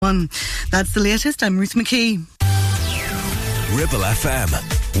1. That's the latest. I'm Ruth McKee. Ribble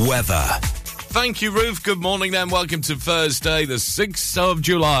FM weather. Thank you, Ruth. Good morning, then. Welcome to Thursday, the 6th of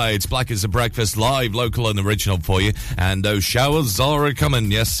July. It's Black as a Breakfast, live, local and original for you. And those showers are coming.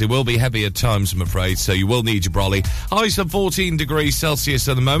 Yes, it will be heavy at times, I'm afraid, so you will need your brolly. Highs of 14 degrees Celsius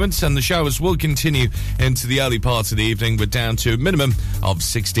at the moment, and the showers will continue into the early part of the evening. We're down to a minimum of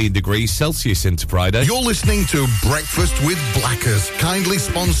 16 degrees Celsius into Friday. You're listening to Breakfast with Blackers, kindly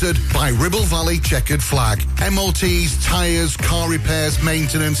sponsored by Ribble Valley Checkered Flag. MOTs, tyres, car repairs,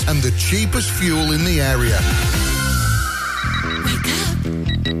 maintenance, and the cheapest fuel in the area. Wake up.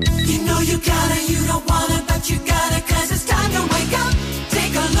 You know you gotta, you don't wanna, but you gotta, 'cause it's time to wake up.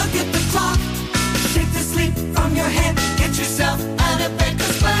 Take a look at the clock. Shake the sleep from your head. Get yourself out of bed,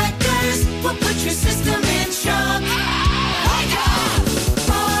 'cause Blackers will put your system in shock. Wake up!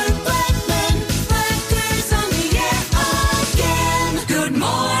 Born black men, Blackers on the air again. Good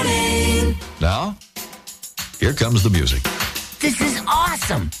morning. Now, here comes the music. This is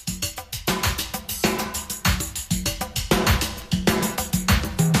awesome.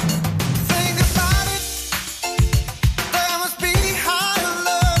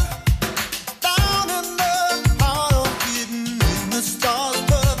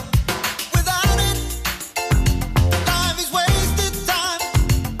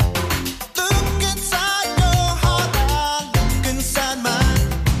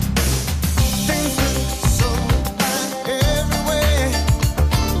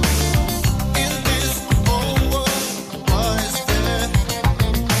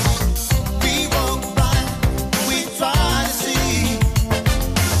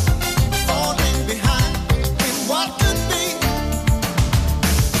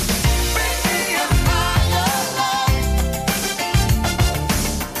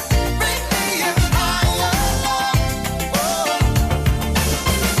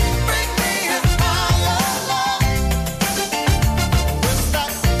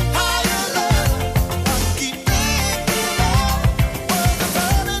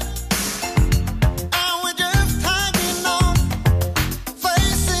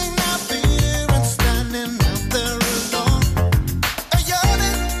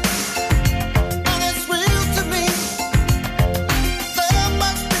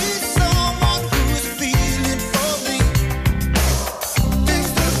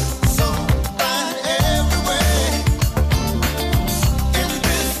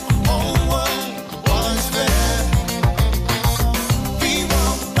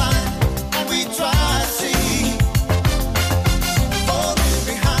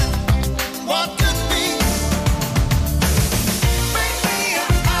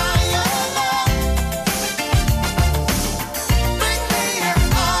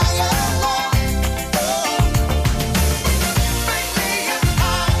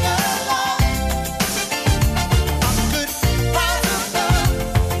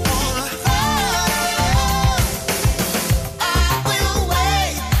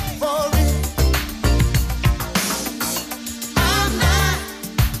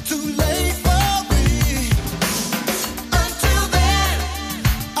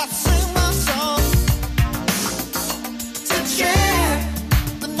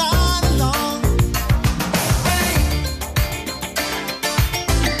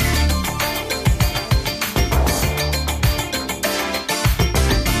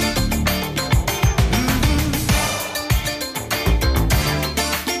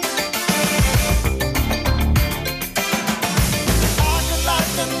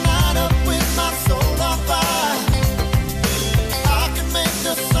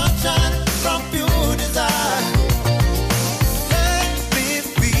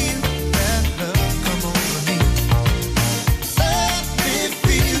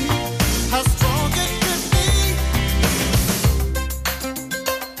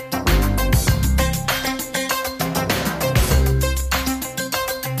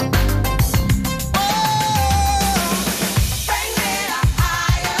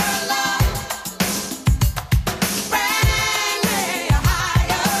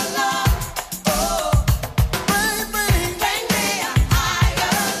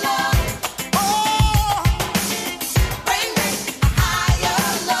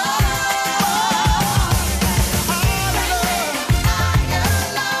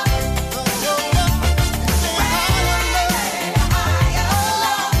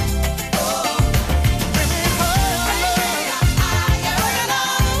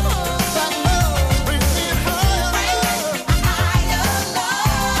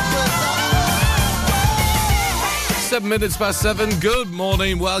 Minutes past 7. Good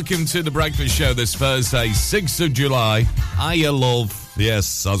morning. Welcome to the Breakfast Show this Thursday, 6th of July. Hiya, love.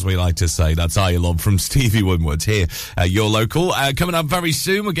 Yes, as we like to say, that's Our Love from Stevie Winwood here at your local. Coming up very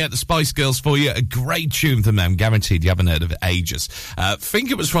soon, we'll get the Spice Girls for you. A great tune from them, guaranteed. You haven't heard of it ages.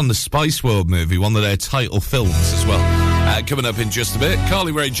 Think it was from the Spice World movie, one of their title films as well. Coming up in just a bit,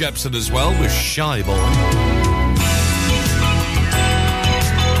 Carly Rae Jepsen as well with Shy Boy.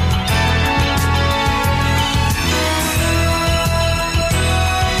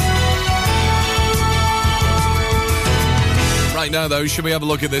 Right now, though, should we have a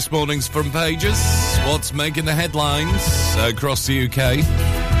look at this morning's front pages? What's making the headlines across the UK?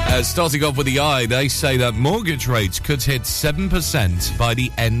 Starting off with the Eye, they say that mortgage rates could hit 7% by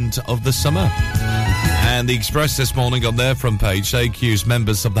the end of the summer. And the Express this morning on their front page, they accuse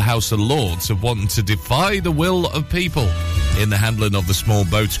members of the House of Lords of wanting to defy the will of people in the handling of the small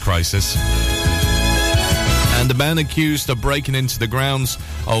boats crisis. And a man accused of breaking into the grounds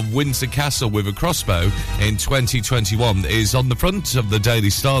of Windsor Castle with a crossbow in 2021 is on the front of the Daily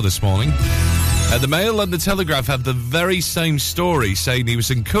Star this morning. The Mail and the Telegraph have the very same story, saying he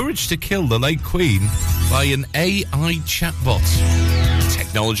was encouraged to kill the late Queen by an AI chatbot.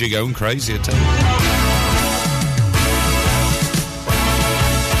 Technology going crazy, I tell you.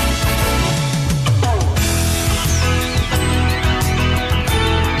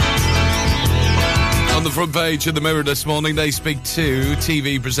 On the front page of the Mirror this morning, they speak to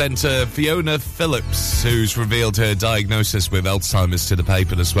TV presenter Fiona Phillips, who's revealed her diagnosis with Alzheimer's to the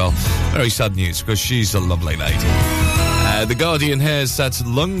paper as well. Very sad news, because she's a lovely lady. The Guardian hears that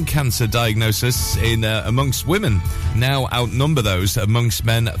lung cancer diagnosis in amongst women now outnumber those amongst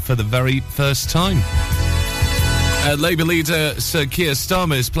men for the very first time. Labour leader Sir Keir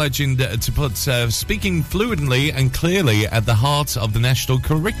Starmer is pledging to put speaking fluently and clearly at the heart of the national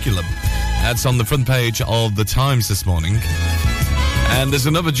curriculum. That's on the front page of The Times this morning. And there's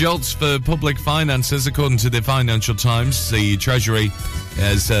another jolt for public finances. According to the Financial Times, the Treasury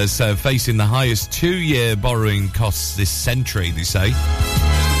is facing the highest 2-year borrowing costs this century, they say.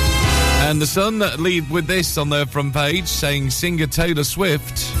 And The Sun lead with this on their front page, saying singer Taylor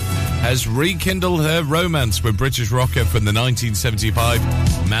Swift has rekindled her romance with British rocker from the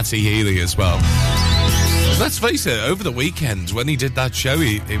 1975 Matty Healy as well. Let's face it, over the weekend when he did that show,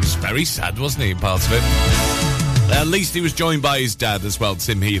 he was very sad, wasn't he, in parts of it? At least he was joined by his dad as well,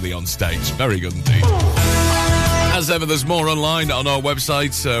 Tim Healy, on stage. Very good indeed. As ever, there's more online on our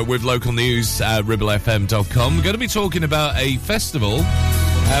website with local news at ribblefm.com. We're going to be talking about a festival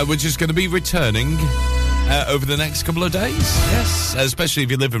which is going to be returning over the next couple of days. Yes, especially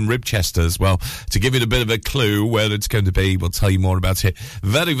if you live in Ribchester as well. To give you a bit of a clue where it's going to be, we'll tell you more about it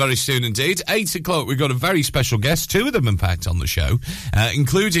very, very soon indeed. 8 o'clock, we've got a very special guest, 2 of them in fact on the show,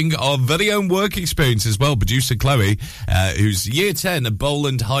 including our very own work experience as well. Producer Chloe, who's year 10 at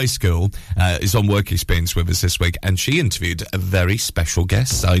Bowland High School, is on work experience with us this week, and she interviewed a very special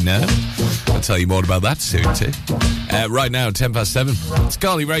guest, I know. I'll tell you more about that soon too. Right now, 7:10. It's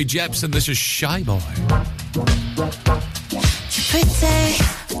Carly Rae Jepsen, this is Shy Boy. You're pretty,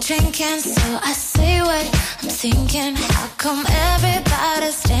 drinking, so I say what I'm thinking. How come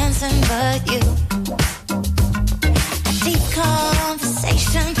everybody's dancing but you? A deep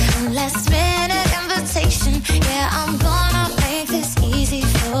conversation, a last minute invitation. Yeah, I'm gonna make this easy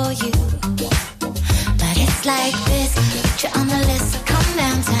for you. But it's like this, put you on the list, so come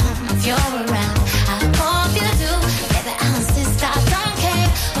downtown if you're around. I hope you do, baby, I'll insist, I don't care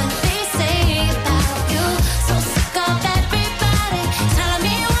what they say about you. So sick of everybody telling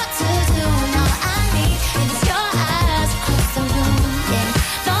me what to do. All I need is your eyes across the room, yeah,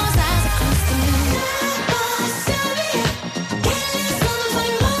 those eyes across the room.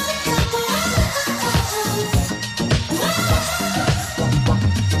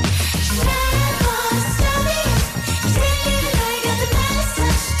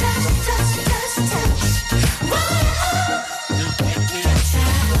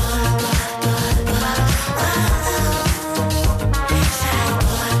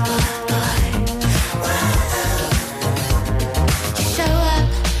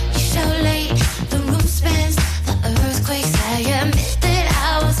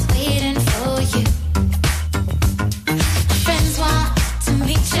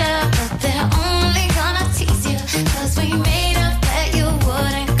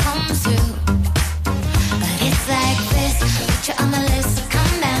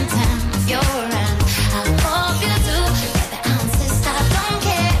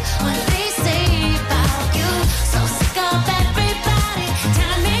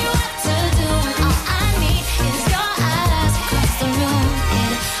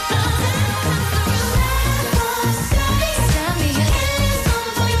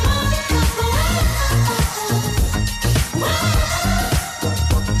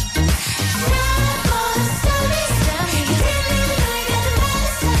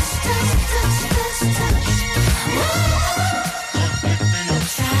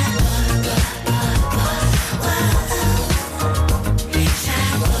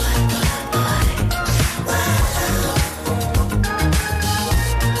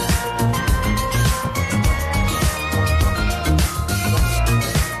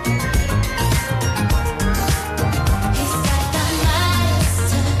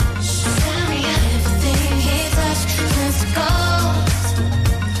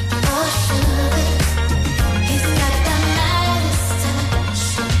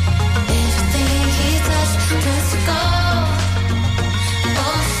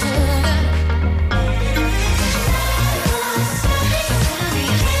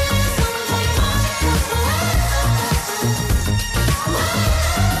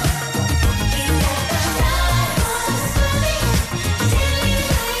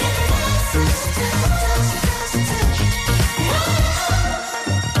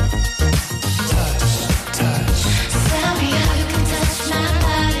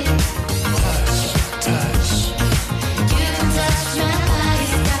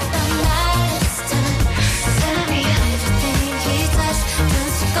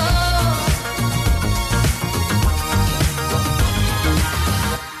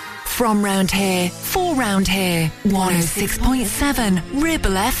 From round here, for round here, 106.7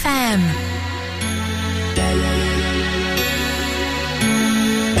 Ribble FM.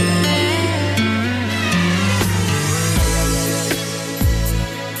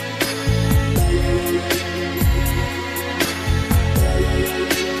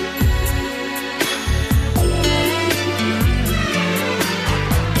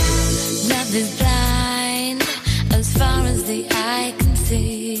 Love is blind as far as the eye can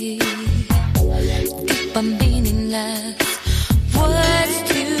see. Deep and meaningless words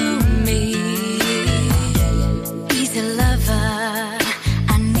to me. He's a lover,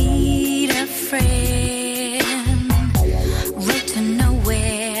 I need a friend. Road to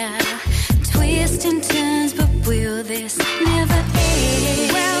nowhere, twists and turns, but will this never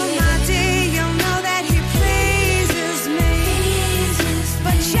end? Well, my dear, you'll know that he pleases me.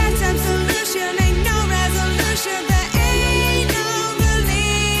 But chance and solution ain't no resolution. There ain't no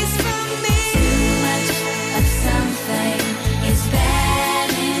release for me. Too much of something is bad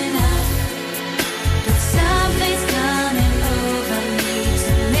enough, but something's coming over me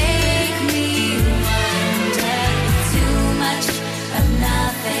to make me wonder. Too much of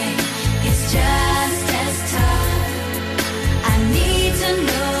nothing is just as tough. I need to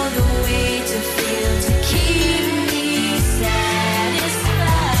know the way to feel to keep me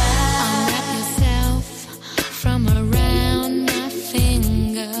satisfied. Unwrap yourself from around my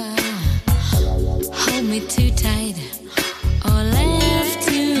finger. Hold me too tight or left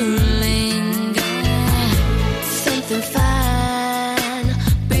to linger. Something fine,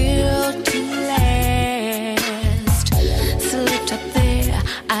 built to last. Slipped up there,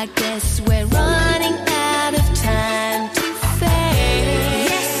 I guess we're running out of time too fast.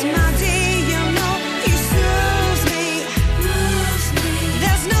 Yes, my dear, you know he soothes me.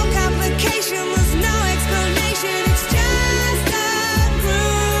 There's no complication, there's no explanation. It's just a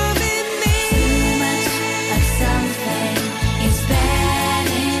groove in me. Too much of something is bad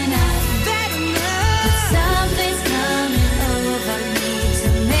enough, but something's coming over me to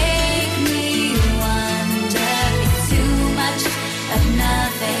make me wonder. It's too much of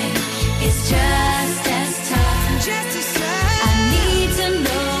nothing, it's just as tough. Just a I need to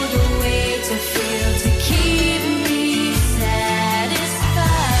know the way to feel to keep me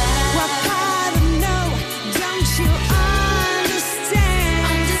satisfied. what part of no don't you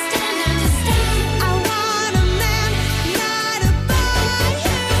understand? I want a man, not a boy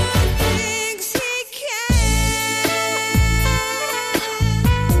who thinks he Too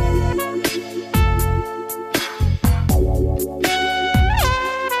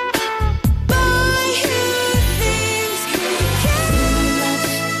much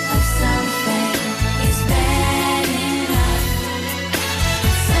of something is bad enough,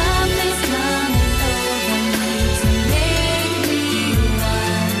 but something's coming over me to make me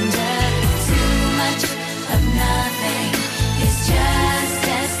wonder. Too much of nothing is just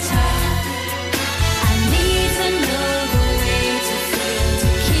as tough. I need to know the way to feel to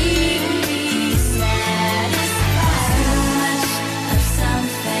keep me satisfied. Too much of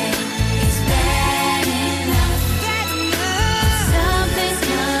something is bad enough, something's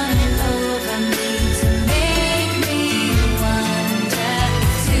coming over me to make me wonder.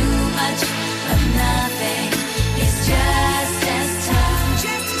 Too much of nothing is just as tough.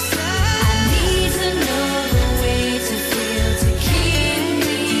 I need to know the way to feel to keep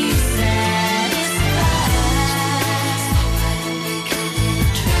me satisfied.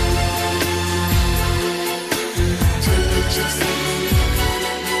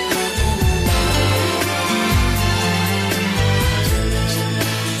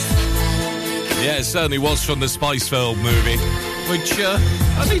 Yeah, it certainly was from the Spiceville movie, which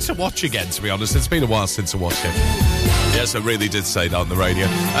I need to watch again, to be honest. It's been a while since I watched it. Yes, I really did say that on the radio.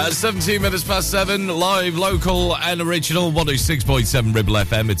 17 minutes past 7, live, local and original, 106.7 Ribble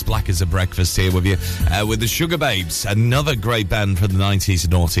FM. It's Black as a Breakfast here with you, with the Sugar Babes, another great band from the 90s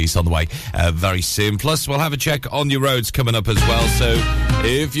and noughties on the way very soon. Plus, we'll have a check on your roads coming up as well, so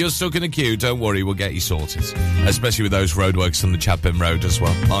if you're stuck in a queue, don't worry, we'll get you sorted. Especially with those roadworks on the Chapman Road as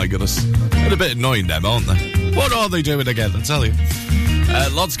well. My goodness. They're a bit annoying, them, aren't they? What are they doing again, I tell you?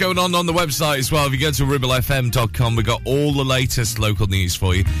 Lots going on the website as well. If you go to ribblefm.com, we've got all the latest local news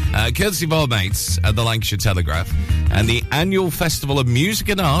for you. Courtesy of our mates at the Lancashire Telegraph. And the annual Festival of Music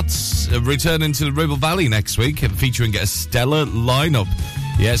and Arts returning to the Ribble Valley next week, featuring a stellar lineup.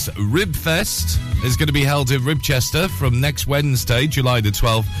 Yes, Ribfest is going to be held in Ribchester from next Wednesday, July the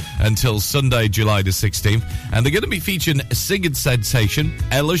 12th, until Sunday, July the 16th. And they're going to be featuring a singing sensation,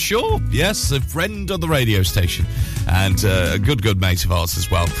 Ella Shaw. Yes, a friend of the radio station. And a good mate of ours as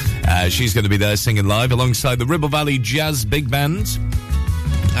well. She's going to be there singing live alongside the Ribble Valley Jazz Big Band.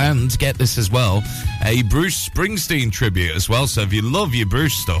 And get this as well, a Bruce Springsteen tribute as well. So if you love your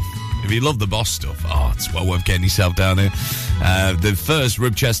Bruce stuff, if you love the Boss stuff, it's well worth getting yourself down here. The first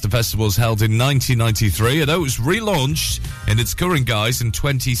Ribchester Festival was held in 1993, although it was relaunched in its current guise in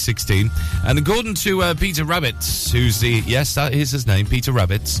 2016. And according to Peter Rabbitts, that is his name, Peter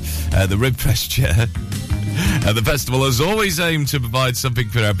Rabbitts, the Ribfest chair, the festival has always aimed to provide something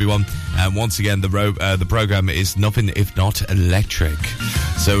for everyone. And once again, the programme is nothing if not electric.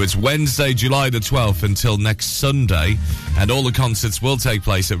 So it's Wednesday, July the 12th until next Sunday. And all the concerts will take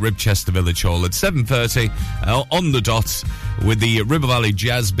place at Ribchester Village Hall at 7:30 on the dot, with the Ribble Valley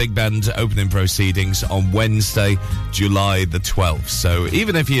Jazz Big Band opening proceedings on Wednesday, July the 12th. So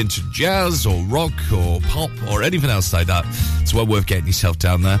even if you're into jazz or rock or pop or anything else like that, it's well worth getting yourself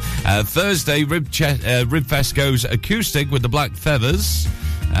down there. Thursday, Ribfest goes acoustic with the Black Feathers.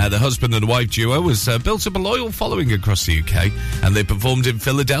 The husband and wife duo has built up a loyal following across the UK, and they performed in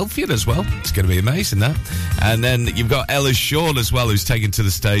Philadelphia as well. It's going to be amazing, that. And then you've got Ellis Shawn as well, who's taken to the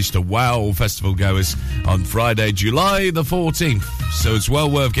stage to wow festival goers on Friday, July the 14th. So it's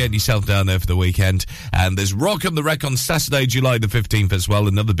well worth getting yourself down there for the weekend. And there's Rock on the Wreck on Saturday, July the 15th as well,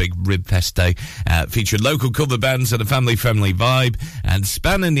 another big Ribfest day, featuring local cover bands and a family-friendly vibe. And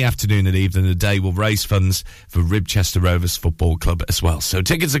spanning the afternoon and evening, the day will raise funds for Ribchester Rovers Football Club as well. So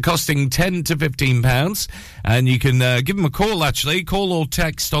tickets are costing £10 to £15, and you can give them a call, actually. Call or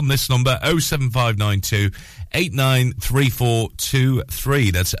text on this number, 07592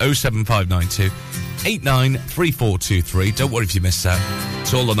 893423. That's 07592 893423. Don't worry if you missed that.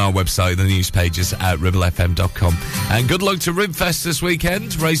 It's all on our website, the news pages at ribblefm.com. And good luck to Ribfest this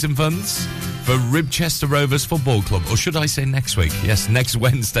weekend, raising funds for Ribchester Rovers Football Club. Or should I say next week? Yes, next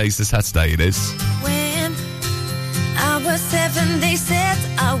Wednesday's the Saturday it is. When I was 7, they said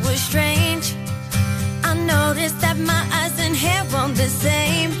I was strange. I noticed that my eyes and hair weren't the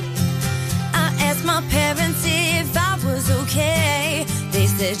same. I asked my parents if I was okay. They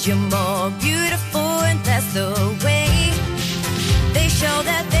said you're more beautiful and that's the way. They show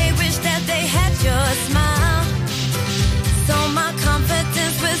that they wish that they had your smile. So my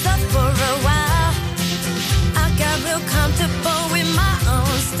confidence was up for a while. I got real comfortable with my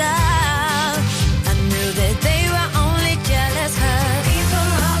own style. I knew that they were only jealous. People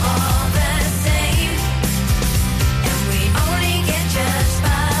are all the same, and we only get judged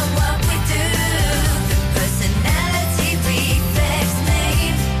by what we do. Personality reflects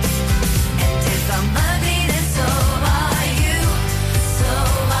name, and if I'm ugly, then so are you. So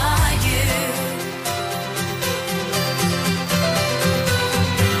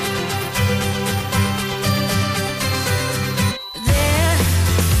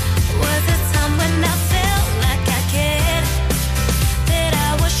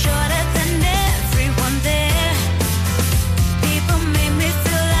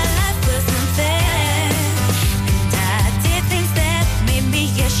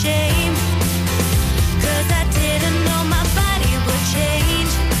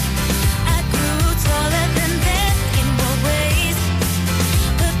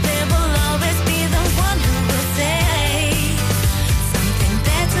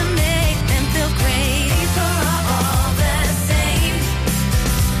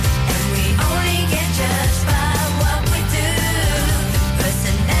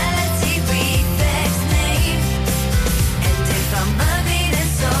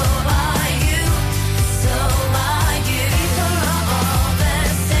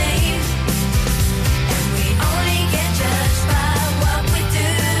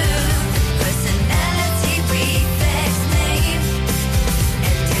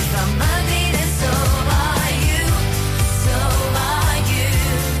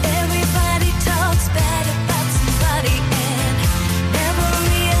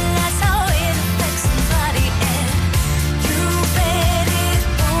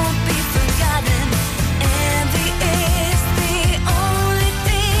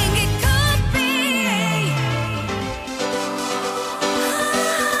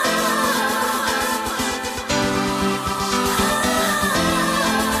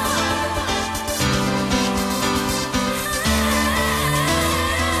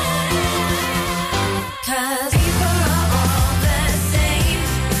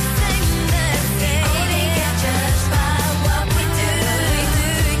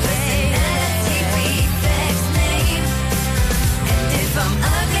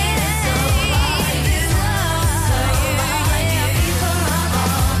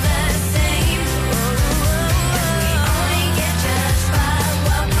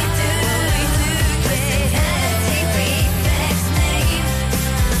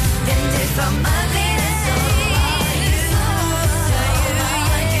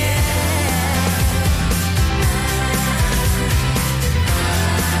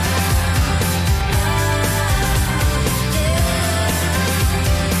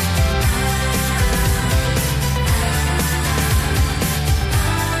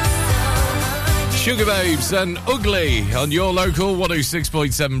Sugar Babes and Ugly on your local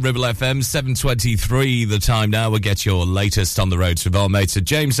 106.7 Ribble FM, 7:23 the time now. We'll get your latest on the roads with our mates at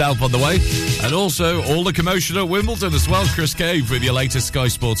James Alp on the way. And also all the commotion at Wimbledon as well. Chris Cave with your latest Sky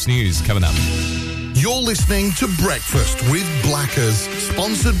Sports news coming up. You're listening to Breakfast with Blackers,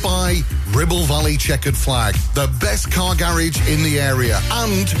 sponsored by Ribble Valley Checkered Flag, the best car garage in the area,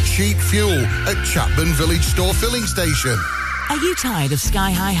 and cheap fuel at Chapman Village Store Filling Station. Are you tired of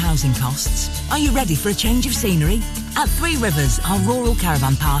sky-high housing costs? Are you ready for a change of scenery? At Three Rivers, our rural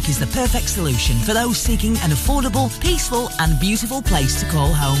caravan park is the perfect solution for those seeking an affordable, peaceful and beautiful place to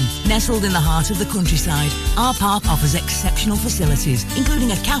call home. Nestled in the heart of the countryside, our park offers exceptional facilities,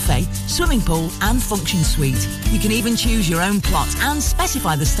 including a cafe, swimming pool and function suite. You can even choose your own plot and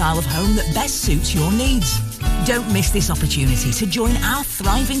specify the style of home that best suits your needs. Don't miss this opportunity to join our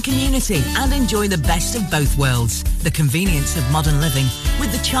thriving community and enjoy the best of both worlds, the convenience of modern living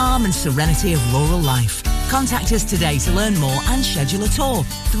with the charm and serenity of rural life. Contact us today to learn more and schedule a tour.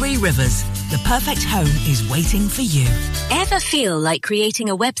 Three Rivers, the perfect home is waiting for you. Ever feel like creating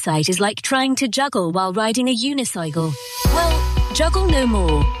a website is like trying to juggle while riding a unicycle? Well, juggle no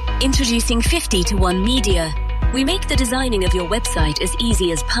more. Introducing 50 to 1 Media. We make the designing of your website as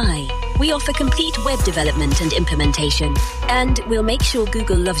easy as pie. We offer complete web development and implementation. And we'll make sure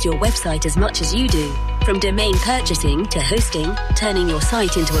Google loves your website as much as you do. From domain purchasing to hosting, turning your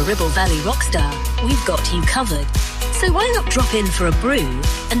site into a Ribble Valley rockstar, we've got you covered. So why not drop in for a brew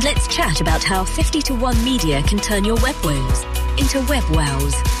and let's chat about how 50 to 1 Media can turn your web woes into web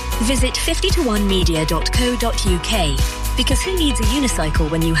wows. Visit 50to1media.co.uk because who needs a unicycle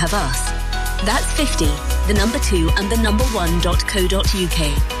when you have us? That's 50, the number 2 and the number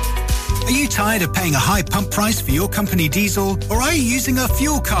 1.co.uk. Are you tired of paying a high pump price for your company diesel? Or are you using a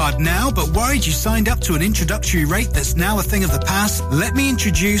fuel card now but worried you signed up to an introductory rate that's now a thing of the past? Let me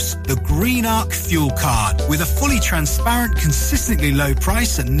introduce the Green Arc Fuel Card. With a fully transparent, consistently low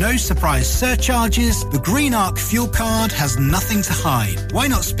price and no surprise surcharges, the Green Arc Fuel Card has nothing to hide. Why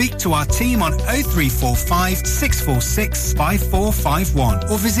not speak to our team on 0345 646 5451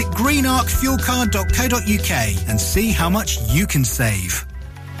 or visit greenarcfuelcard.co.uk and see how much you can save.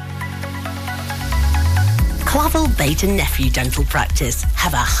 Clavel Bait and Nephew Dental Practice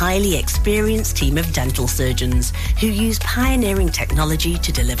have a highly experienced team of dental surgeons who use pioneering technology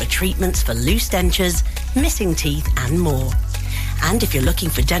to deliver treatments for loose dentures, missing teeth and more. And if you're looking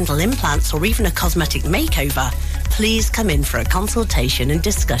for dental implants or even a cosmetic makeover, please come in for a consultation and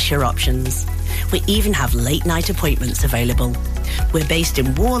discuss your options. We even have late night appointments available. We're based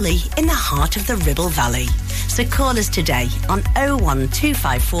in Worley in the heart of the Ribble Valley. So call us today on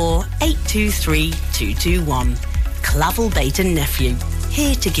 01254 823 221. Clavel Bait and Nephew,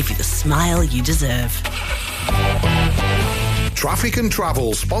 here to give you the smile you deserve. Traffic and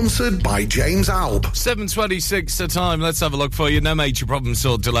travel, sponsored by James Alp. 7:26 the time. Let's have a look for you. No major problems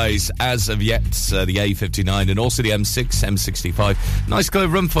or delays as of yet. The A59 and also the M6, M65. Nice clear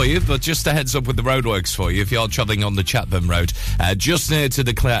run for you, but just a heads up with the roadworks for you. If you're travelling on the Chatburn Road, just near to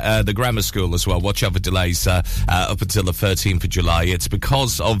the grammar school as well, watch out for delays up until the 13th of July. It's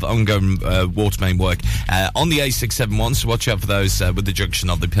because of ongoing water main work on the A671, so watch out for those with the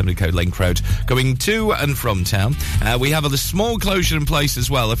junction of the Pimlico Link Road going to and from town. We have a small closure in place as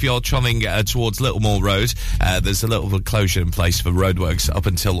well. If you're travelling towards Littlemore Road, there's a little closure in place for roadworks up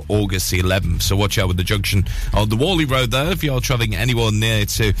until August the 11th. So watch out with the junction on the Worley Road there. If you're travelling anywhere near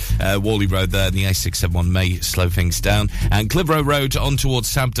to Worley Road there, the A671 may slow things down. And Clitheroe Road on towards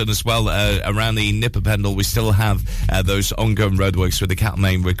Sampton as well, around the Nipper Pendle, we still have those ongoing roadworks with the Cattle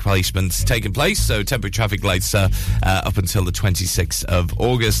Main replacements taking place. So temporary traffic lights up until the 26th of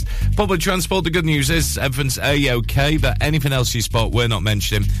August. Public transport, the good news is everything's A-OK, but anything else you spot we're not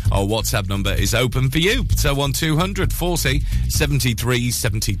mentioning, our WhatsApp number is open for you. So 1200 40 73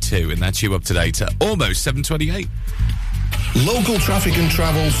 72, and that's you up to date at almost 7:28. Local traffic and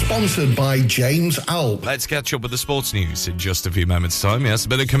travel, sponsored by James Alp. Let's catch up with the sports news in just a few moments' time. Yes, a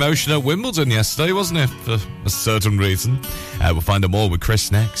bit of commotion at Wimbledon yesterday, wasn't it? For a certain reason. We'll find out more with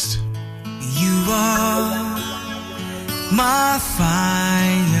Chris next. You are my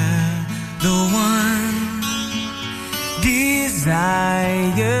fire, the one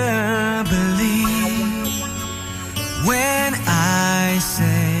desire, believe when I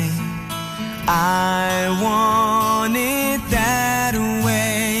say I want it that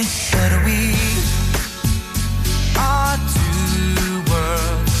way. But we are two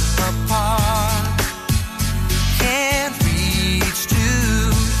worlds apart, can't reach to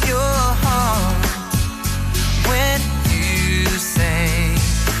your heart when you say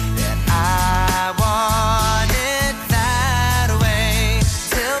that I want it that way.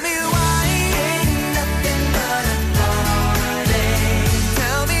 Tell me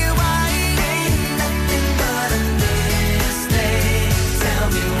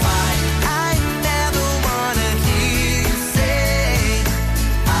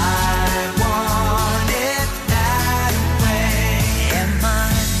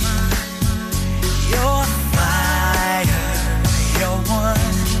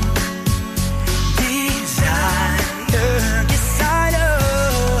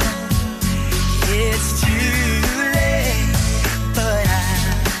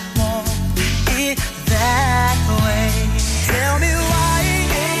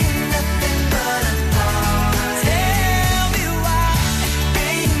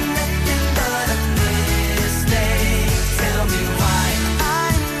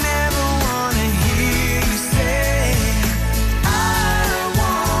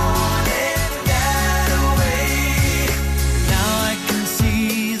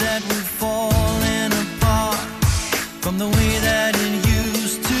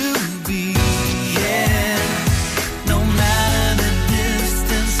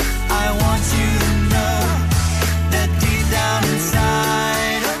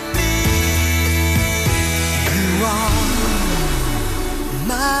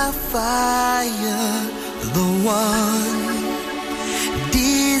my fire, the one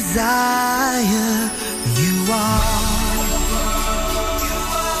desire you are.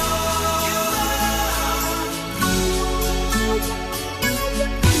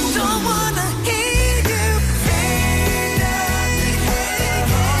 Don't wanna hear you say nothing,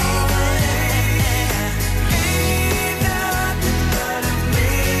 ain't nothing but a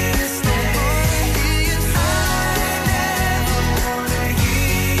mistake. I never wanna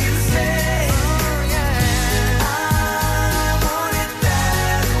hear you say, I want it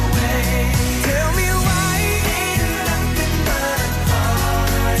that way. Tell me why ain't nothing but a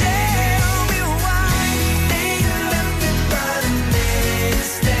heart. Tell me why ain't nothing but a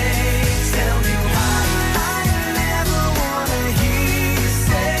mistake. Tell me why I never wanna hear you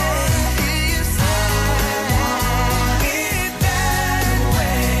say, I want it that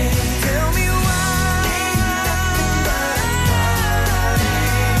way. Tell me why ain't nothing but a heart.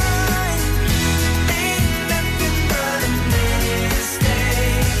 Ain't nothing but a mistake.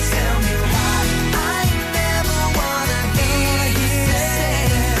 Tell me why I never wanna hear you say,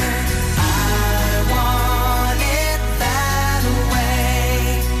 I want it that way.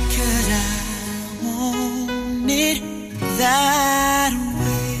 'Cause I want it that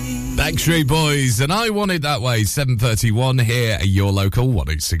way. Backstreet Boys, and I Want It That Way. 7:31 here at your local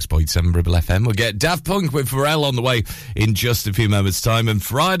 106.7 Ribble FM. We'll get Daft Punk with Pharrell on the way in just a few moments' time. And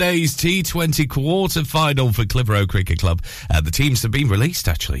Friday's T20 quarter-final for Clitheroe Cricket Club. The teams have been released,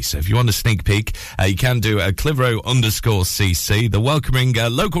 actually, so if you want a sneak peek, you can do a Clitheroe_CC. They're welcoming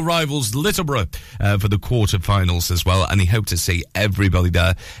local rivals Littleborough for the quarter-finals as well, and he hoped to see everybody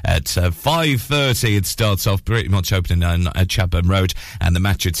there at 5:30. It starts off pretty much opening on Chapman Road, and the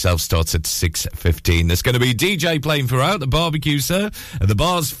match itself starts at 6:15. There's going to be DJ playing throughout the barbecue, sir. The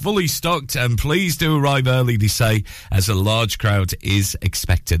bar's fully stocked, and please do arrive early, they say, as a large crowd is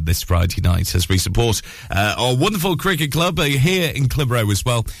expected this Friday night as we support our wonderful cricket club here in Clitheroe as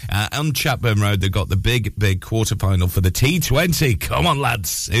well. On Chapman Road, they've got the big quarter-final for the T20. Come on,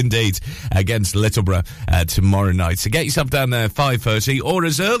 lads, indeed, against Littleborough tomorrow night. So get yourself down there 5:30 or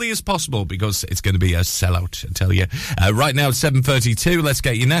as early as possible, because it's going to be a sellout, I tell you. Right now, 7:32, let's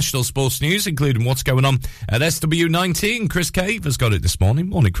get your national sports news, including what's going on at SW19. Chris Cave has got it this morning.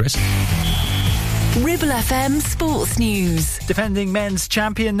 Morning, Chris. Ribble FM Sports News. Defending men's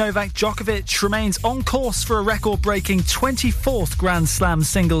champion Novak Djokovic remains on course for a record-breaking 24th Grand Slam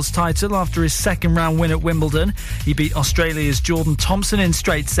singles title after his second-round win at Wimbledon. He beat Australia's Jordan Thompson in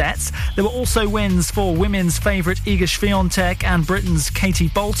straight sets. There were also wins for women's favourite Iga Swiatek and Britain's Katie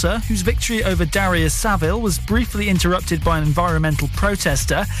Boulter, whose victory over Darius Saville was briefly interrupted by an environmental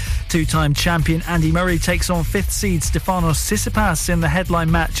protester. Two-time champion Andy Murray takes on fifth seed Stefanos Tsitsipas in the headline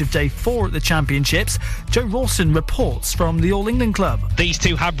match of Day 4 at the Championship. Joe Rawson reports from the All England Club. These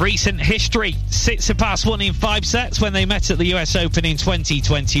two have recent history. Tsitsipas won in 5 sets when they met at the US Open in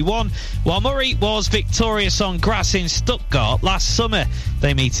 2021, while Murray was victorious on grass in Stuttgart last summer.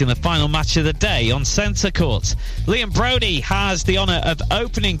 They meet in the final match of the day on centre court. Liam Brody has the honour of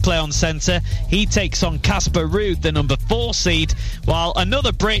opening play on centre. He takes on Casper Ruud, the number 4 seed, while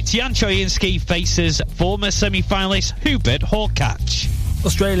another Brit, Jan Choyinski, faces former semi-finalist Hubert Hurkacz.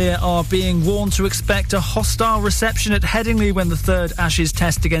 Australia are being warned to expect a hostile reception at Headingley when the third Ashes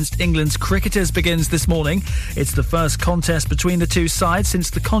test against England's cricketers begins this morning. It's the first contest between the two sides since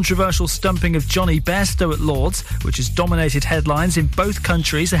the controversial stumping of Johnny Bairstow at Lord's, which has dominated headlines in both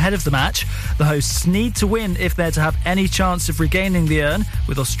countries ahead of the match. The hosts need to win if they're to have any chance of regaining the urn,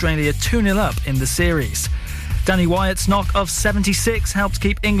 with Australia 2-0 up in the series. Danny Wyatt's knock of 76 helped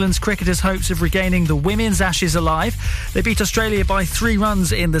keep England's cricketers' hopes of regaining the women's Ashes alive. They beat Australia by 3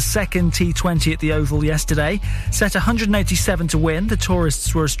 runs in the second T20 at the Oval yesterday. Set 187 to win, the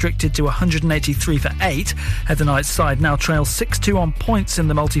tourists were restricted to 183 for 8. Heather Knight's side now trails 6-2 on points in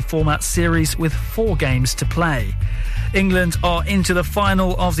the multi-format series with 4 games to play. England are into the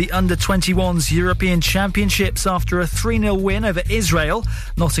final of the Under-21s European Championships after a 3-0 win over Israel.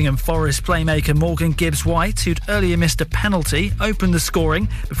 Nottingham Forest playmaker Morgan Gibbs-White, who'd earlier missed a penalty, opened the scoring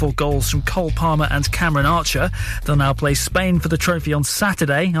before goals from Cole Palmer and Cameron Archer. They'll now play Spain for the trophy on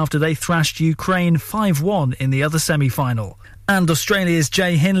Saturday after they thrashed Ukraine 5-1 in the other semi-final. And Australia's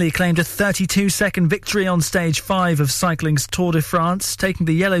Jay Hindley claimed a 32-second victory on Stage 5 of cycling's Tour de France, taking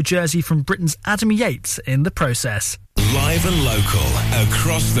the yellow jersey from Britain's Adam Yates in the process. Live and local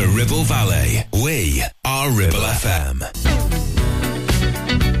across the Ribble Valley. We are Ribble FM.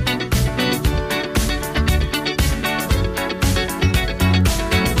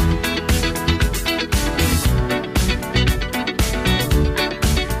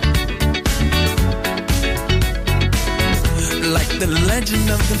 Like the legend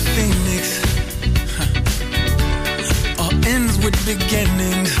of the phoenix. All ends with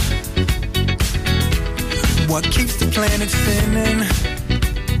beginnings. What keeps the planet spinning?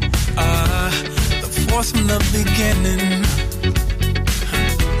 The force from the beginning.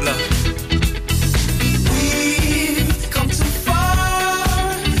 Love. We've come too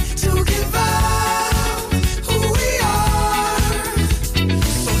far to give up who we are.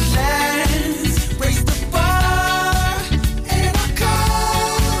 So let's raise the bar and our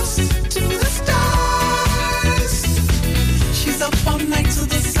cups to the stars. She's up all night to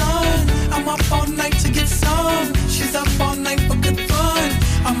the sun. I'm up all night to get some. She's up all night for good fun.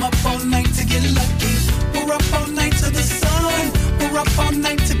 I'm up all night to get lucky. We're up all night to the sun. We're up all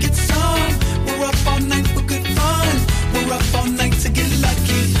night to get some. We're up all night for good fun. We're up all night to get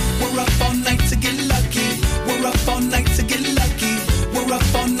lucky. We're up all night to get lucky. We're up all night to get lucky. We're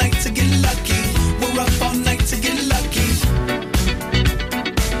up all night to get lucky. We're up all night to get lucky.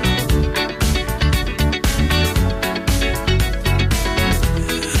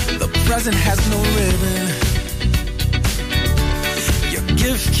 The present has no ribbon. Your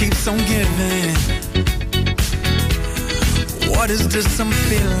gift keeps on giving. What is this I'm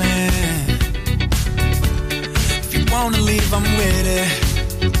feeling? If you wanna leave, I'm with it.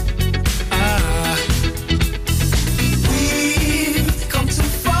 We've come too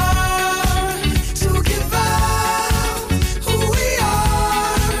far to give up who we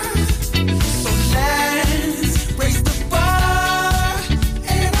are. So let's raise the bar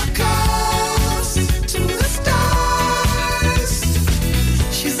and our cups to the stars.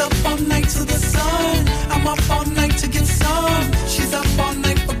 She's up all night to the sun. I'm up all night to get some. She's up all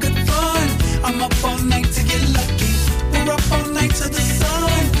night for good fun. I'm up all night to get lucky. We're up all night to the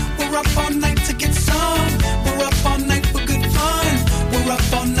sun. We're up all night to get some. We're up all night for good fun. We're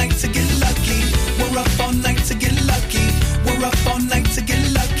up all night to get lucky. We're up all night to get lucky. We're up all night to get lucky. We're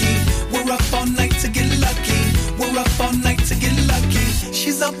up all night to get lucky. We're up all night to get lucky.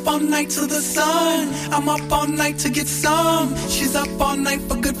 She's up all night to the sun. I'm up all night to get some. She's up all night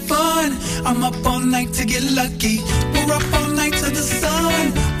for good fun. I'm up all night to get lucky. We're up all night to the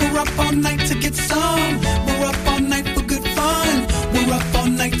sun. We're up all night to get some. We're up all night for good fun. We're up all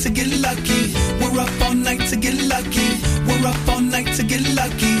night to get lucky. We're up all night to get lucky. We're up all night to get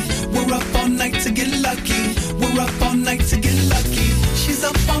lucky. We're up all night to get lucky. We're up all night to get lucky. She's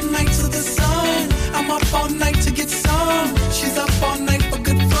up all night to the sun. I'm up all night to get some. She's up all night for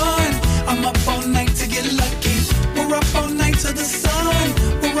good fun. I'm up all night to get lucky. We're up all night to the sun.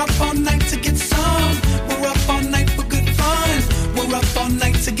 We're up all night to get some. We're up all night for good fun. We're up all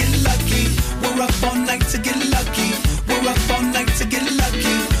night to get lucky. We're up all night to get lucky. We're up all night to get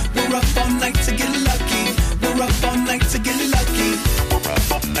lucky. We're up all night to get lucky. We're up all night to get lucky. We're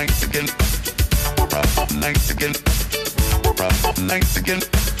up all night to get. We're up all night to get. We're up all night to get.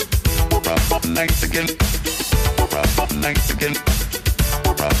 We're up all night to get. We're up all night to get.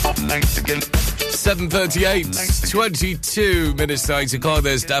 We're up all night to get. 7:38, 22 minutes to 8 o'clock.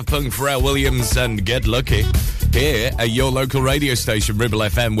 There's Daft Punk, Pharrell Williams, and Get Lucky. Here at your local radio station, Ribble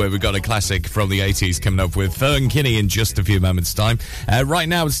FM, where we've got a classic from the 80s coming up with Fern Kinney in just a few moments' time. Right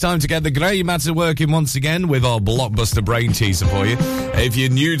now, it's time to get the grey matter working once again with our blockbuster brain teaser for you. If you're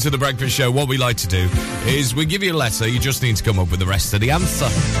new to the breakfast show, what we like to do is we give you a letter. You just need to come up with the rest of the answer.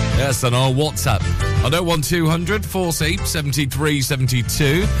 Yes, on our WhatsApp. I don't want 200 4C 73 72.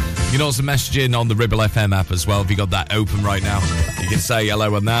 You can also message in on the Ribble FM app as well. If you've got that open right now, you can say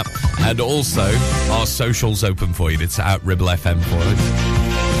hello on that. And also, our socials open for you. It's at Ribble FM for it.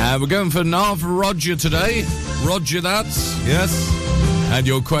 We're going for Nav Roger today. Roger that, yes. And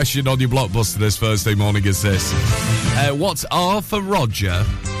your question on your blockbuster this Thursday morning is this. What R for Roger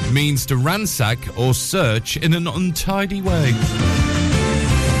means to ransack or search in an untidy way?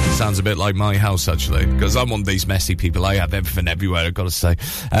 Sounds a bit like my house, actually, because I'm one of these messy people. I have everything everywhere, I've got to say.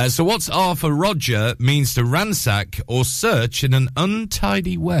 So what's R for Roger means to ransack or search in an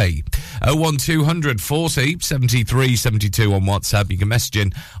untidy way? 01200 40 73 72 on WhatsApp. You can message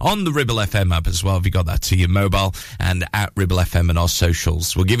in on the Ribble FM app as well if you got that to your mobile, and at Ribble FM and our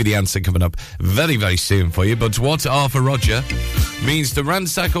socials. We'll give you the answer coming up very, very soon for you. But what R for Roger means to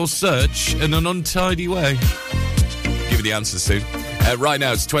ransack or search in an untidy way? Give you the answer soon. Right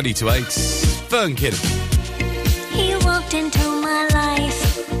now it's 20 to 8. Fern Kinney. He walked into my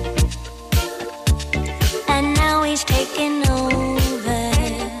life, and now he's taking over,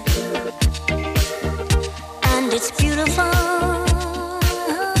 and it's beautiful.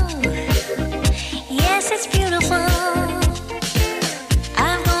 Yes, it's beautiful.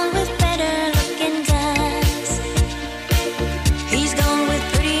 I've gone with better looking guys. He's gone with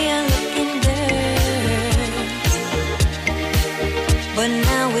prettier looking girls, but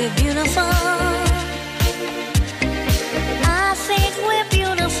now we're beautiful. I think we're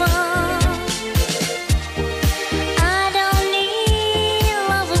beautiful. I don't need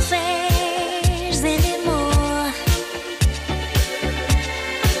love affairs anymore.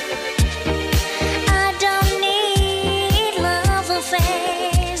 I don't need love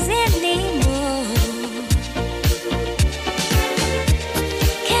affairs anymore.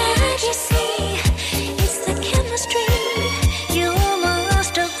 Can't you see it's the chemistry? You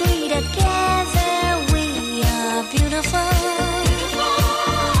must agree together we are beautiful.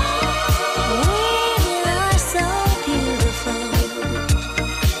 We are so beautiful.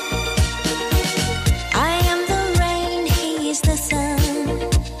 I am the rain, he is the sun,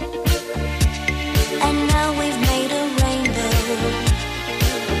 and now we've made a rainbow.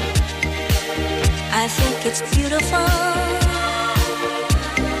 I think it's beautiful.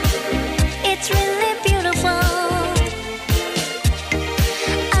 It's really beautiful.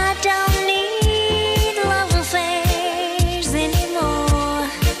 I don't need love affairs anymore.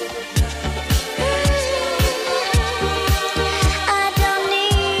 I don't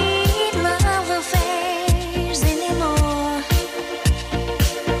need love affairs anymore.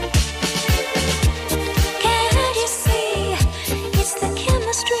 Can't you see it's the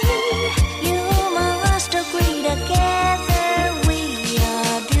chemistry? You must agree together we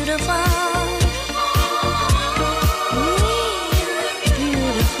are beautiful.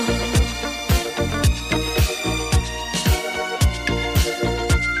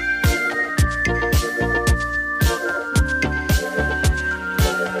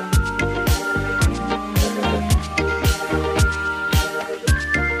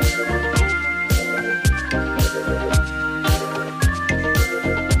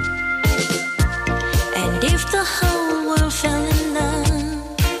 And if the whole world fell in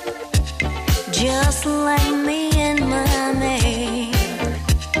love, just like me and my name,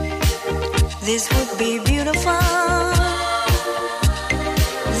 this would be beautiful.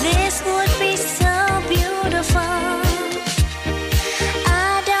 This would be so beautiful.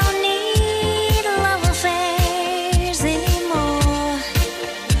 I don't need love affairs anymore.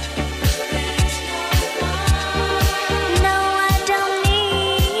 No, I don't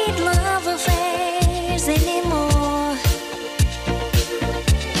need love affairs anymore.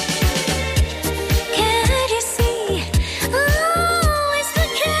 Can't you see? Oh, it's the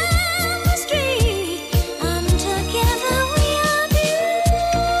chemistry. And together we are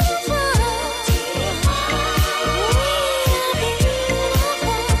beautiful.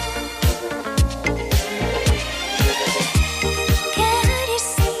 Can't you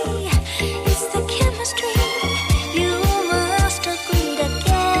see? It's the chemistry. You must agree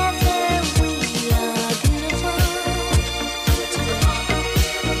together we are beautiful.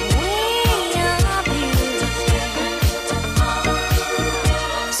 We are beautiful.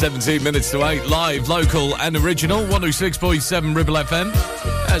 17 minutes to 8, live, local and original, 106.7 Ribble FM.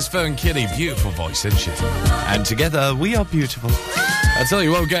 That's Fern Kinney, beautiful voice, isn't she? And together we are beautiful. I tell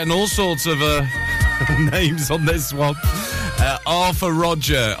you what, we're getting all sorts of names on this one. Arthur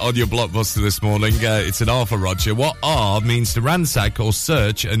Roger on your blockbuster this morning. It's an Arthur Roger. What R means to ransack or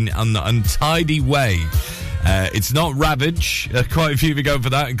search in an untidy way. It's not ravage. Quite a few are going for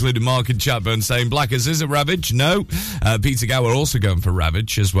that, including Mark and Chatburn saying Blackers, is it ravage? No. Peter Gower also going for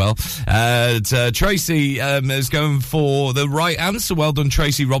ravage as well. Tracy is going for the right answer. Well done,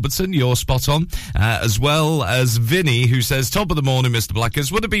 Tracy Robertson. You're spot on. As well as Vinny, who says, top of the morning, Mr.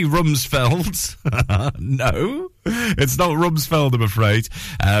 Blackers. Would it be Rumsfeld? No. It's not Rumsfeld, I'm afraid.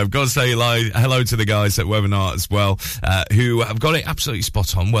 I've got to say hello to the guys at Webinar as well, who have got it absolutely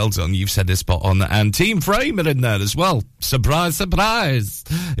spot on. Well done. You've said it spot on. And Team Frame are in there as well. Surprise, surprise.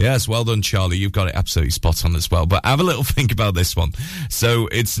 Yes, well done, Charlie. You've got it absolutely spot on as well. But have a little think about this one. So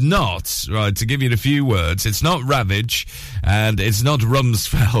it's not, right, to give you a few words, it's not ravage and it's not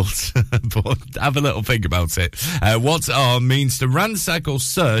Rumsfeld. But have a little think about it. What R means to ransack or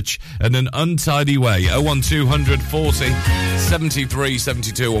search in an untidy way. 01200 40 73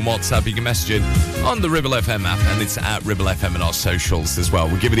 72 on WhatsApp. You can message in on the Ribble FM app, and it's at Ribble FM and our socials as well.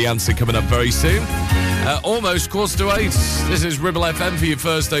 We'll give you the answer coming up very soon. Almost 7:45. This is Ribble FM for your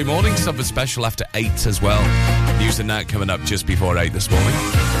Thursday morning. Something special after 8 as well. News and that coming up just before 8 this morning.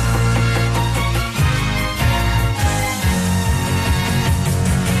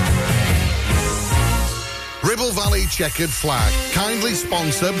 Ribble Valley Checkered Flag kindly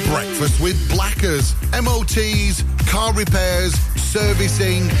sponsor Breakfast with Blackers. MOTs, car repairs,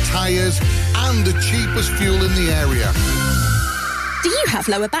 servicing, tyres, and the cheapest fuel in the area. Do you have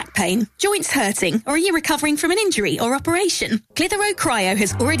lower back pain, joints hurting, or are you recovering from an injury or operation? Clitheroe Cryo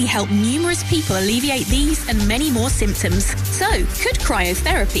has already helped numerous people alleviate these and many more symptoms. So, could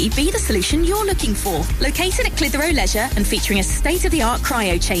cryotherapy be the solution you're looking for? Located at Clitheroe Leisure and featuring a state-of-the-art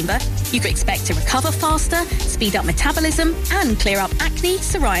cryo chamber, you can expect to recover faster, speed up metabolism, and clear up acne,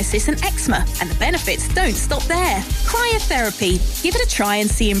 psoriasis, and eczema. And the benefits don't stop there. Cryotherapy. Give it a try and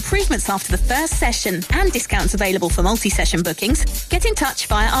see improvements after the first session, and discounts available for multi-session bookings. Get in touch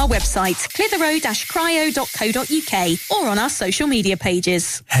via our website, clitheroe-cryo.co.uk, or on our social media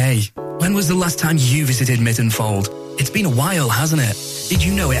pages. Hey, when was the last time you visited Mittenfold? It's been a while, hasn't it? Did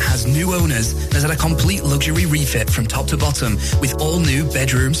you know it has new owners? Has had a complete luxury refit from top to bottom with all new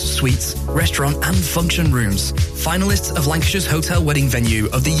bedrooms, suites, restaurant and function rooms. Finalists of Lancashire's Hotel Wedding Venue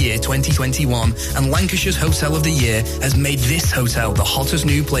of the Year 2021 and Lancashire's Hotel of the Year has made this hotel the hottest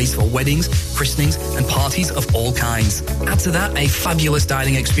new place for weddings, christenings and parties of all kinds. Add to that a fabulous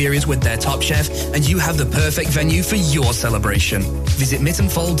dining experience with their top chef and you have the perfect venue for your celebration. Visit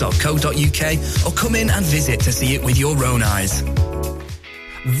mittenfold.co.uk or come in and visit to see it with your own eyes.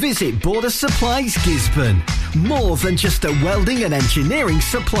 Visit Border Supplies Gisborne. More than just a welding and engineering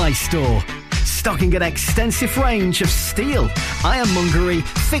supply store. Stocking an extensive range of steel, ironmongery,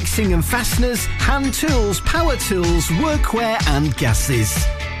 fixing and fasteners, hand tools, power tools, workwear and gases.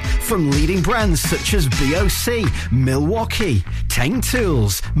 From leading brands such as BOC, Milwaukee, Tang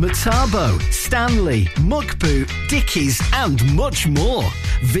Tools, Metabo, Stanley, Muck Boot, Dickies and much more.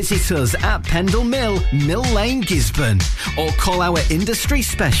 Visit us at Pendle Mill, Mill Lane, Gisborne, or call our industry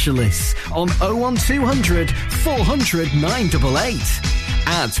specialists on 01200 400 988.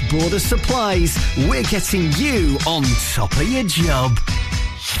 At Border Supplies, we're getting you on top of your job.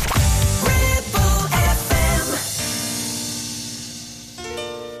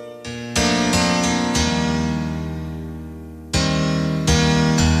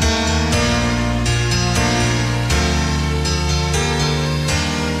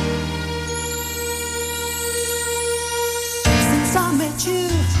 Since I met you,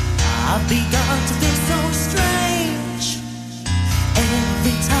 I've begun to feel so strange.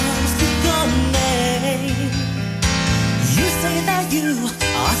 Every time I speak your name, you say that you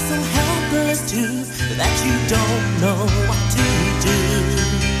are so helpless too, that you don't know what to do.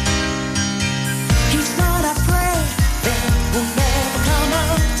 Each night I pray there will never come a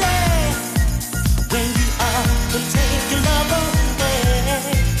day when you up and take your love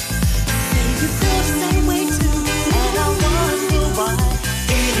away. Say you feel the same way too, and I wonder why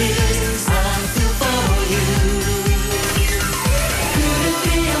it is I feel for you. Could it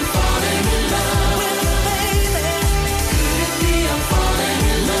be I'm falling in love with you, baby? Could it be I'm falling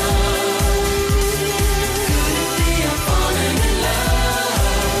in love? Could it be I'm falling in love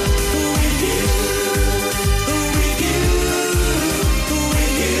with you? With you?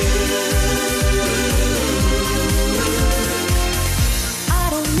 With you? I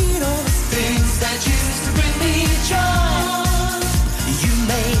don't need all the things that used to bring me joy. You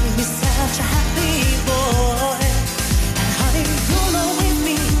made me such a happy boy. And honey, you're always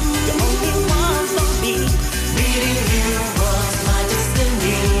me, the only one for me. Meeting you was my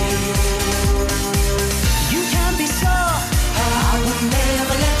destiny. You can be sure I will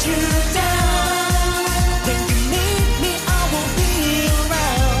never let you down. When you need me, I will be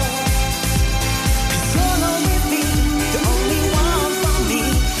around. 'Cause you're always me, the only one for me.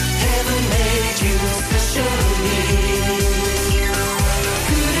 Heaven made you specially.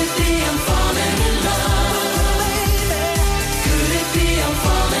 Could it be I'm falling in love, baby? Could it be I'm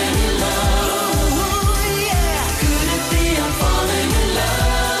falling in love? Ooh, yeah. Could it be I'm falling in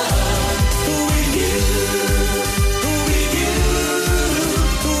love with you? With you?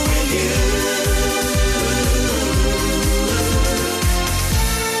 With you?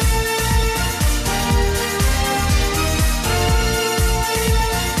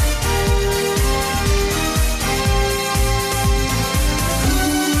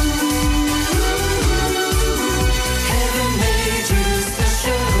 Heaven made you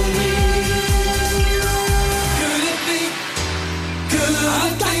specially. Could it be? Could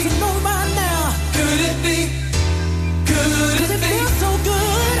I've got to know right now. Could it be? Could it feel so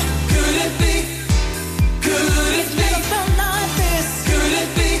good? Could it be? Could it be? Never felt like this. Could it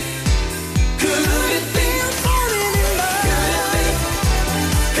be? Could it be? I'm falling in love. Could it be?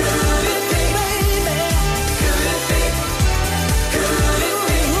 Could it be, baby? Could it be? Could it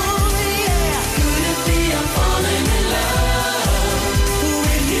be? Ooh, yeah. Could it be I'm falling in love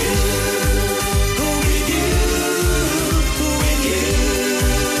with you? With you? With you?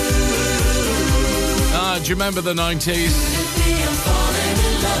 Do you remember the 90s?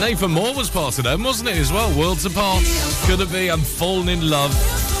 Nathan Moore was part of them, wasn't it, as well? Worlds Apart. Could it be? I'm falling in love.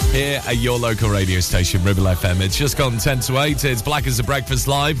 Here at your local radio station, Ribble FM. It's just gone 10 to 8. It's Black as a Breakfast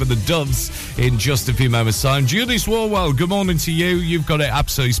live with the Doves in just a few moments' time. Julie Swarwell, good morning to you. You've got it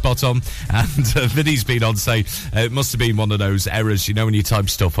absolutely spot on. And Vinny's been on say it must have been one of those errors, you know, when you type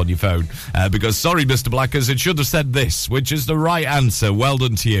stuff on your phone. Because, sorry, Mr. Blackers, it should have said this, which is the right answer. Well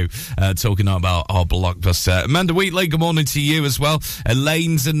done to you. Talking about our blockbuster. Amanda Wheatley, good morning to you as well.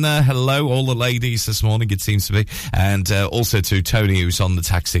 Elaine's in there. Hello, all the ladies this morning, it seems to be. And also to Tony, who's on the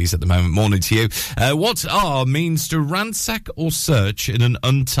taxi at the moment. Morning to you. What are means to ransack or search in an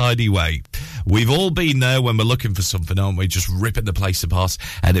untidy way? We've all been there when we're looking for something, aren't we? Just ripping the place apart,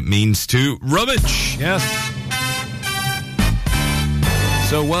 and it means to rummage. Yes.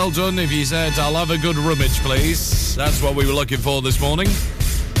 So well done if you said, I'll have a good rummage, please. That's what we were looking for this morning.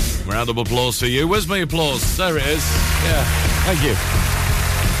 Round of applause for you. Where's my applause? There it is. Yeah. Thank you.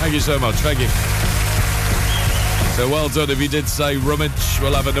 Thank you so much. Thank you. So well done if you did say rummage.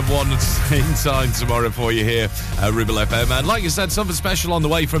 We'll have another one in time tomorrow for you here at Ribble FM. And like you said, something special on the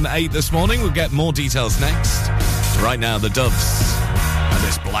way from 8 this morning. We'll get more details next. Right now, the Doves and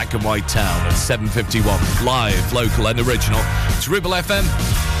this Black and White Town at 7:51. Live, local and original. It's Ribble FM.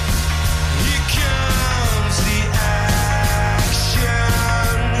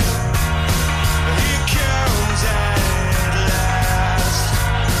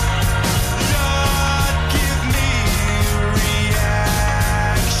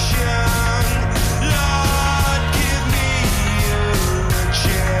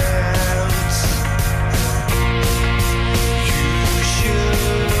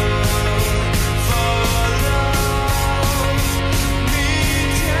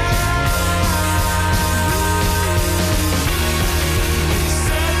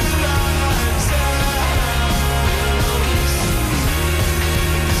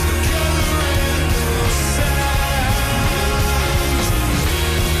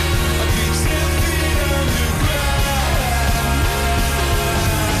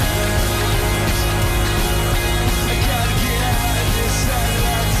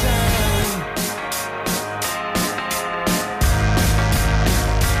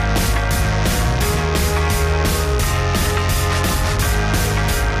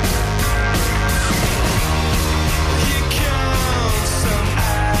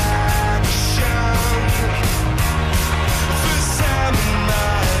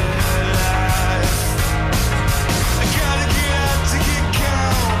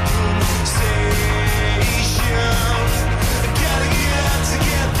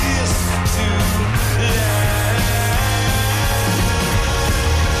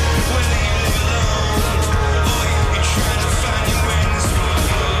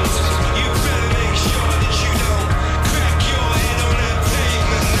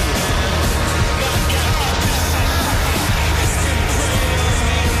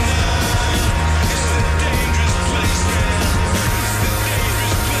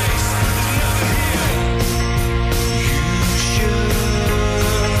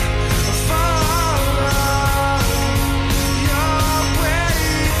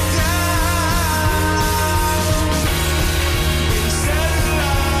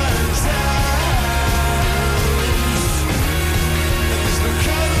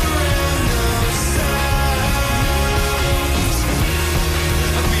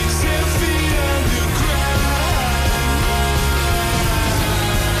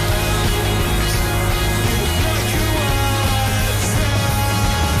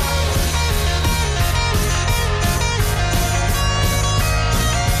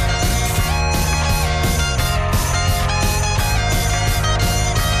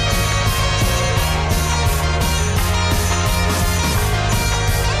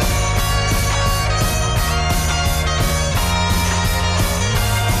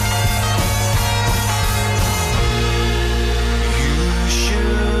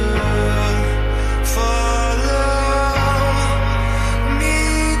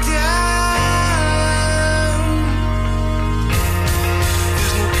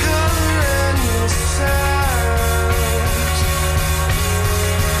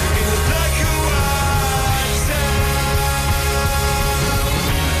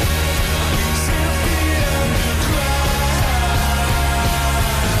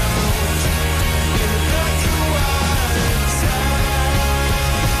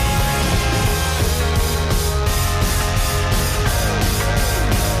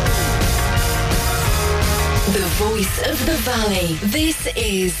 voice of the valley. This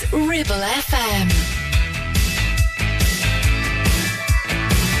is Ribble FM.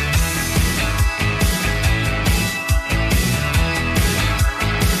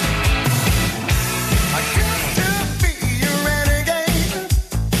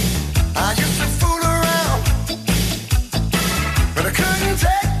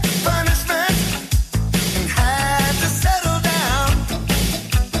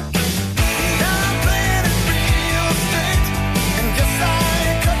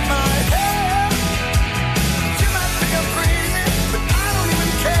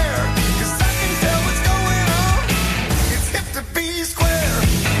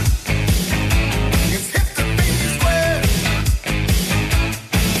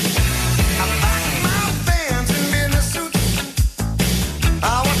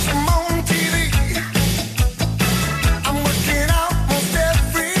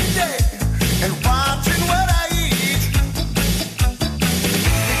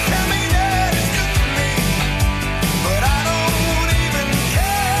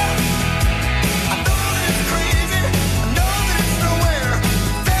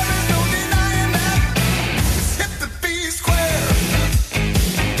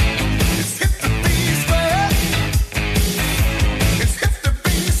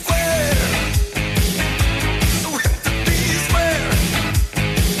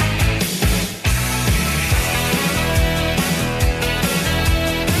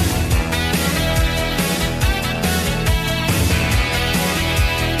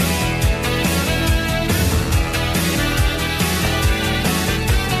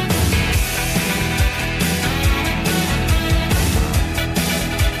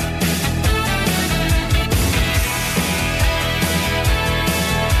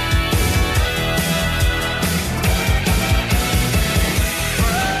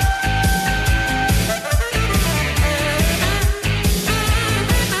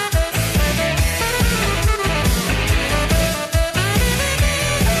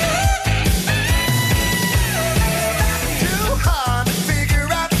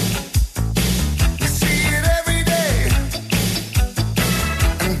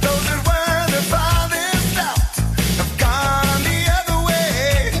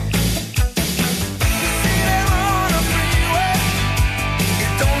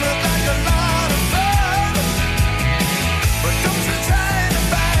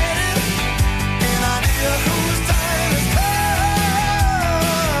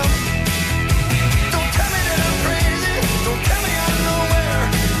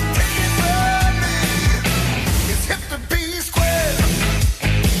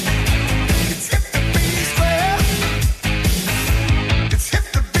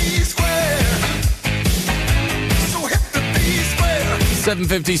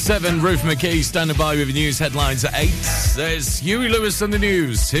 7:57, Ruth McKee standing by with the news headlines at 8. There's Huey Lewis and the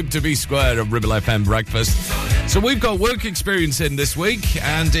news, hip to be squared on Ribble FM Breakfast. So we've got work experience in this week,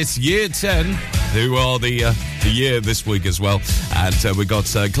 and it's Year 10, who are the year this week as well. And we've got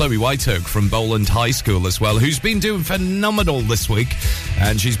Chloe Whitehook from Boland High School as well, who's been doing phenomenal this week.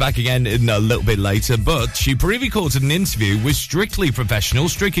 And she's back again in a little bit later, but she pre-recorded an interview with Strictly Professional,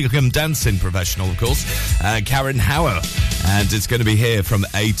 Strictly Come Dancing Professional, of course, Karen Hauer. And it's going to be here from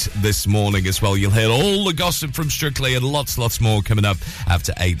 8 this morning as well. You'll hear all the gossip from Strictly and lots more coming up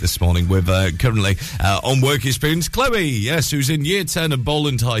after 8 this morning with currently on work experience, Chloe, yes, who's in Year 10 at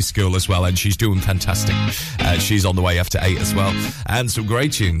Boland High School as well, and she's doing fantastic. She's on the way after 8 as well. And some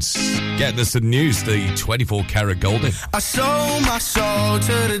great tunes. Getting us the news, the 24-karat golden. I sold my soul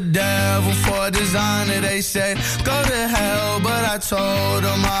to the devil for a designer. They said, go to hell, but I told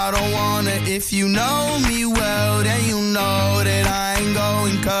them I don't want it. If you know me well, then you know that I ain't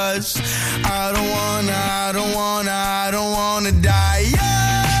going, cause I don't wanna die young.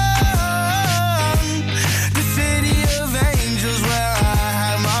 The city of angels where I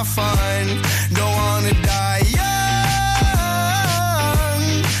have my fun. Don't wanna die young.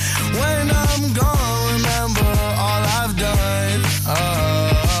 When I'm gone, remember all I've done.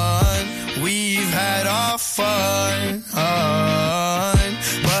 We've had our fun,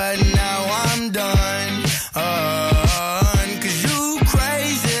 but now I'm done. Cause you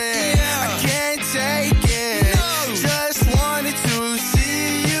crazy, I can't take it. Just wanted to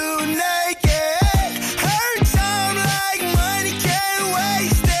see you naked. Hurt time like money, can't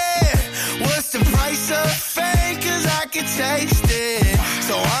waste it. What's the price of fame? Cause I can taste it.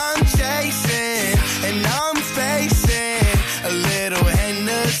 So I'm chasing and I'm facing a little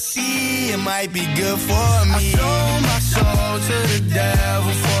Hennessy. It might be good for me. I sold my soul to the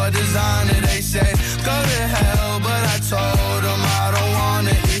devil for a designer. They said, go to hell, but I told them I don't want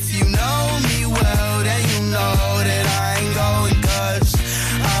it. If you know me well, then you know that I ain't going, cause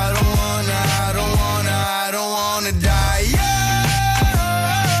I don't wanna die young.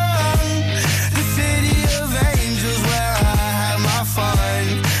 The city of angels where I have my fun.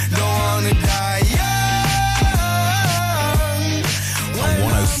 Don't wanna die young. On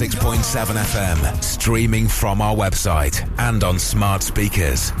 106.7 FM, streaming from our website and on smart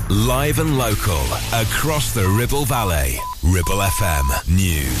speakers, live and local across the Ribble Valley. Ribble FM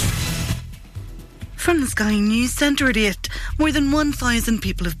News. From the Sky News Centre at 8, more than 1,000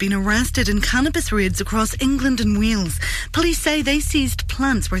 people have been arrested in cannabis raids across England and Wales. Police say they seized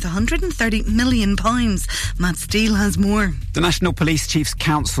plants worth £130 million. Matt Steele has more. The National Police Chiefs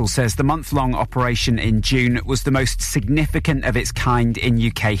Council says the month-long operation in June was the most significant of its kind in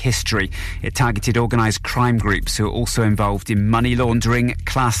UK history. It targeted organised crime groups who are also involved in money laundering,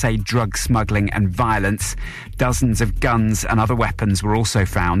 Class A drug smuggling and violence. Dozens of guns and other weapons were also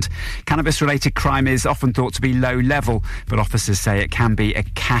found. Cannabis-related crime is often thought to be low level, but officers say it can be a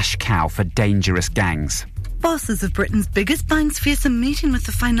cash cow for dangerous gangs. Bosses of Britain's biggest banks face a meeting with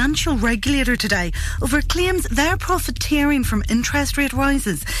the financial regulator today over claims they're profiteering from interest rate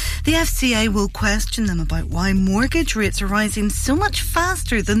rises. The FCA will question them about why mortgage rates are rising so much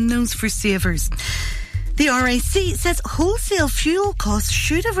faster than those for savers. The RAC says wholesale fuel costs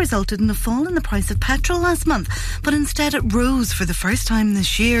should have resulted in a fall in the price of petrol last month, but instead it rose for the first time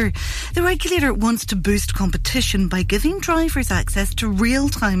this year. The regulator wants to boost competition by giving drivers access to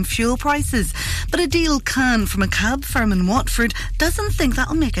real-time fuel prices, but Adil Khan from a cab firm in Watford doesn't think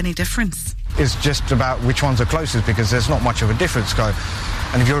that'll make any difference. It's just about which ones are closest, because there's not much of a difference.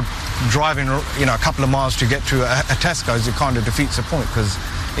 And if you're driving, a couple of miles to get to a Tesco's, it kind of defeats the point, because,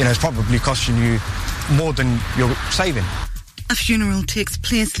 it's probably costing you more than you're saving. A funeral takes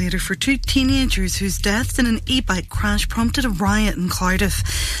place later for two teenagers whose deaths in an e-bike crash prompted a riot in Cardiff.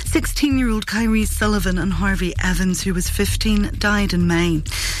 16-year-old Kyrie Sullivan and Harvey Evans, who was 15, died in May.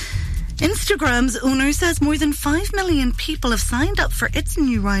 Instagram's owner says more than 5 million people have signed up for its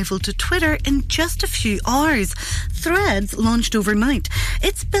new rival to Twitter in just a few hours. Threads launched overnight.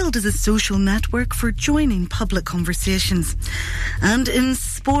 It's billed as a social network for joining public conversations. And in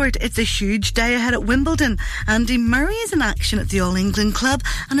sport, it's a huge day ahead at Wimbledon. Andy Murray is in action at the All England club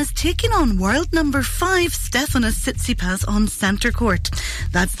and is taking on world number 5 Stefanos Tsitsipas on centre court.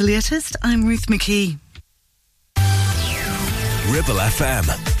 That's the latest. I'm Ruth McKee. Ribble FM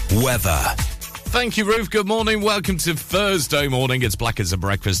weather. Thank you, Ruth. Good morning. Welcome to Thursday morning. It's Black as a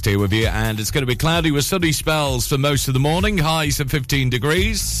Breakfast here with you, and it's going to be cloudy with sunny spells for most of the morning. Highs at 15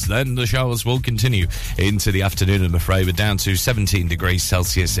 degrees. Then the showers will continue into the afternoon, I'm afraid, but down to 17 degrees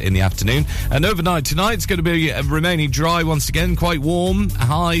Celsius in the afternoon. And overnight tonight, it's going to be remaining dry once again, quite warm.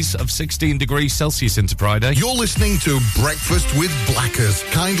 Highs of 16 degrees Celsius into Friday. You're listening to Breakfast with Blackers,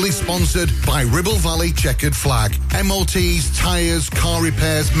 kindly sponsored by Ribble Valley Checkered Flag. MOTs, tyres, car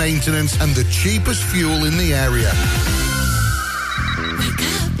repairs, maintenance, and the cheapest fuel in the area. Wake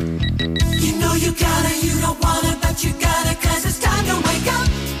up. You know you gotta, you don't wanna, but you gotta, 'cause it's time to wake up.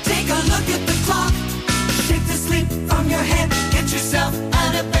 Take a look at the clock. Shake the sleep from your head. Get yourself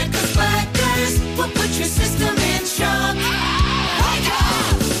out of bed, 'cause Blackers will put your system in shock. Wake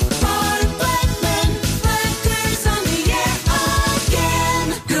up! For black men, Blackers on the air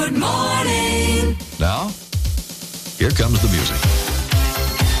again. Good morning. Now, here comes the music.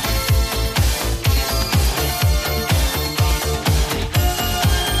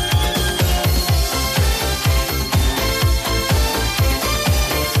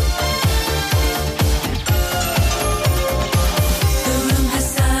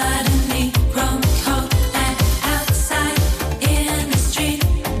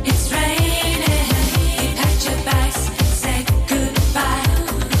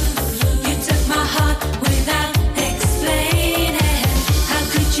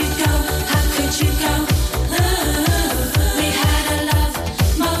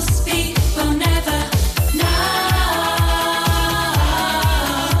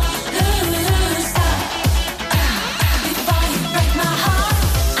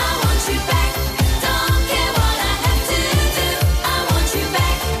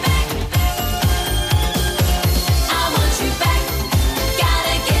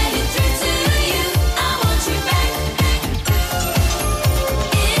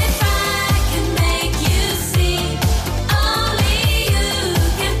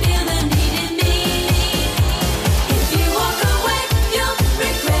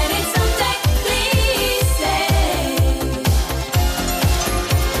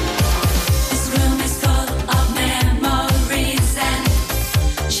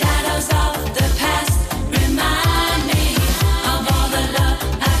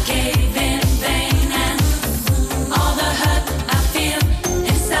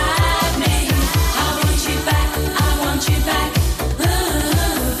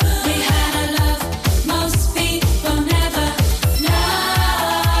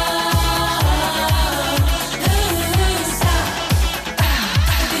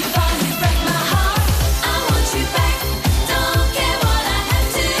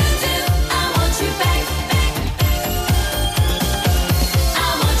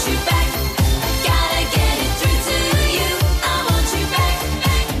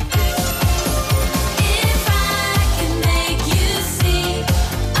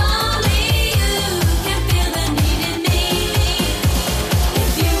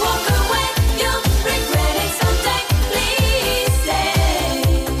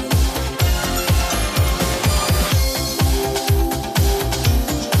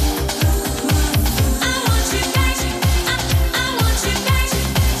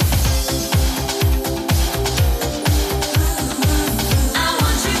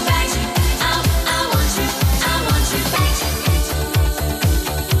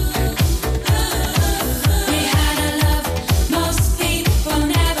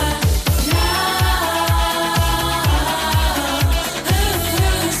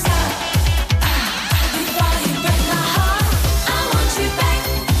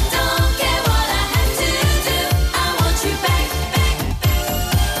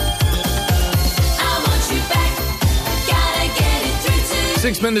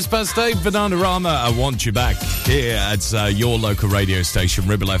 Minutes past 8, Bananarama, I Want You Back here at your local radio station,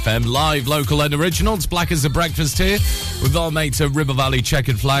 Ribble FM. Live, local and original. It's Black as a Breakfast here with our mates at Ribble Valley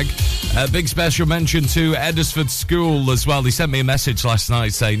Checkered Flag. Big special mention to Edisford School as well. They sent me a message last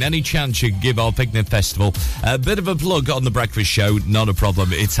night saying, any chance you give our picnic festival a bit of a plug on the breakfast show? Not a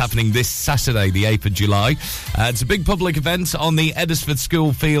problem. It's happening this Saturday, the 8th of July. It's a big public event on the Edisford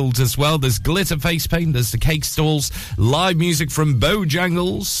School fields as well. There's glitter face paint, there's the cake stalls, live music from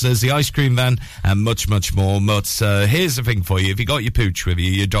Bojangles, there's the ice cream van, and much, much more. But here's the thing for you. If you got your pooch with you,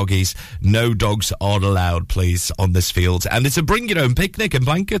 your doggies, no dogs are allowed, please, on this field. And it's a bring your own picnic and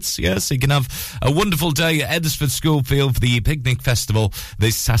blankets, yes. So you can have a wonderful day at Edisford School Field for the Picnic Festival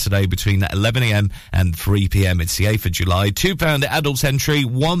this Saturday between 11 a.m. and 3 p.m. It's the 8th of July. £2 adult entry,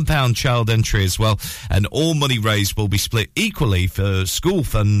 £1 child entry as well. And all money raised will be split equally for school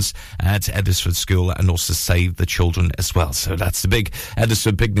funds at Edisford School and also Save the Children as well. So that's the big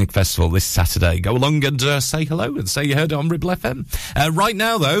Heddersford Picnic Festival this Saturday. Go along and say hello and say you heard it on Ribble FM. Right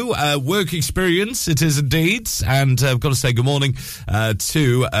now, though, work experience, it is indeed. And I've got to say good morning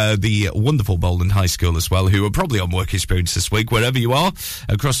to the wonderful Bolton High School as well, who are probably on work experience this week, wherever you are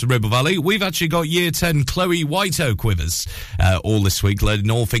across the Ribble Valley. We've actually got Year 10 Chloe Whiteoak with us all this week,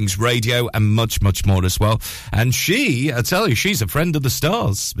 learning all things radio and much, much more as well. And she, I tell you, she's a friend of the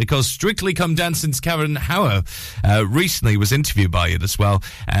stars, because Strictly Come Dancing's Karen Hauer recently was interviewed by it as well,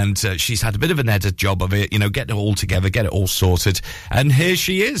 and she's had a bit of an edit job of it, you know, getting it all together, get it all sorted, and here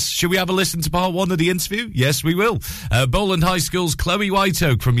she is. Should we have a listen to part one of the interview? Yes, we will. Bolton High School's Chloe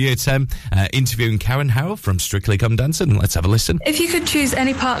Whiteoak from Year 10 interviewing Karen Hauer from Strictly Come Dancing. Let's have a listen. If you could choose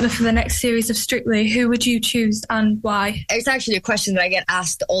any partner for the next series of Strictly, who would you choose and why? It's actually a question that I get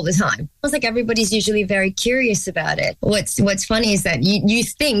asked all the time. It's like everybody's usually very curious about it. What's funny is that you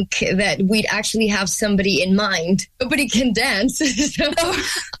think that we'd actually have somebody in mind. Nobody can dance. So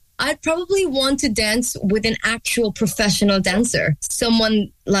I'd probably want to dance with an actual professional dancer.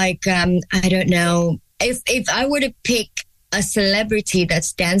 Someone like, I don't know, if I were to pick a celebrity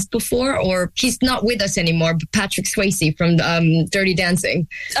that's danced before, or he's not with us anymore, but Patrick Swayze from Dirty Dancing.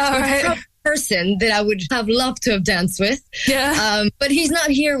 All right. Person that I would have loved to have danced with. Yeah. But he's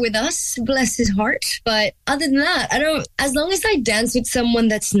not here with us, bless his heart. But other than that, as long as I dance with someone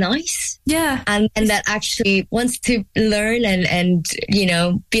that's nice. Yeah. And that actually wants to learn and, you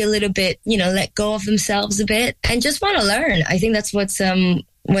know, be a little bit, you know, let go of themselves a bit and just want to learn. I think that's what's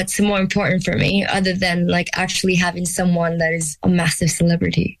more important for me, other than like actually having someone that is a massive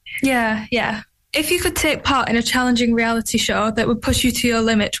celebrity. Yeah, yeah. If you could take part in a challenging reality show that would push you to your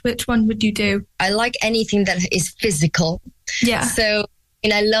limit, which one would you do? I like anything that is physical. Yeah. So,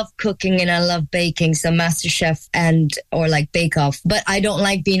 and I love cooking and I love baking, so MasterChef or like Bake Off. But I don't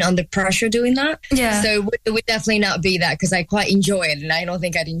like being under pressure doing that. Yeah. So it would definitely not be that, because I quite enjoy it and I don't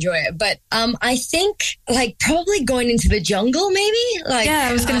think I'd enjoy it. But I think like probably going into the jungle maybe. Like, yeah,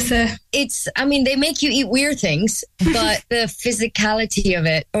 I was going to say. They make you eat weird things, but the physicality of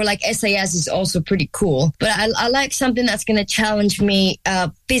it, or like SAS is also pretty cool. But I like something that's going to challenge me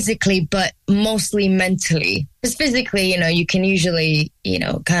physically, but mostly mentally. Because physically, you know, you can usually, you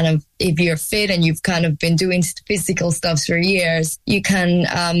know, kind of, if you're fit and you've kind of been doing physical stuff for years, you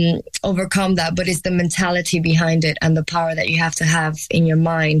can overcome that. But it's the mentality behind it and the power that you have to have in your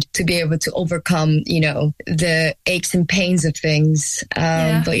mind to be able to overcome, you know, the aches and pains of things.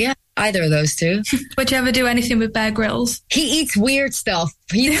 But yeah. Either of those two. Would you ever do anything with Bear Grylls? He eats weird stuff.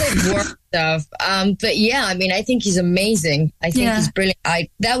 He eats like work stuff. But yeah, I mean, I think he's amazing. I think he's brilliant.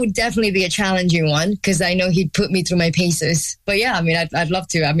 That would definitely be a challenging one, because I know he'd put me through my paces. But yeah, I mean, I'd love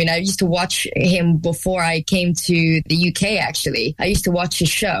to. I mean, I used to watch him before I came to the UK, actually. I used to watch his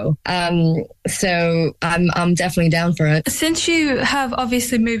show. So I'm definitely down for it. Since you have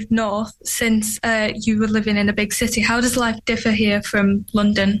obviously moved north since you were living in a big city, how does life differ here from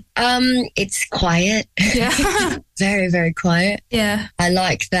London? It's quiet. Yeah. Very, very quiet. Yeah. I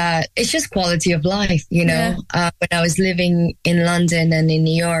like that. It's just quality of life, you know. Yeah. When I was living in London and in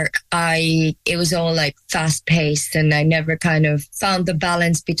New York, it was all like fast paced, and I never kind of found the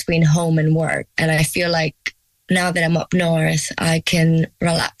balance between home and work. And I feel like now that I'm up north, I can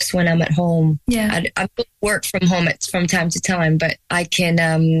relax when I'm at home. Yeah. I work from home from time to time, but I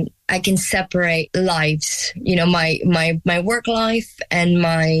can separate lives, you know, my work life and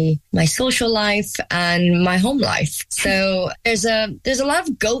my social life and my home life. So there's a lot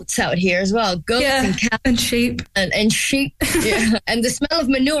of goats out here as well. Goats and cats and sheep and sheep. Yeah. And the smell of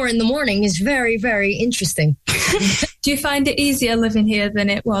manure in the morning is very, very interesting. Do you find it easier living here than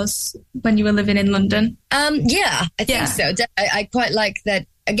it was when you were living in London? Yeah, I think so. I quite like that.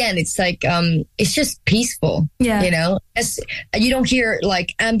 Again, it's like, it's just peaceful, you know, you don't hear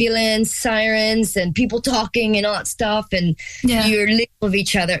like ambulance sirens and people talking and all that stuff, and you're living with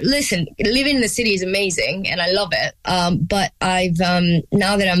each other. Listen, living in the city is amazing and I love it. But I've,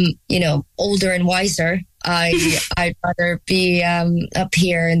 now that I'm, you know, older and wiser, I'd rather be up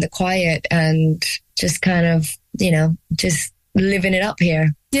here in the quiet and just kind of, you know, just living it up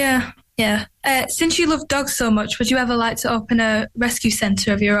here. Yeah. Yeah. Since you love dogs so much, would you ever like to open a rescue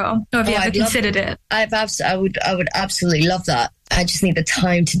centre of your own? Or have you ever considered it? I would absolutely love that. I just need the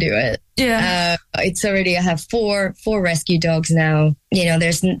time to do it. Yeah. I have four rescue dogs now. You know,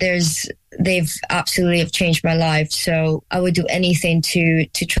 they've absolutely have changed my life. So I would do anything to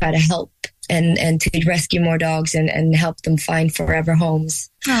try to help and to rescue more dogs and help them find forever homes.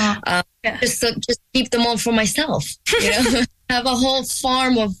 Just keep them all for myself, you know. Have a whole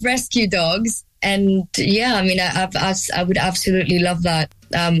farm of rescue dogs, and yeah, I mean, I would absolutely love that.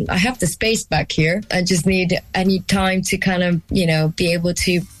 I have the space back here. I need time to kind of, be able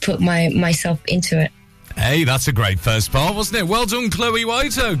to put myself into it. Hey, that's a great first part, wasn't it? Well done, Chloe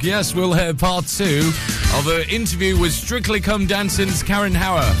White Oak. Yes, we'll hear part 2 of her interview with Strictly Come Dancing's Karen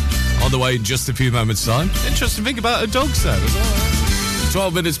Hauer on the way in just a few moments' time. Interesting thing about her dogs there as well.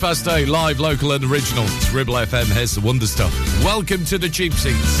 12 minutes past 8, live, local and original. It's Ribble FM. Here's the wonder stuff. Welcome to the Cheap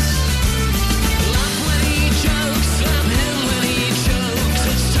Seats.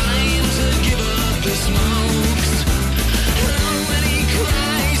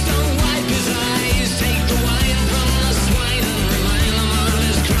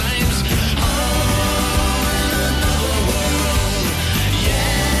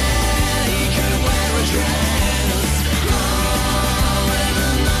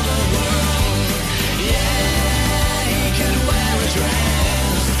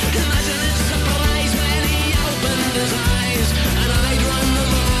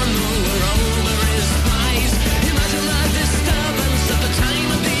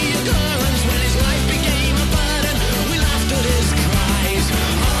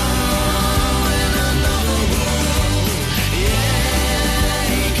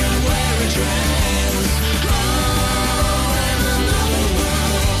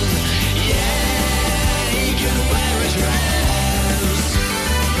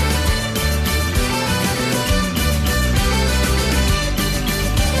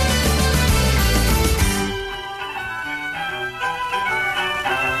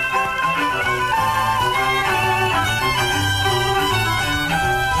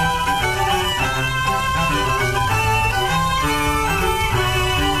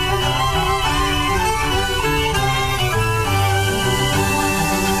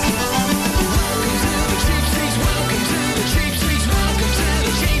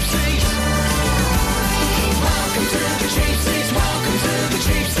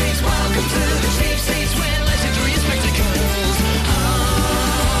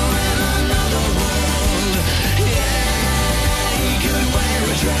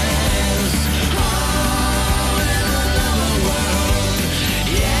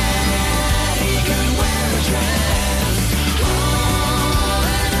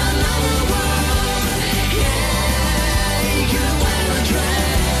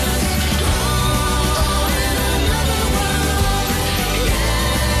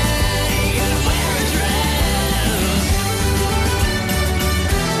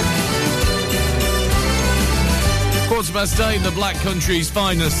 Past 8, the Black Country's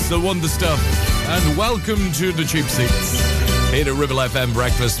finest, the wonder stuff, and welcome to the Cheap Seats. Here at Ribble FM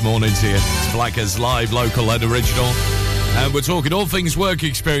Breakfast Mornings here. It's Blackers live, local and original. And we're talking all things work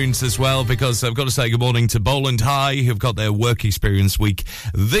experience as well, because I've got to say good morning to Bowland High, who've got their work experience week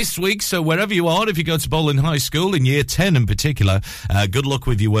this week. So wherever you are, if you go to Bowland High School in year 10 in particular, good luck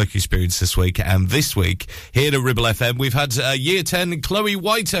with your work experience this week. And this week, here at Ribble FM, we've had year 10 Chloe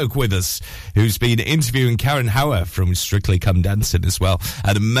White Oak with us, who's been interviewing Karen Hauer from Strictly Come Dancing as well.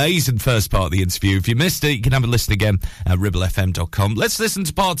 An amazing first part of the interview. If you missed it, you can have a listen again at ribblefm.com. Let's listen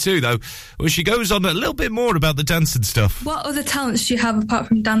to part 2, though, where she goes on a little bit more about the dancing stuff. What other talents do you have apart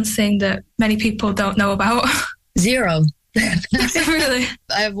from dancing that many people don't know about? Zero. Really?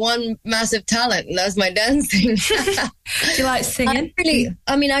 I have one massive talent, and that's my dancing. Do you like singing?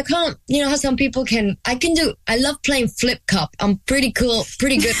 I can't, how some people I love playing flip cup. I'm pretty good at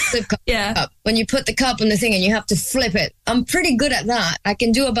flip cup. Yeah. When you put the cup on the thing and you have to flip it, I'm pretty good at that. I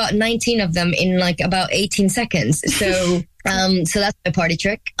can do about 19 of them in about 18 seconds. So... so that's my party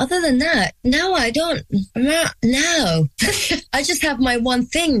trick. Other than that, no, I don't. No. I just have my one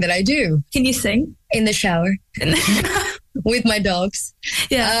thing that I do. Can you sing? In the shower. With my dogs.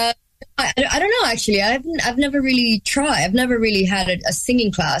 Yeah. I don't know, actually. I've never really tried. I've never really had a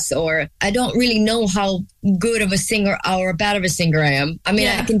singing class, or I don't really know how good of a singer or bad of a singer I am. I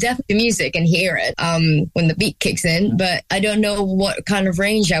can definitely do music and hear it when the beat kicks in, but I don't know what kind of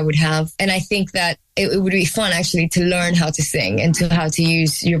range I would have. And I think that it would be fun, actually, to learn how to sing and to how to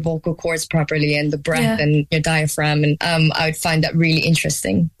use your vocal cords properly and the breath and your diaphragm. And I would find that really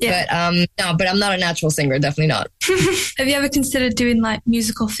interesting. Yeah. But I'm not a natural singer, definitely not. Have you ever considered doing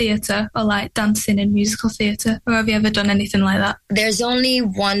musical theatre or dancing in musical theatre? Or have you ever done anything like that? There's only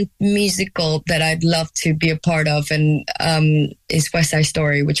one musical that I'd love to be a part of, and is West Side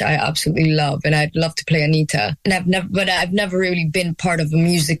Story, which I absolutely love, and I'd love to play Anita. And I've never really been part of a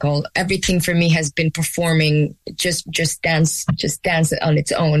musical. Everything for me has been performing, just dance on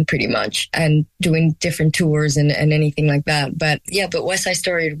its own, pretty much, and doing different tours and anything like that. But West Side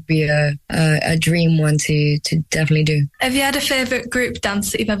Story would be a dream one to definitely do. Have you had a favourite group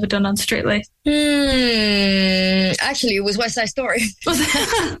dance that you've ever done on Strictly? Actually, it was West Side Story.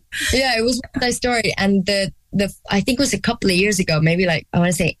 Yeah, it was West Side Story. And I think it was a couple of years ago, maybe like, I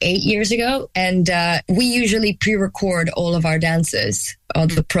want to say 8 years ago. And we usually pre-record all of our dances, all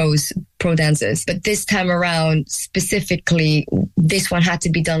the pro dances. But this time around, specifically, this one had to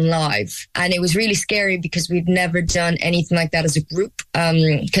be done live. And it was really scary because we've never done anything like that as a group.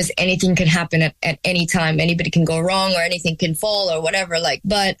 Because anything can happen at any time. Anybody can go wrong or anything can fall or whatever.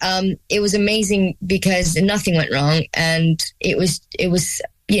 But it was amazing because nothing went wrong. And it was,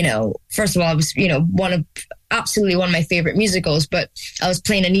 first of all, it was, absolutely one of my favorite musicals, but I was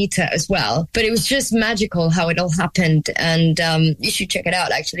playing Anita as well. But it was just magical how it all happened. And you should check it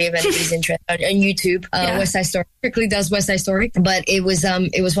out, actually, if anybody's interested, on YouTube. West Side Story. Strictly does West Side Story. But it was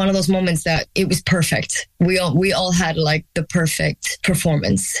one of those moments that it was perfect. We all had like the perfect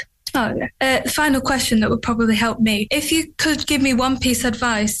performance. Oh, final question that would probably help me. If you could give me one piece of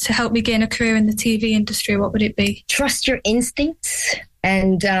advice to help me gain a career in the TV industry, what would it be? Trust your instincts.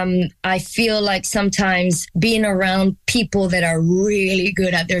 And I feel like sometimes being around people that are really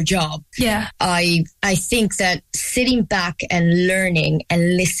good at their job. Yeah. I think that sitting back and learning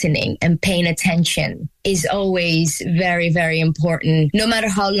and listening and paying attention is always very, very important, no matter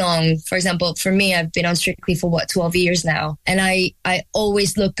how long. For example, for me, I've been on Strictly for 12 years now. And I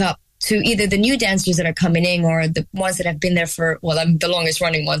always look up to either the new dancers that are coming in or the ones that have been there for, I'm the longest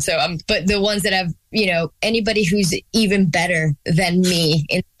running one. But the ones that have, anybody who's even better than me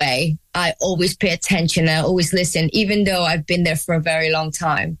in a way, I always pay attention. I always listen, even though I've been there for a very long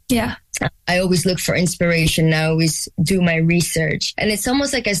time. Yeah. I always look for inspiration. I always do my research. And it's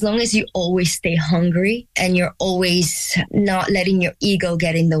almost like as long as you always stay hungry and you're always not letting your ego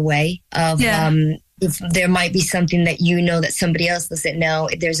get in the way of, if there might be something that that somebody else doesn't know,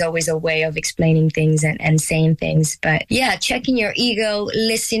 there's always a way of explaining things and saying things. But yeah, checking your ego,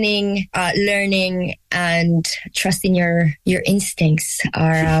 listening, learning, and trusting your instincts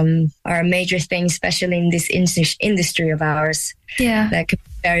are a major thing, especially in this industry of ours. Yeah. That can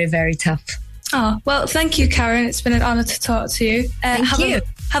be very, very tough. Oh, well, thank you, Karen. It's been an honour to talk to you. Thank you.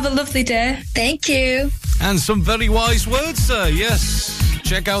 Have a lovely day. Thank you. And some very wise words, sir. Yes.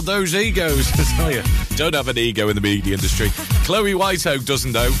 Check out those egos. I tell you, don't have an ego in the media industry. Chloe Whiteoak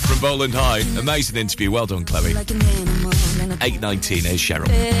doesn't, though, from Bowland High. Amazing interview. Well done, Chloe. 8:19 is Cheryl.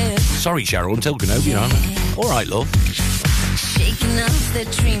 Sorry, Cheryl, I'm talking over you. All right, love. Shaking off the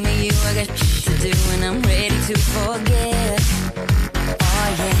dream of you, I got to do, and I'm ready to forget.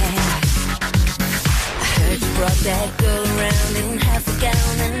 Oh, yeah. I heard you brought that girl around in half a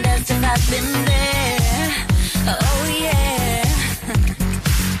gown, and that's if I've been there. Oh, yeah.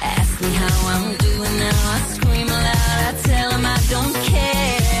 Ask me how I'm doing now, I scream aloud, I tell him I don't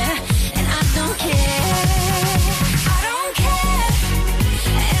care, and I don't care, I don't care,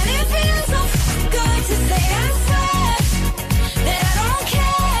 and it feels so good to say I swear, that I don't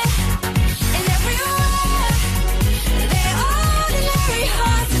care, and everywhere, they're ordinary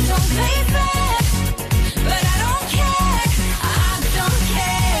hearts that don't play fair, but I don't care, I don't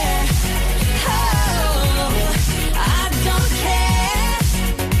care, oh, I don't care.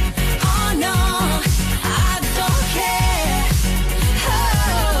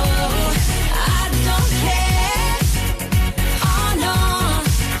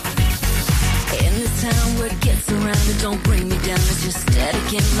 Don't bring me down, it's just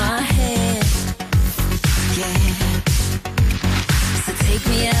static in my head. Yeah. So take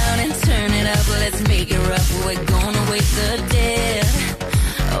me out and turn it up, let's make it rough. We're gonna wake the dead.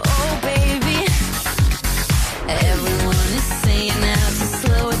 Oh, baby. Everyone is saying now to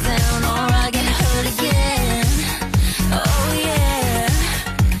slow it down or I get hurt again. Oh, yeah.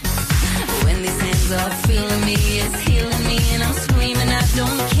 When these hands are feeling me, it's healing me, and I'm screaming, I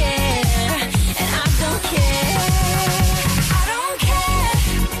don't care, and I don't care.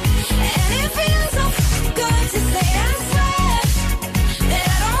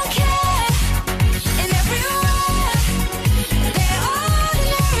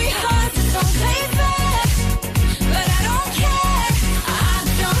 But I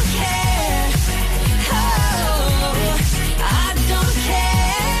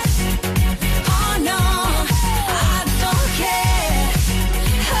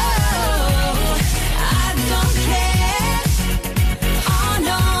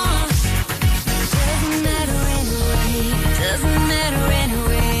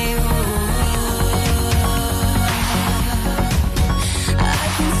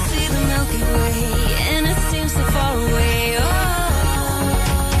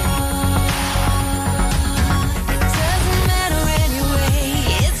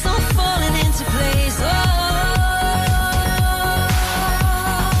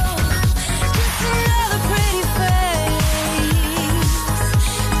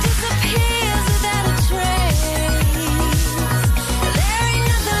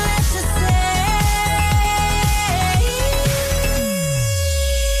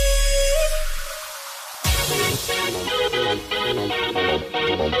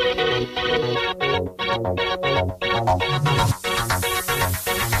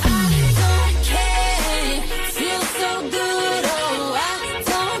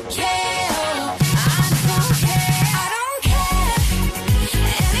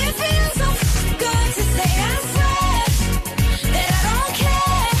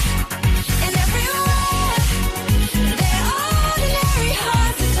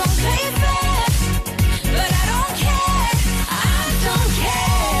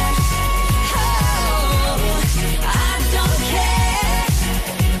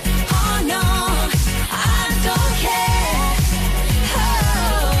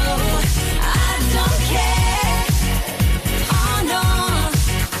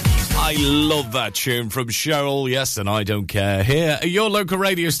Love that tune from Cheryl. Yes, and I don't care. Here at your local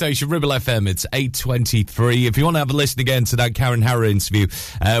radio station, Ribble FM. It's 8:23. If you want to have a listen again to that Karen Harrow interview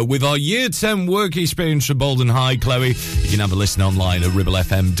with our Year 10 work experience from Bolden High, Chloe, you can have a listen online at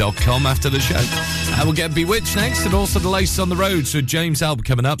ribblefm.com after the show. We'll get Bewitched next, and also the latest on the roads with James Alb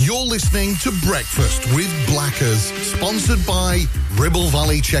coming up. You're listening to Breakfast with Blackers, sponsored by Ribble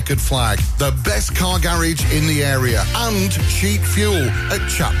Valley Checkered Flag, the best car garage in the area, and cheap fuel at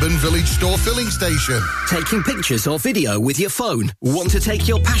Chapman Village Store Filling Station. Taking pictures or video with your phone? Want to take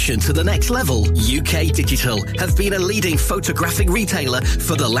your passion to the next level? UK Digital have been a leading photographic retailer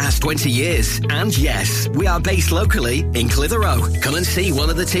for the last 20 years. And yes, we are based locally in Clitheroe. Come and see one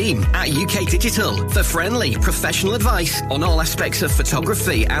of the team at UK Digital for friendly, professional advice on all aspects of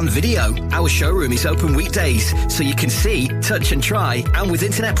photography and video. Our showroom is open weekdays, so you can see, touch and try. And with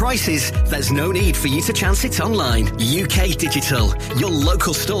internet prices, there's no need for you to chance it online. UK Digital, your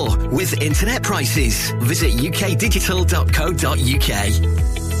local store with internet prices. Visit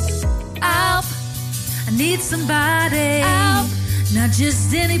ukdigital.co.uk. Alp, I need somebody. Alp, not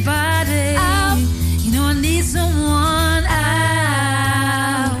just anybody. Alp, you know I need someone.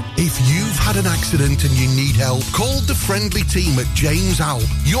 Alp. If you've had an accident and you need help, call the friendly team at James Alb.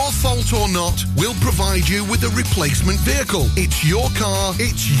 Your fault or not, we'll provide you with a replacement vehicle. It's your car,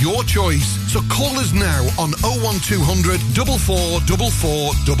 it's your choice. So call us now on 01200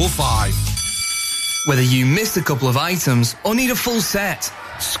 444455. Whether you missed a couple of items or need a full set,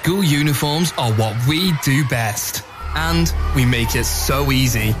 school uniforms are what we do best. And we make it so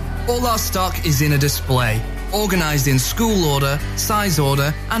easy. All our stock is in a display, organised in school order, size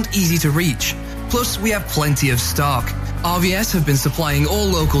order, and easy to reach. Plus, we have plenty of stock. RVS have been supplying all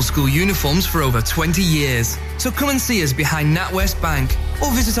local school uniforms for over 20 years. So come and see us behind NatWest Bank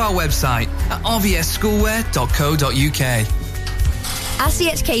or visit our website at rvsschoolwear.co.uk.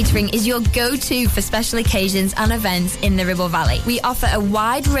 RCH Catering is your go-to for special occasions and events in the Ribble Valley. We offer a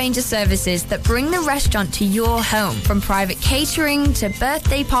wide range of services that bring the restaurant to your home, from private catering to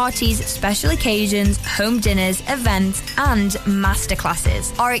birthday parties, special occasions, home dinners, events, and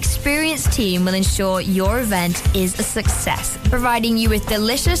masterclasses. Our experienced team will ensure your event is a success, providing you with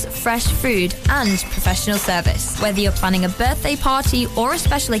delicious, fresh food and professional service. Whether you're planning a birthday party or a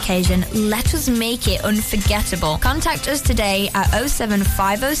special occasion, let us make it unforgettable. Contact us today at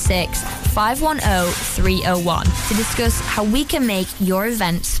 07506 510 301 to discuss how we can make your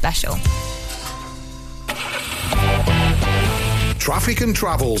event special. Traffic and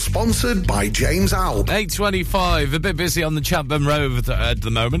Travel, sponsored by James Alb. 8:25, a bit busy on the Chapman Road at the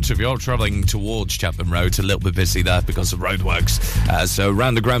moment. If you're travelling towards Chapman Road, it's a little bit busy there because of roadworks. So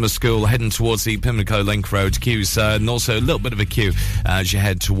around the grammar school, heading towards the Pimlico Link Road queues, and also a little bit of a queue as you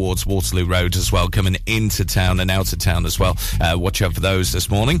head towards Waterloo Road as well, coming into town and out of town as well. Watch out for those this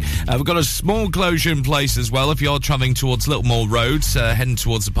morning. We've got a small closure in place as well if you're travelling towards Littlemore Road, heading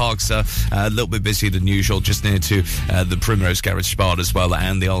towards the parks, a little bit busier than usual, just near to the Primrose Garage Spot as well,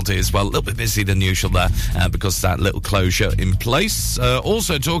 and the Aldi as well. A little bit busier than usual there because of that little closure in place.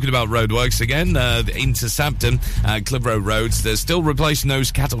 Also talking about roadworks again, into Sabden, Clitheroe roads, they're still replacing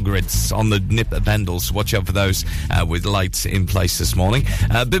those cattle grids on the Nipper Bendels. Watch out for those with lights in place this morning.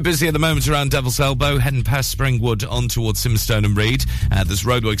 A bit busy at the moment around Devil's Elbow, heading past Springwood on towards Simmerstone and Reed. There's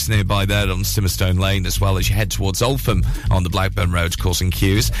roadworks nearby there on Simmerstone Lane, as well as you head towards Oldham on the Blackburn Road, causing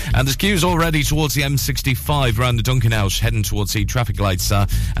queues. And there's queues already towards the M65 around the Duncan House, heading towards the traffic lights at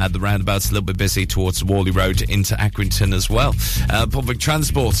the roundabouts, a little bit busy towards Worley Road into Accrington as well. Public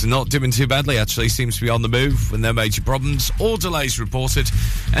transport not doing too badly, actually, seems to be on the move with no major problems or delays reported.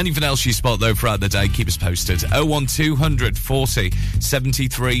 Anything else you spot though throughout the day, keep us posted. 01200 40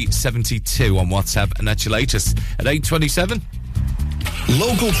 73 72 on WhatsApp, and that's your latest at 8:27.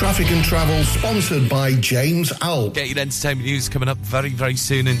 Local Traffic and Travel, sponsored by James Alb. Get your entertainment news coming up very, very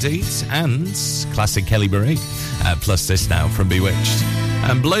soon indeed. And classic Kelly Marie. Plus this now from Bewitched.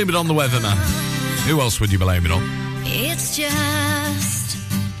 And blame it on the weatherman. Who else would you blame it on? It's just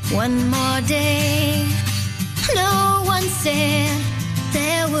one more day. No one said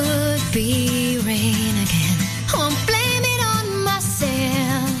there would be rain again. Won't blame it on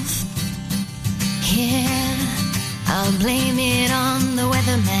myself. Yeah, I'll blame it on the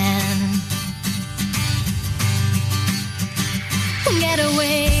weatherman. Get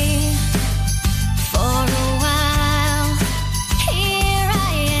away for a while. Here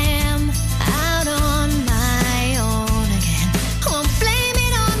I am, out on my own again. Won't blame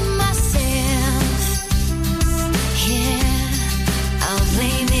it on myself. Yeah, I'll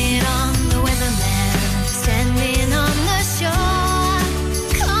blame it on the weatherman. Standing on the shore,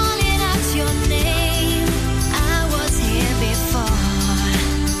 calling out your name. I was here before.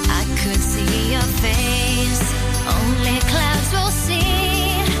 I could see your face. Only clouds will see.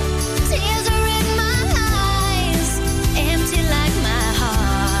 Tears are in my eyes, empty like my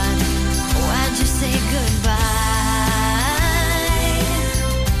heart. Why'd you say goodbye?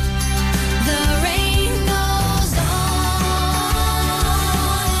 The rain goes on.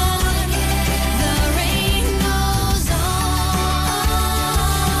 The rain goes on.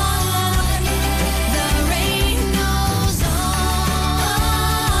 The rain goes on.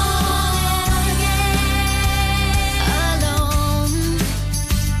 Alone,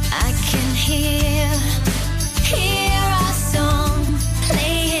 I can hear our song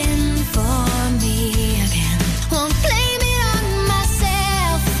playing for me again. Won't blame it on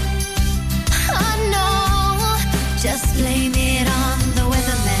myself. Oh no, just blame it on the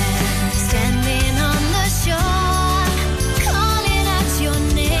weatherman. Standing on the shore, calling out your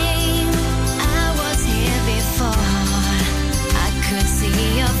name. I was here before. I could see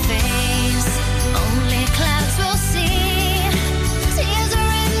your face. Only clouds will see. Tears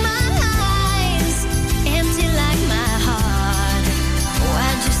are in my eyes, empty like my heart.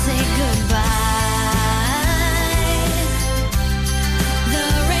 Why'd you say goodbye? The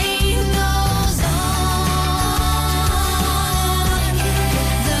rain goes on.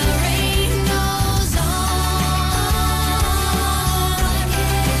 The rain goes on.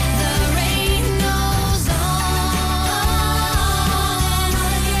 The rain goes on.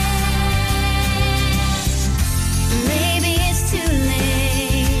 Maybe it's too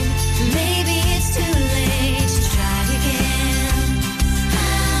late. Maybe it's too late to try again.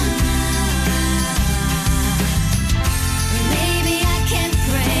 Maybe I can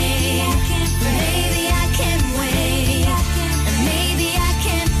pray. Maybe I can wait. And maybe I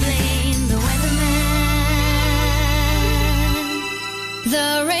can blame the weatherman. The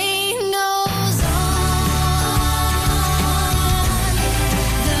rain goes on.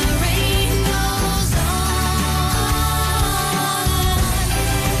 The rain goes on.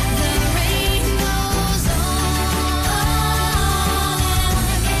 The rain goes on.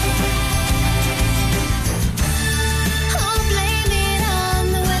 Oh, blame it on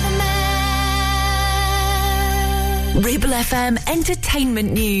the weatherman. Ribble FM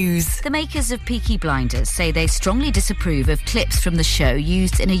Entertainment News. The makers of Peaky Blinders say they strongly disapprove of clips from the show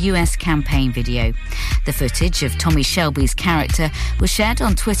used in a US campaign video. The footage of Tommy Shelby's character was shared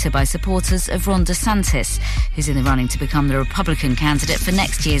on Twitter by supporters of Ron DeSantis, who's in the running to become the Republican candidate for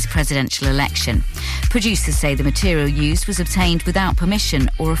next year's presidential election. Producers say the material used was obtained without permission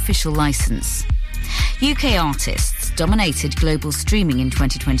or official licence. UK artists dominated global streaming in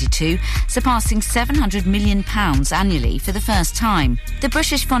 2022, surpassing £700 million annually for the first time. The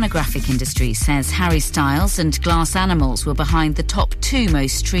British phonographic industry says Harry Styles and Glass Animals were behind the top 2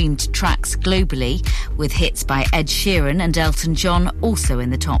 most streamed tracks globally, with hits by Ed Sheeran and Elton John also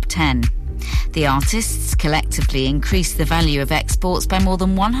in the top 10. The artists collectively increased the value of exports by more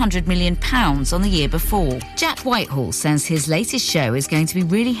than £100 million on the year before. Jack Whitehall says his latest show is going to be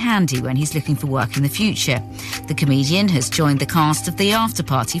really handy when he's looking for work in the future. The comedian has joined the cast of The After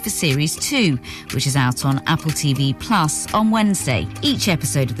Party for Series 2, which is out on Apple TV Plus on Wednesday. Each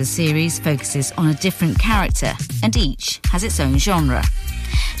episode of the series focuses on a different character, and each has its own genre.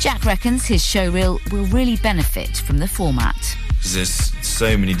 Jack reckons his showreel will really benefit from the format. There's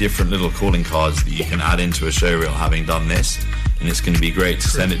so many different little calling cards that you can add into a showreel having done this, and it's going to be great to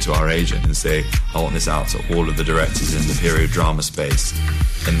send it to our agent and say, I want this out to all of the directors in the period drama space,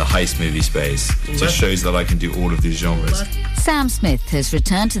 in the heist movie space. It just shows that I can do all of these genres. Sam Smith has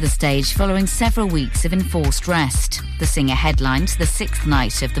returned to the stage following several weeks of enforced rest. The singer headlined the 6th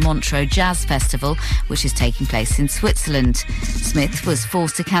night of the Montreux Jazz Festival, which is taking place in Switzerland. Smith was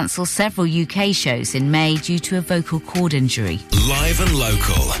forced to cancel several UK shows in May due to a vocal cord injury. Live and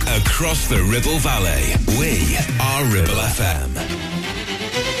local, across the Ribble Valley, we are Ribble FM.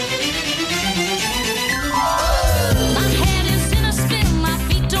 My head is in a spin, my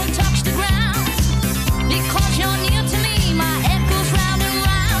feet don't touch the ground. Because you're near to me, my head goes round and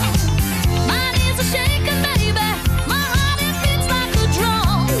round.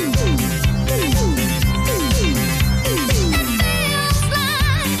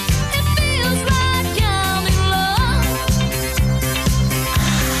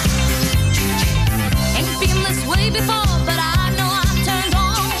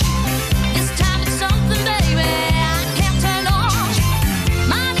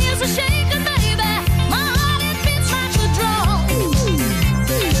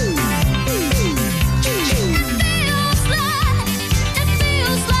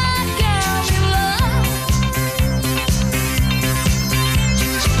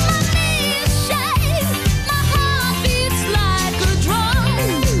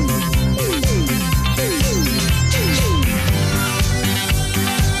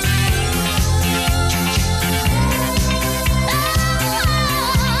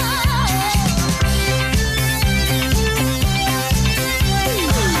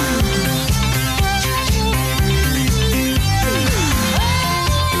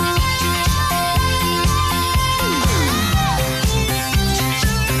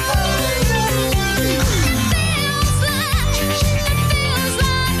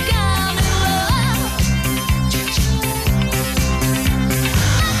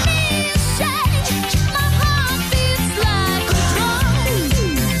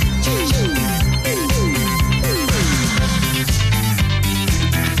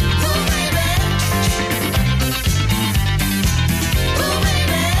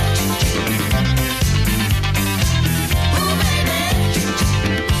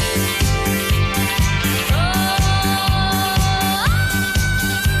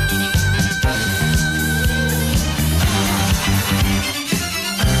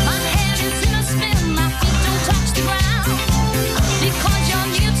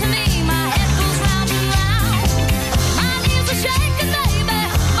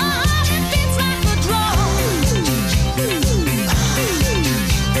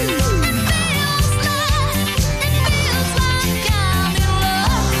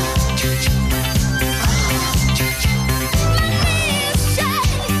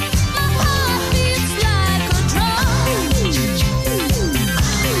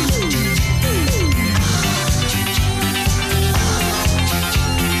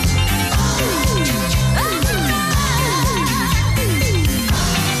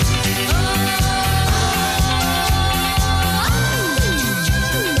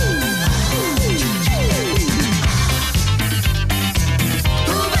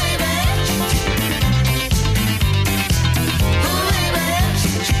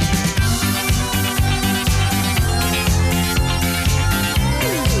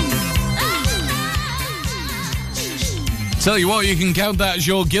 Tell you what, you can count that as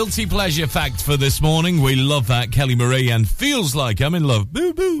your guilty pleasure fact for this morning. We love that. Kelly Marie and Feels Like I'm in Love.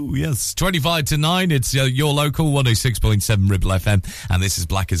 Boo boo. Yes. 25 to 9. It's your local 106.7 Ribble FM. And this is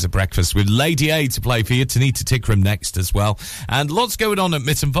Black as a Breakfast with Lady A to play for you. Tanita Tickram next as well. And lots going on at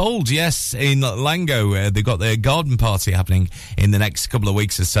Mittenfold. Yes, in Lango. They've got their garden party happening in the next couple of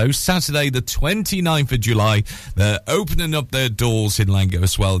weeks or so. Saturday, the 29th of July. They're opening up their doors in Lango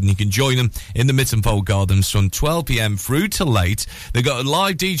as well. And you can join them in the Mittenfold Gardens from 12 p.m. through till late. They've got a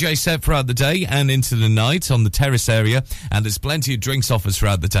live DJ set throughout the day and into the night on the terrace area, and there's plenty of drinks offers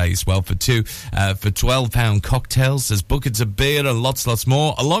throughout the day as well for £12 cocktails. There's buckets of beer and lots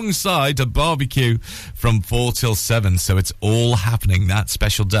more, alongside a barbecue from 4 till 7. So it's all happening that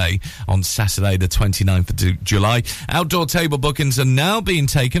special day on Saturday the 29th of July. Outdoor table bookings are now being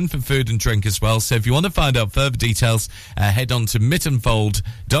taken for food and drink as well. So if you want to find out further details, head on to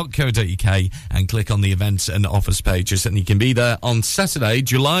mittenfold.co.uk and click on the events and offers pages, and you can be there on Saturday,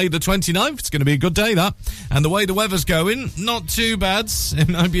 July the 29th. It's going to be a good day, that. And the way the weather's going, not too bad. It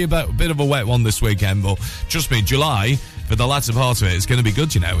might be a bit of a wet one this weekend, but trust me, July, for the latter part of it, it's going to be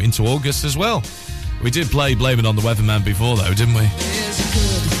good, into August as well. We did play Blame It on the Weatherman before, though, didn't we? There's a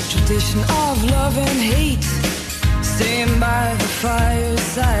good tradition of love and hate. Staying by the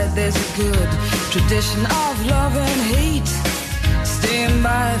fireside. There's a good tradition of love and hate. Staying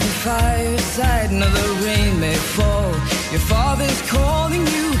by the fireside. Now the rain may fall, your father's calling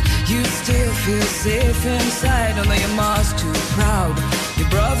you. You still feel safe inside. Although your mom's too proud, your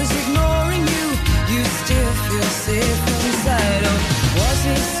brother's ignoring you. You still feel safe inside. Oh, was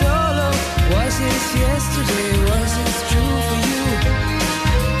it solo? Was it yesterday? Was it true for you?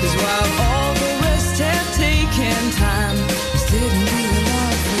 'Cause while all the rest have taken time, this didn't do a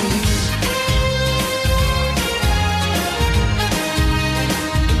lot for you.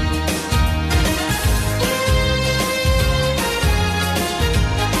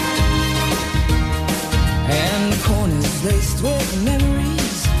 And the corners laced with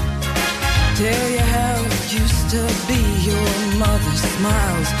memories tell you how it used to be. Your mother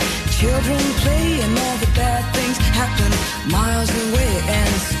smiles, children play, and all the bad things happen miles away.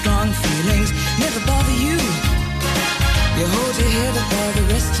 And strong feelings never bother you. You hold your head up while the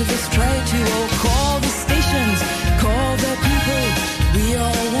rest of us try to. Oh, call the stations, call the people we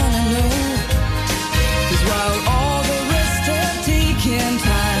all wanna know. 'Cause while all the rest have taken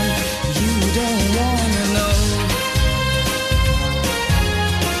time, you don't wanna know.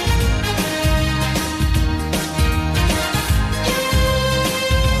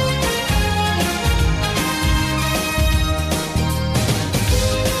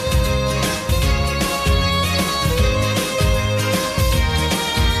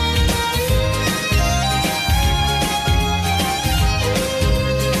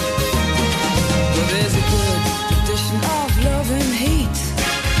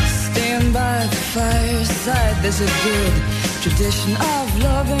 Fireside, there's a good tradition of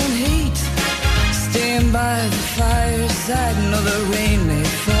love and hate. Staying by the fireside, no, the rain may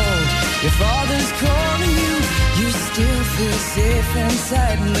fall, your father's calling you. You still feel safe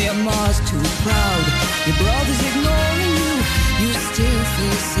inside, and your mom's too proud, your brother's ignoring you. You still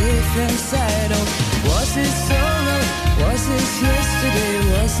feel safe inside. Oh, was this solo? Was this yesterday?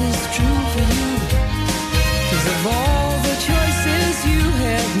 Was this true for you? 'Cause of all the choices you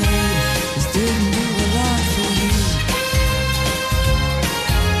have made, this didn't do a lot for you.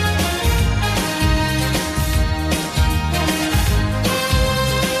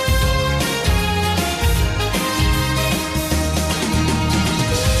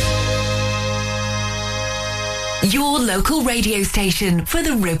 Your local radio station for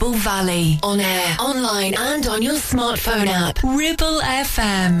the Ribble Valley. On air, online and on your smartphone app. Ribble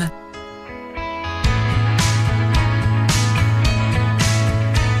FM.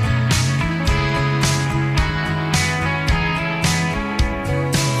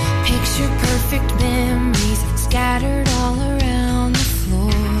 Perfect memories scattered all around the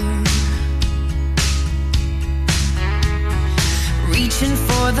floor. Reaching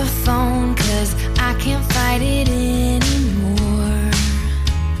for the phone 'cause I can't fight it anymore.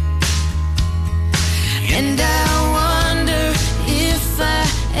 And I wonder if I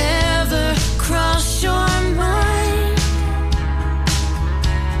ever cross your mind.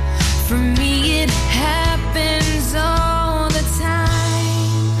 For me it happens all the time.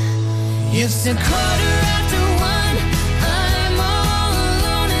 It's a quarter after one, I'm all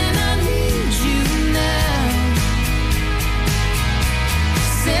alone and I need you now.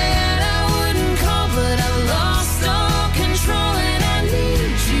 Said I wouldn't call, but I've lost all control and I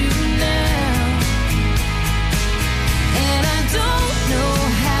need you now. And I don't know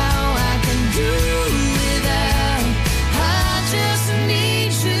how I can do without. I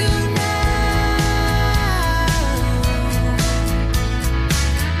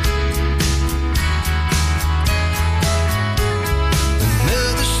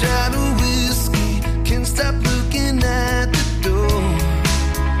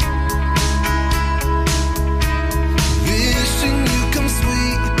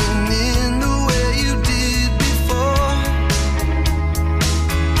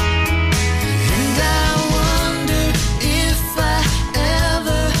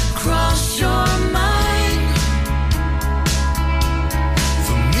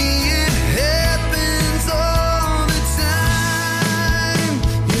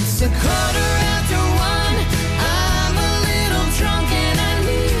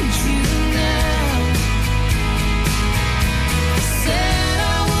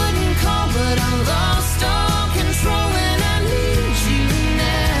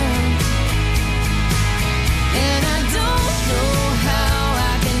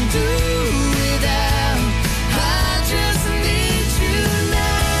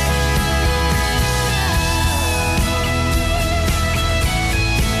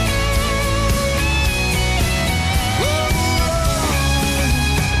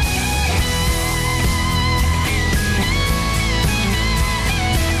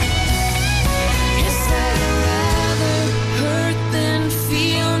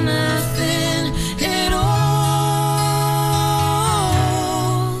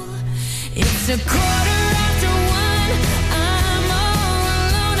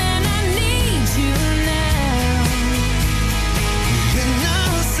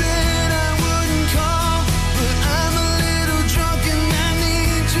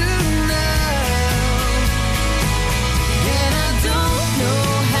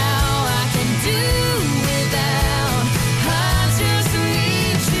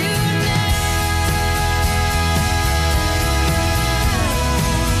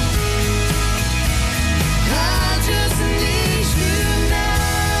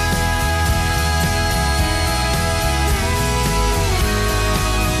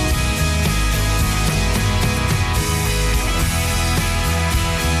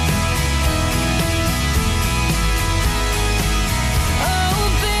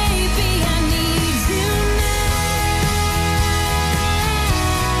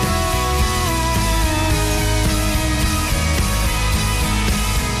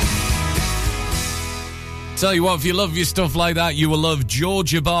Tell you what, if you love your stuff like that, you will love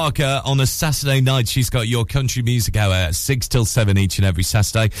Georgia Barker on a Saturday night. She's got your country music hour at 6 till 7 each and every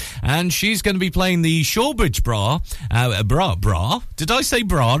Saturday. And she's going to be playing the Shawbridge Bra. Did I say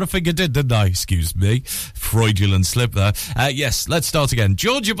bra? I think I did, didn't I? Excuse me. Freudian slip there. Yes, let's start again.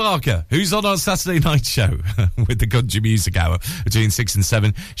 Georgia Barker, who's on our Saturday night show with the country music hour between 6 and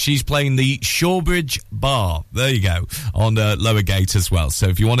 7. She's playing the Shawbridge Bar. There you go. On Lower Gate as well. So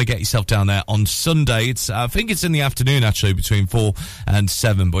if you want to get yourself down there on Sunday, I think it's in the afternoon actually, between 4 and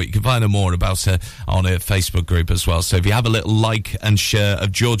 7, but you can find out more about her on her Facebook group as well. So if you have a little like and share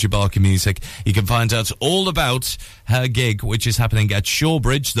of Georgia Barker music, you can find out all about her gig, which is happening at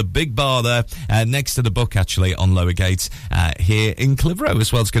Shawbridge, the big bar there, next to the Book actually on Lower Gate, here in Clitheroe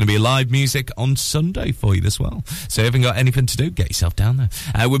as well. It's going to be live music on Sunday for you as well. So if you haven't got anything to do, get yourself down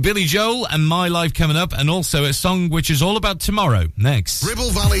there. With Billy Joel and My Life coming up, and also a song which is all about tomorrow next. Ribble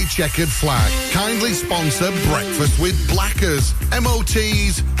Valley Checkered Flag kindly sponsor Breakfast with Blackers.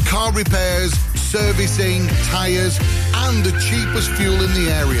 MOTs, car repairs, servicing, tyres, and the cheapest fuel in the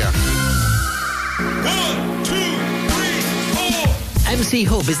area. 1, 2, 3, 4. MC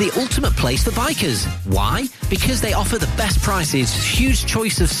Hub is the ultimate place for bikers. Why? Because they offer the best prices, huge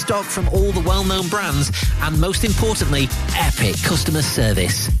choice of stock from all the well-known brands, and most importantly, epic customer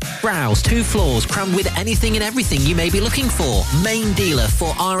service. Browse 2 floors crammed with anything and everything you may be looking for. Main dealer for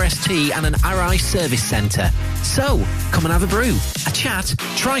RST and an RI service centre. So, come and have a brew, a chat,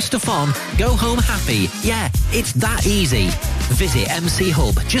 try stuff on, go home happy. Yeah, it's that easy. Visit MC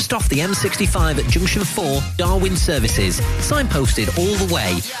Hub just off the M65 at Junction 4, Darwin Services. Signposted all the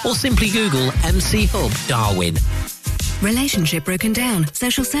way, or simply Google MC Hub Darwin. Relationship broken down,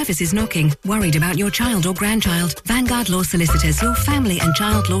 social services knocking, worried about your child or grandchild. Vanguard Law Solicitors, your family and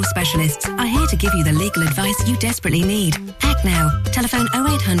child law specialists, are here to give you the legal advice you desperately need. Act now. Telephone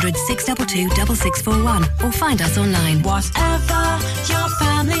 0800 622 6641 or find us online. Whatever your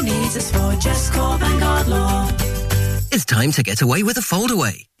family needs us for, just call Vanguard Law. It's time to get away with a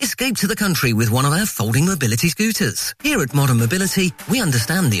foldaway. Escape to the country with one of our folding mobility scooters. Here at Modern Mobility, we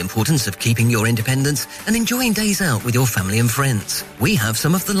understand the importance of keeping your independence and enjoying days out with your family and friends. We have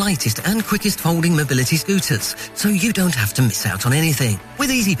some of the lightest and quickest folding mobility scooters, so you don't have to miss out on anything.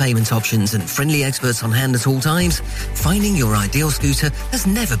 With easy payment options and friendly experts on hand at all times, finding your ideal scooter has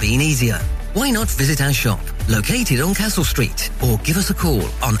never been easier. Why not visit our shop, located on Castle Street, or give us a call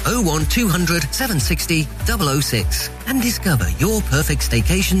on 01200 760 006 and discover your perfect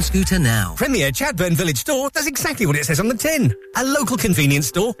staycation scooter now. Premier Chatburn Village Store does exactly what it says on the tin. A local convenience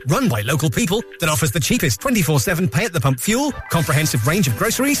store run by local people that offers the cheapest 24/7 pay-at-the-pump fuel, comprehensive range of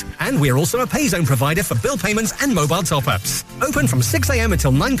groceries, and we're also a pay zone provider for bill payments and mobile top-ups. Open from 6 a.m.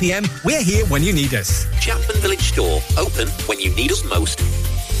 until 9 p.m. We're here when you need us. Chatburn Village Store, open when you need us most.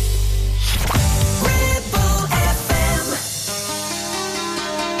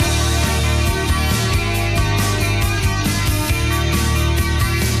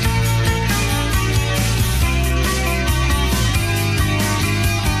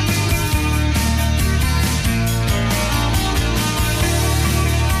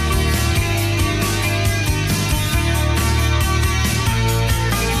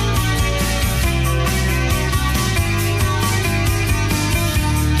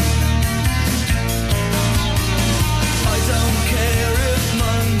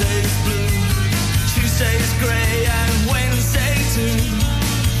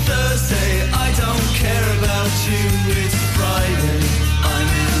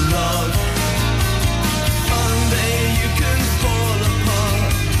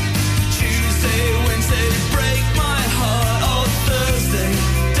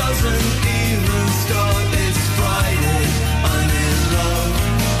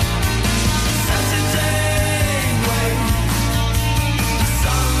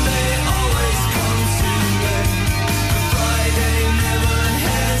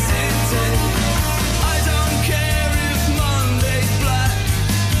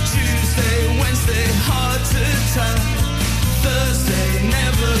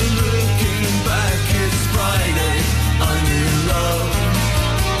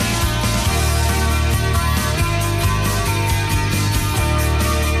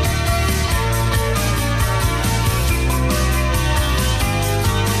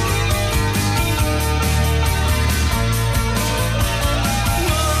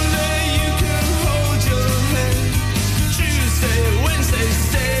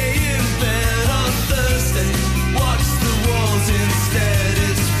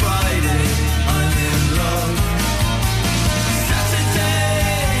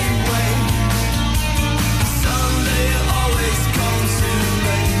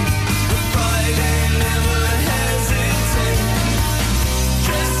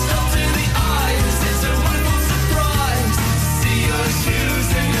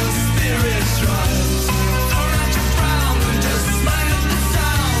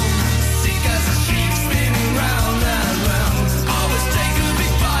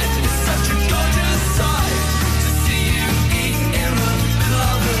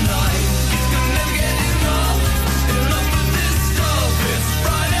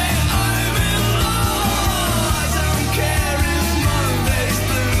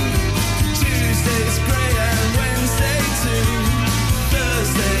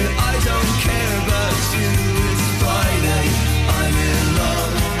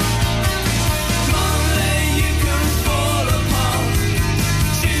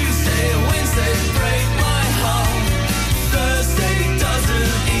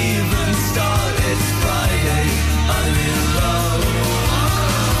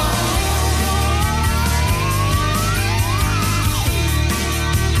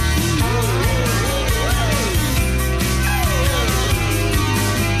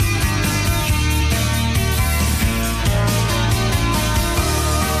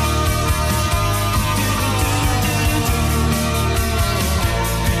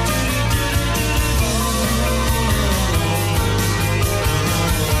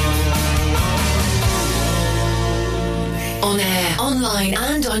 online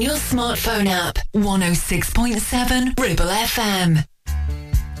and on your smartphone app. 106.7 Ribble FM.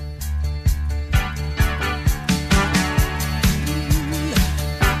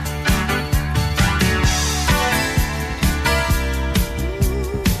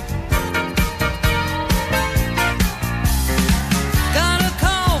 Got a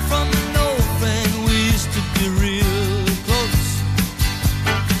call from an old friend, we used to be real close.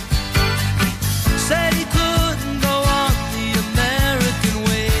 Said he couldn't go on the American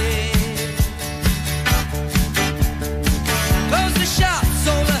way. Closed the shop,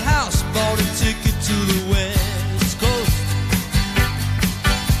 sold the house, bought a ticket to the West Coast.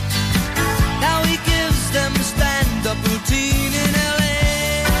 Now he gives them a stand-up routine in LA.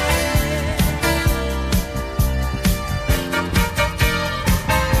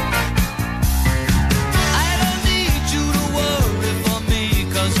 I don't need you to worry for me,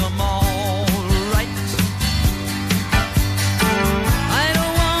 'cause I'm alright. I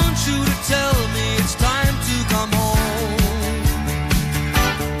don't want you to tell me it's time to come home.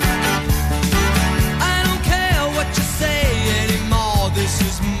 I don't care what you say anymore, this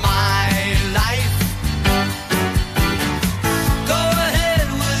is my life. Go ahead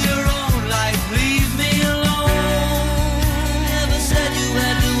with your own life, leave me alone. Never said you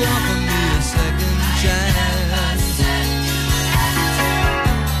had to offer me a second chance.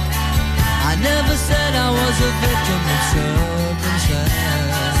 I never said I was a victim of circumstance.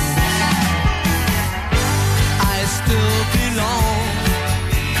 I still belong.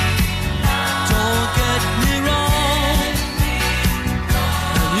 Don't get me wrong.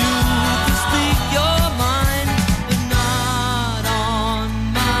 And you can speak your mind, but not on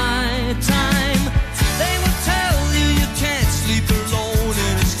my time. They will tell you you can't sleep alone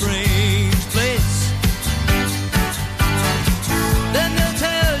in a strange place. Then they'll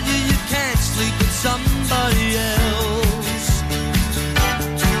tell you you can't sleep with somebody else.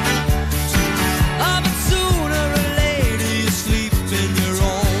 Ah, but sooner or later you sleep in your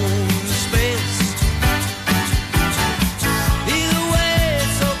own space. Either way,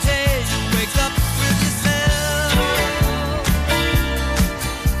 it's okay, you wake up with yourself.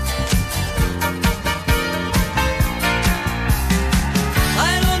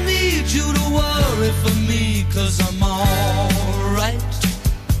 I don't need you to worry for me, 'cause I'm alright.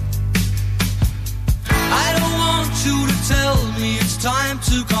 I don't want you to tell me it's time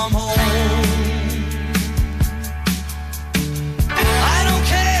to come home. I don't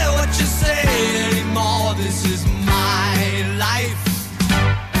care what you say anymore, this is my life.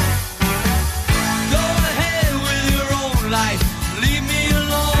 Go ahead with your own life, leave me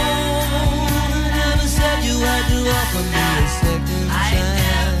alone. Never said you had to offer me a second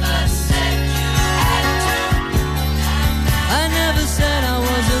chance. I never said I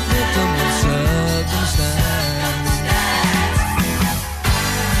was a victim of circumstance.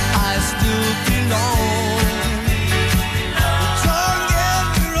 I still belong. Don't get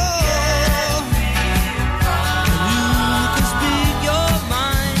me wrong. You can speak your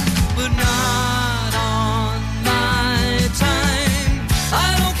mind, but not on my time. I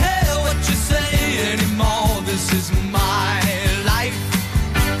don't care what you say anymore, this is my life.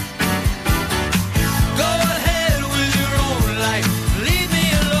 Go ahead with your own life, leave me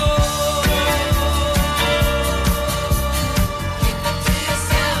alone. Keep it to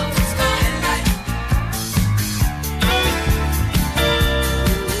yourself, it's my life.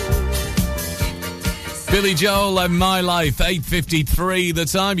 Billy Joel and My Life, 8:53 the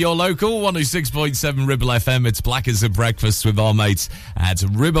time. Your local 106.7 Ribble FM. It's Black as a Breakfast with our mates at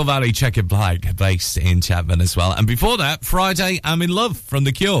Ribble Valley Checkered Flag, based in Chapman as well. And before that, Friday, I'm in Love from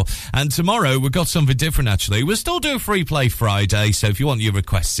The Cure. And tomorrow, we've got something different, actually. We'll still do a free play Friday, so if you want your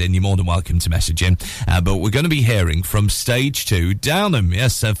requests in, you're more than welcome to message in. But we're going to be hearing from Stage 2 Downham.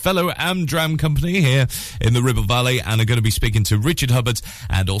 Yes, a fellow Amdram company here in the Ribble Valley, and are going to be speaking to Richard Hubbard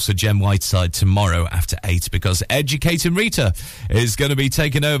and also Jem Whiteside tomorrow after 8, because Educating Rita is going to be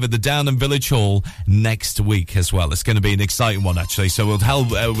taking over the Downham Village Hall next week as well. It's going to be an exciting one, actually, so we'll tell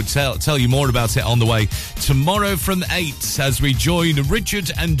you more about it on the way tomorrow from 8 as we join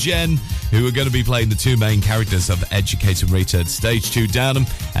Richard and Jen, who are going to be playing the two main characters of Educating Rita at Stage 2 Downham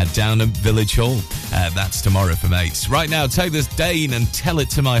at Downham Village Hall. That's tomorrow from 8. Right now, take this Dane and Tell It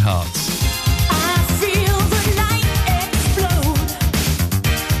to My Heart.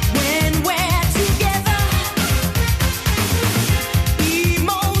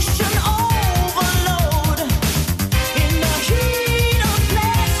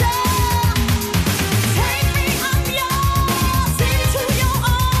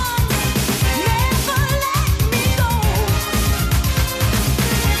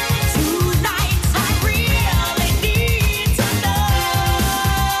 Tonight I really need to know.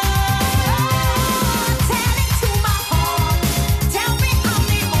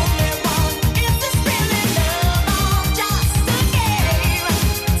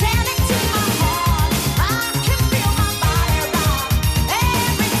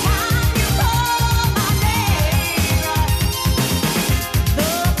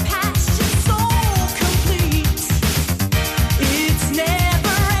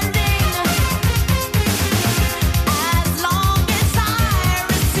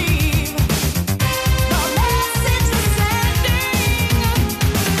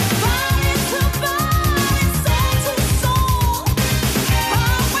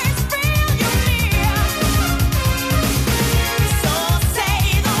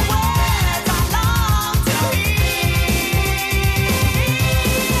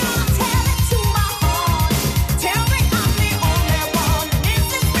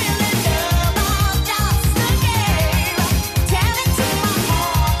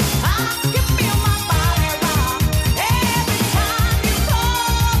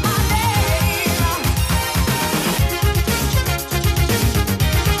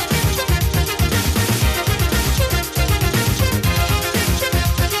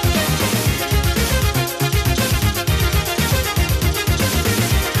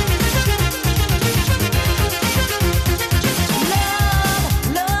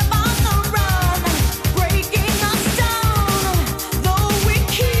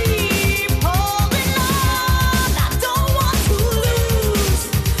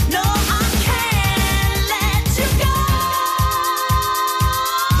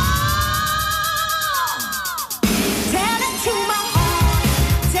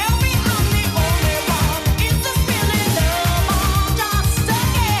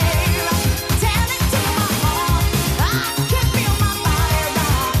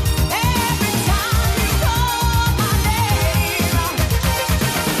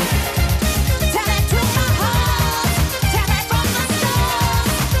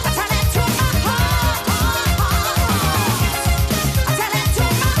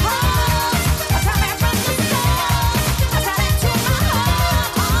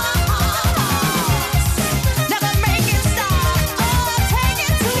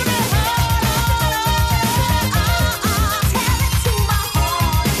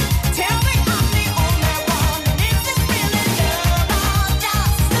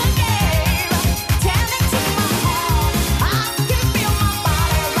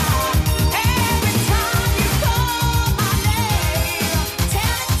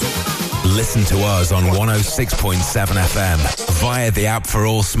 Listen to us on 106.7 FM via the app for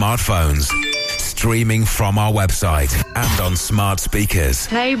all smartphones. Streaming from our website and on smart speakers.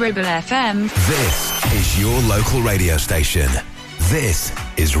 Play Ribble FM. This is your local radio station. This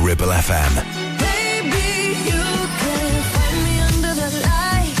is Ribble FM. Baby, you can find me under the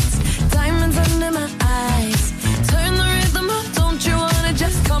lights, diamonds under my eyes. Turn the rhythm up, don't you wanna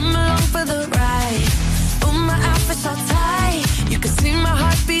just come along for the ride? Oh, my outfit's all tight, you can see my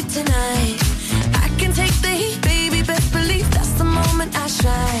heartbeat tonight. I can take the heat, baby, best believe that's the moment I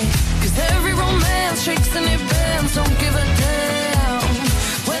shine. 'Cause every romance shakes and it bends, don't give a damn.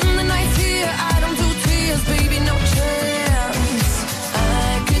 When the night's here, I don't do tears, baby, no chance.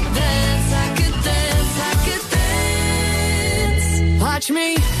 I could dance, I could dance, I could dance. Watch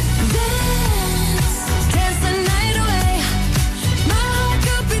me dance, dance the night away. My heart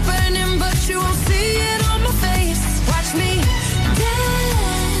could be burning, but you won't see it on my face. Watch me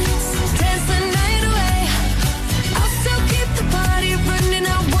dance, dance the night away. I'll still keep the party running, I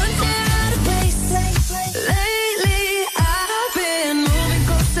won't get out of place. Lately, I've been moving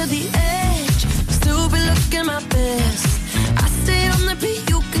close to the edge, still be looking my best. I stay on the beat,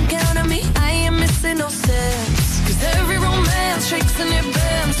 you can count on me, I ain't missing no steps. 'Cause every romance shakes and it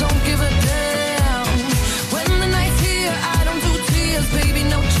bends, don't give a damn. When the night's here, I don't do tears, baby,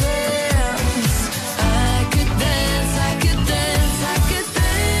 no chance. I could dance, I could dance, I could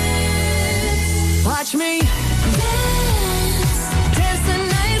dance. Watch me dance, dance the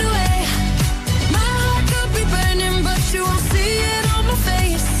night away. My heart could be burning, but you won't see it on my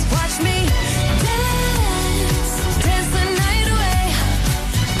face. Watch me dance, dance the night away.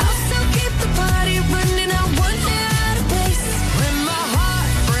 I'll still keep the party running, I won't get out of place. When my heart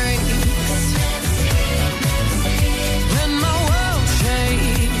breaks, when my world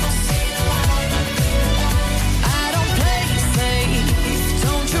shakes, I don't play safe,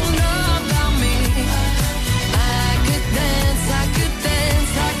 don't you know about me? I could dance, I could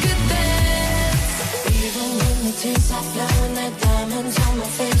dance, I could dance. Even when the tears are flowing, the diamonds on my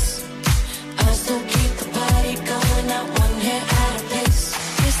face, I still keep the party going, not one hair out of place.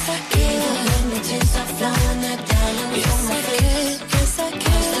 Yes, I can. Even when the tears are flowing, the diamonds on my face, yes, I can. I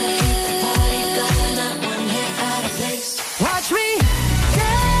still keep the party going, not one hair out of place. Watch me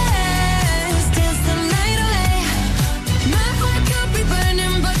dance, dance the night away. My heart could be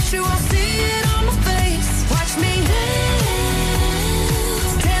burning, but you won't see it on my face. Watch me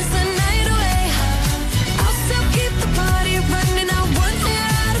dance, dance the night away. I'll still keep the party running, I won't get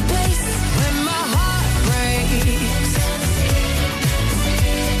out of place. When my heart breaks,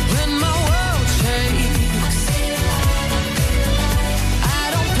 when my world shakes, I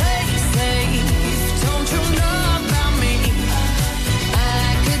don't play safe, don't you know about me? I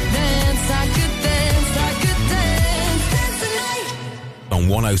could dance, I could dance, I could dance, dance the night. On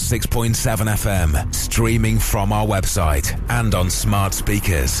 106.7 FM, streaming from our website and on smart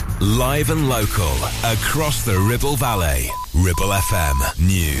speakers. Live and local, across the Ribble Valley. Ribble FM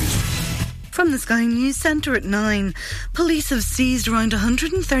News. From the Sky News Centre at 9, police have seized around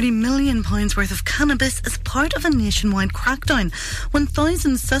 £130 million worth of cannabis as part of a nationwide crackdown.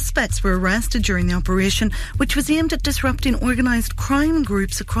 1,000 suspects were arrested during the operation, which was aimed at disrupting organised crime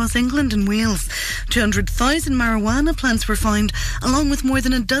groups across England and Wales. 200,000 marijuana plants were found, along with more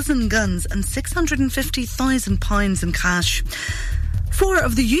than a dozen guns and £650,000 in cash. 4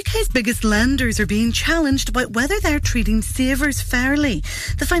 of the UK's biggest lenders are being challenged about whether they're treating savers fairly.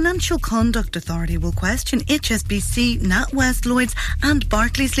 The Financial Conduct Authority will question HSBC, NatWest, Lloyds and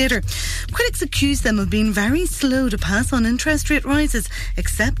Barclays later. Critics accuse them of being very slow to pass on interest rate rises,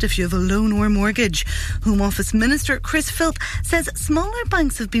 except if you have a loan or mortgage. Home Office Minister Chris Philp says smaller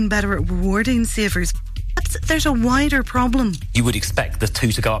banks have been better at rewarding savers. Perhaps there's a wider problem. You would expect the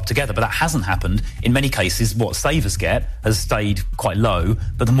two to go up together, but that hasn't happened. In many cases, what savers get has stayed quite low,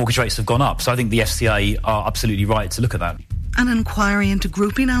 but the mortgage rates have gone up. So I think the FCA are absolutely right to look at that. An inquiry into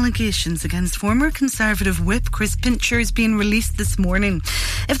groping allegations against former Conservative whip Chris Pincher is being released this morning.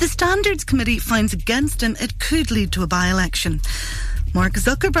 If the Standards Committee finds against him, it could lead to a by-election. Mark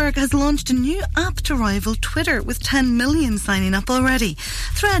Zuckerberg has launched a new app to rival Twitter, with 10 million signing up already.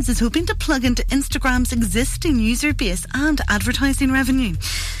 Threads is hoping to plug into Instagram's existing user base and advertising revenue.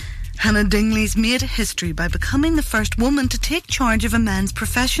 Hannah Dingley's made history by becoming the first woman to take charge of a men's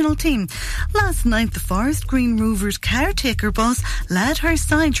professional team. Last night, the Forest Green Rovers caretaker boss led her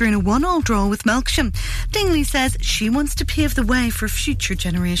side during a 1-1 draw with Melksham. Dingley says she wants to pave the way for future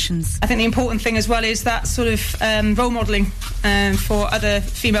generations. I think the important thing as well is that sort of role modelling for other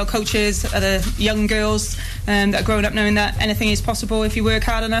female coaches, other young girls that are growing up knowing that anything is possible if you work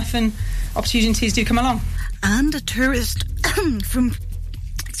hard enough and opportunities do come along. And a tourist from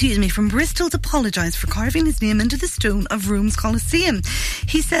from Bristol to apologise for carving his name into the stone of Rome's Colosseum.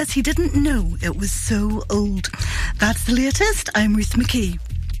 He says he didn't know it was so old. That's the latest. I'm Ruth McKee.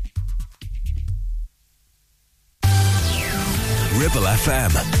 Ribble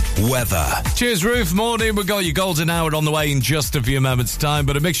FM weather. Cheers, Ruth. Morning. We've got your golden hour on the way in just a few moments' time,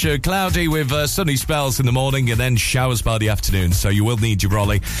 but a mixture of cloudy with sunny spells in the morning and then showers by the afternoon. So you will need your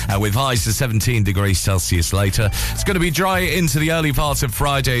brolly with highs to 17 degrees Celsius later. It's going to be dry into the early part of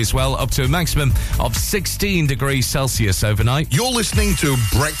Friday as well, up to a maximum of 16 degrees Celsius overnight. You're listening to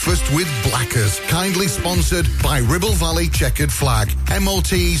Breakfast with Blackers, kindly sponsored by Ribble Valley Checkered Flag.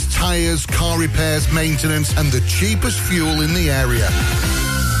 MOTs, tyres, car repairs, maintenance, and the cheapest fuel in the area. You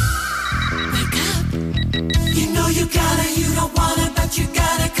know you gotta, you don't wanna, but you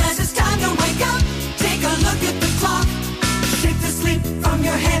gotta, 'cause it's time to wake up. Take a look at the clock. Shake the sleep from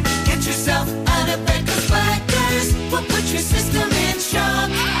your head. Get yourself out of bed, 'cause Blackers will put your system in shock.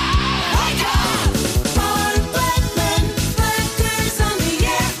 Wake up! Ron Blackman, Blackers on the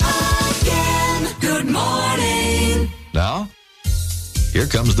air again. Good morning. Now, here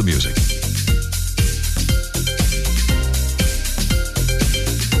comes the music.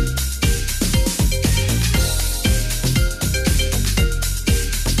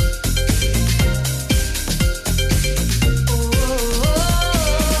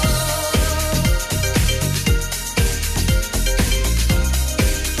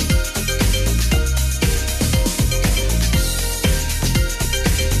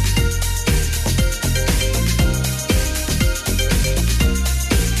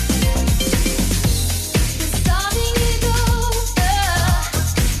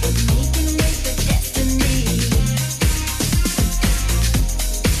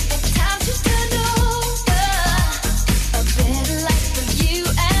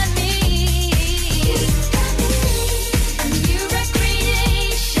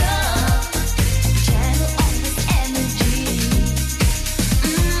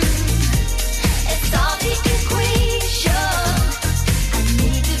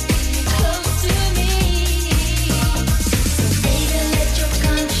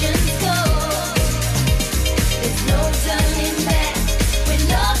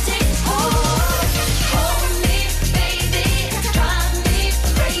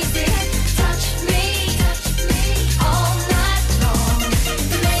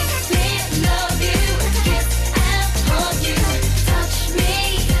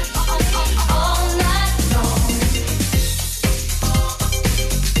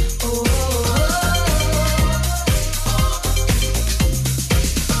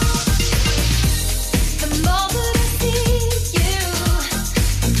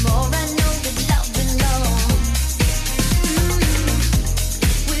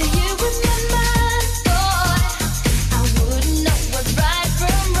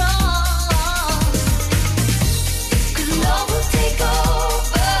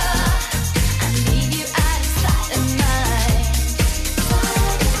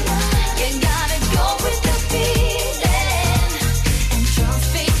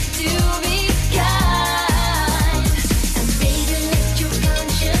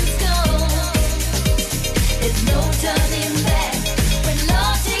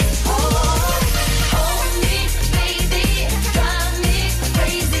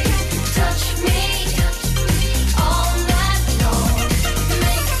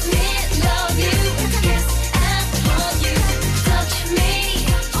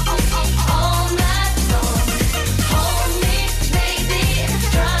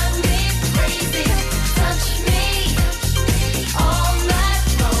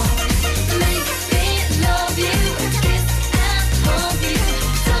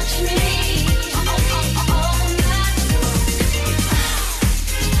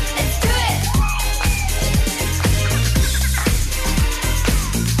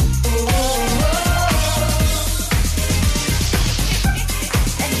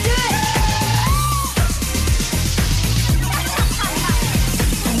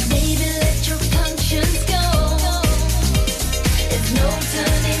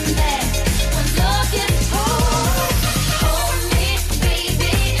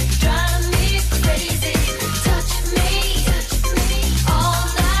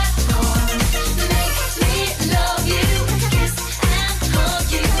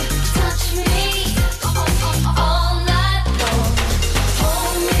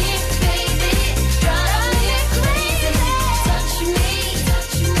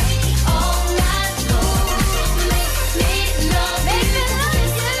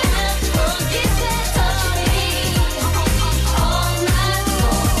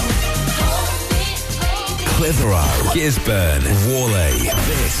 Clitheroe, Gisburn, Worley.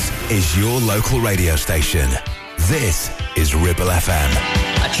 This is your local radio station. This is Ribble FM.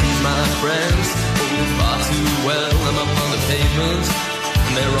 I choose my friends, far too well. I'm up on the pavement,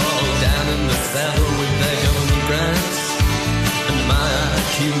 and they're all down in the cellar with their government grants. And my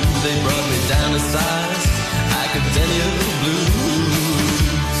IQ, they brought me down a size. Academia blues.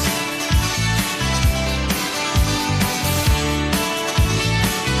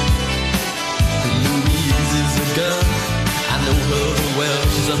 Louise is a girl, I know her well.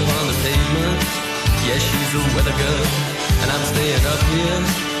 She's up on the pavement, yeah, she's a weather girl. And I'm staying up here,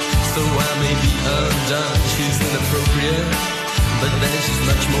 so I may be undone. She's inappropriate, but then she's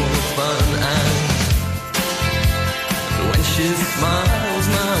much more fun. And when she smiles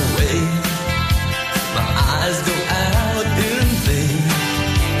my way, my eyes go out in vain.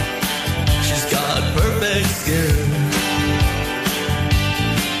 She's got perfect skin.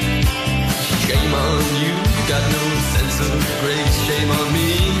 Shame on you, got no sense of grace. Shame on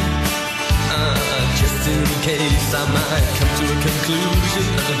me, just in case I might come to a conclusion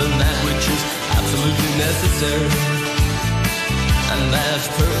other than that which is absolutely necessary, and that's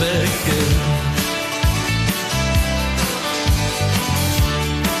perfect skin.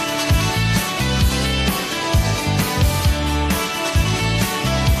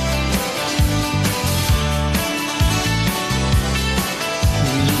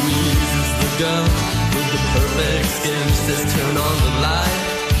 Girl with the perfect skin says turn on the light,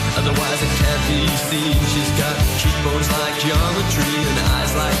 otherwise it can't be seen. She's got cheekbones like geometry and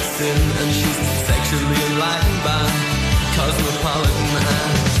eyes like sin, and she's sexually enlightened by cosmopolitan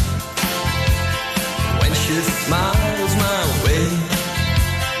eyes. When she smiles my way,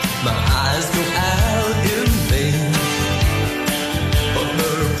 my eyes go out in vain for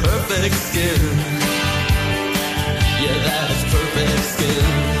her perfect skin. Yeah, that's perfect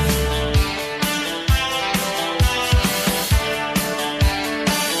skin.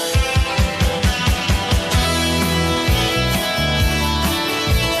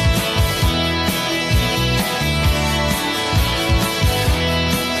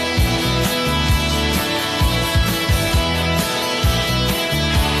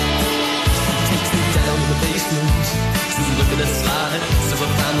 The slides of a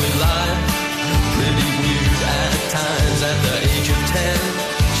family life, pretty weird at times. At the age of 10,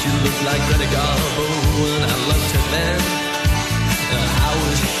 she looked like Greta Garbo, and I loved her then. How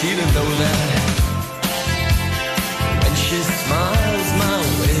was she to know that? When she smiles my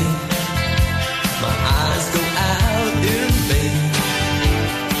way, my eyes go out in vain.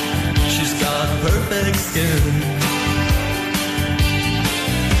 She's got perfect skin.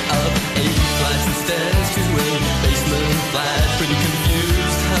 Up 8 flights of stairs to a basement flat, pretty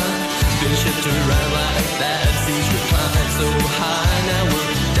confused, huh? Been shipped around like that, seats recline so high. Now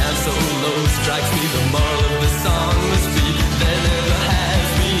we're down so low, strikes me the moral of the song must be there never has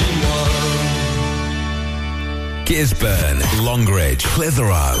been one. Gisburn, Longridge,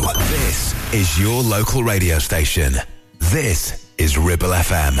 Clitheroe. This is your local radio station. This is Ribble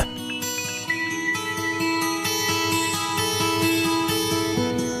FM.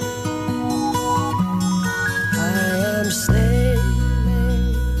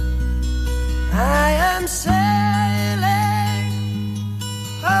 I am sailing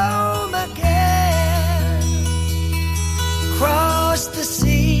home again, across the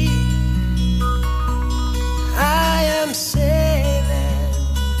sea. I am sailing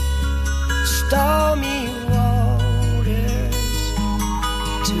stormy waters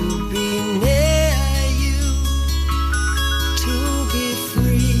to be near you, to be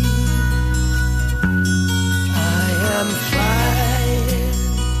free. I am flying,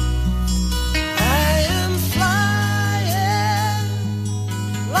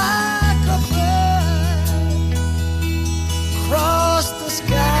 like a bird across the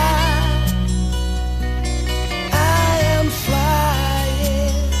sky. I am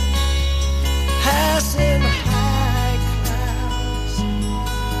flying, passing high clouds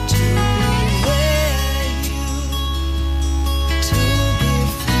to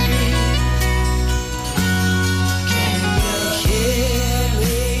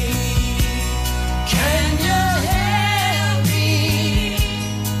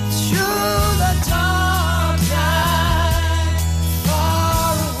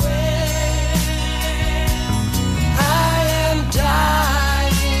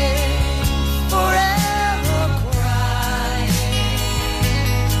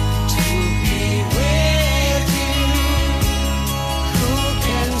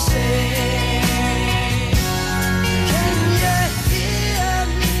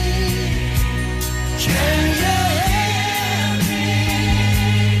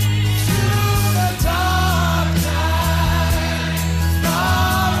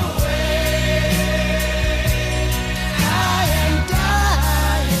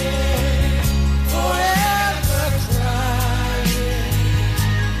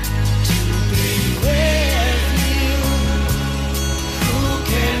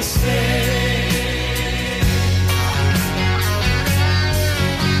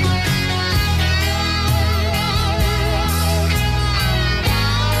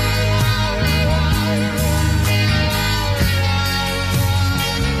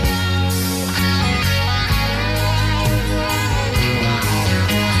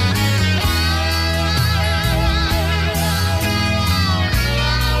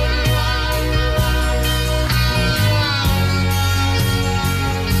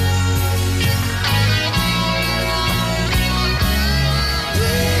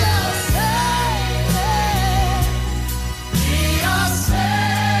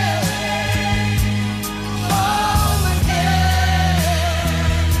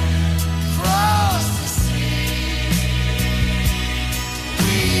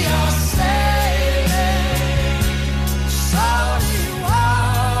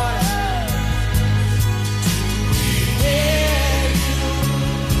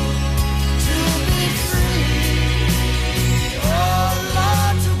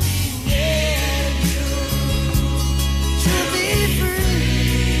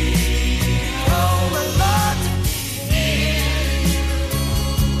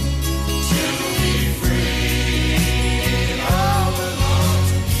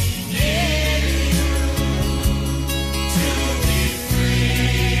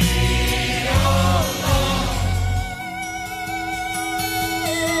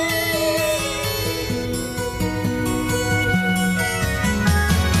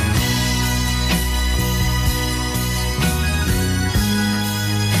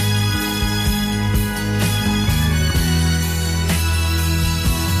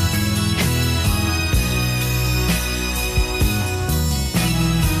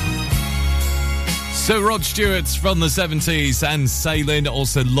So Rod Stewart's from the 70s and Sailing,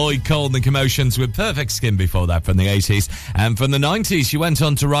 also Lloyd Cole and the Commotions with Perfect Skin before that from the 80s. And from the 90s, she went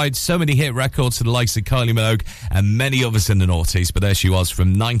on to write so many hit records to the likes of Kylie Minogue and many others in the noughties. But there she was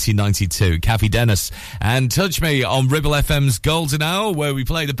from 1992, Kathy Dennis. And Touch Me on Ribble FM's Golden Hour, where we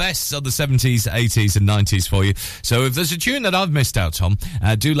play the best of the 70s, 80s and 90s for you. So if there's a tune that I've missed out on,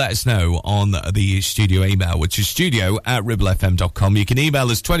 do let us know on the studio email, which is studio@ribblefm.com. You can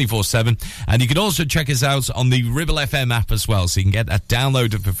email us 24/7, and you can also check us out on the Ribble FM app as well, so you can get that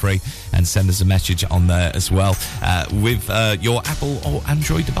downloaded for free and send us a message on there as well with your Apple or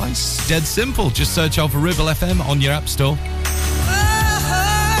Android device. Dead simple. Just search out for Ribble FM on your app store.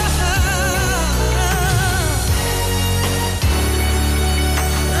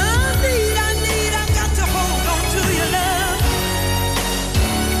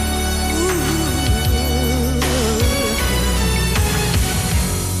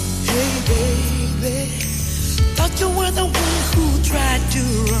 You were the one who tried to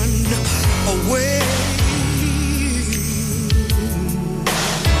run away.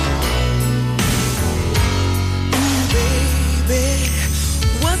 Ooh, baby,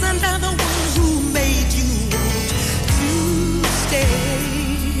 wasn't I the one who made you want to stay?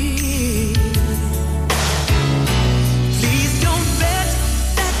 Please don't bet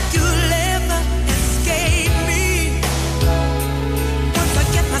that you'll ever escape me. Once I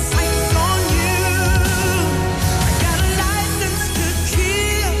get my sights on you,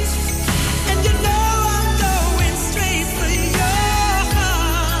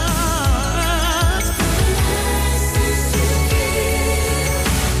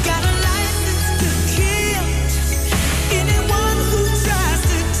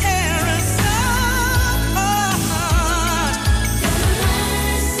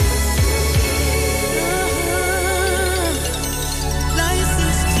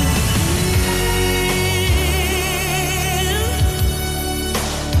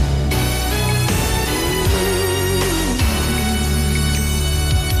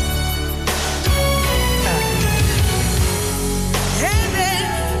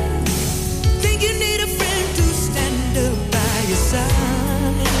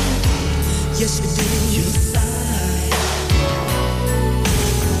 yes, you do. You sigh.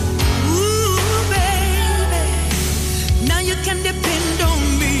 Ooh, baby. Now you can depend on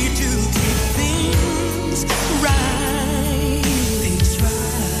me to keep things right. Things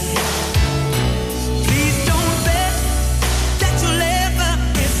right. Please don't bet that you'll ever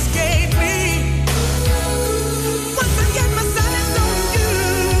escape me. Once I get my sights on you,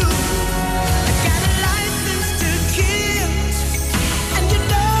 I got a license to kill, and you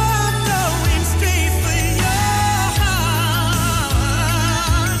know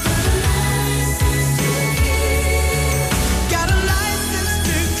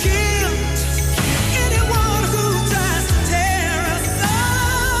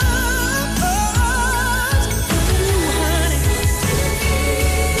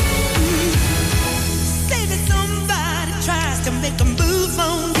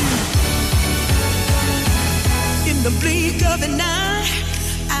the blink of an eye,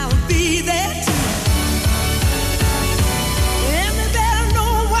 I'll be there too. And they better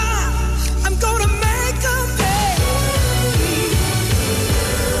know why I'm gonna make them pay.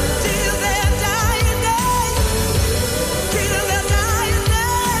 Till their dying day, till their dying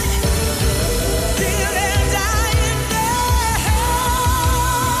day, till their dying day.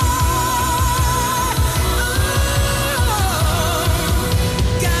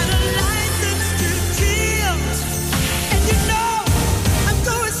 Got a license to kill. You know I'm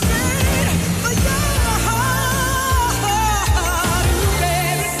going straight for your heart,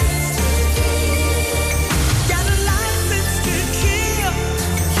 baby. Got a license to kill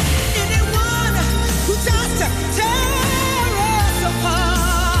anyone who tries to tear us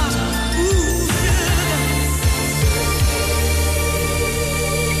apart. Ooh,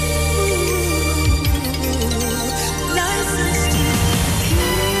 license to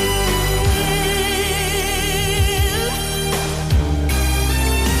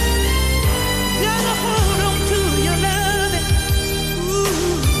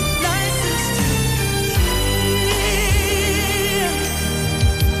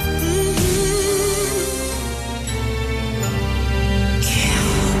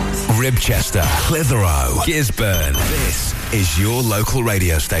Ribchester, Clitheroe, Gisburn. This is your local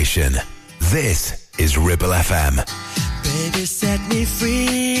radio station. This is Ribble FM. Baby, set me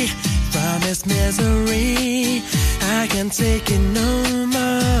free from this misery. I can't take it no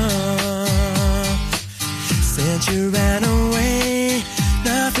more. Since you ran away,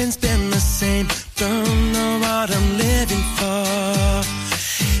 nothing's been the same. Don't know what I'm living for.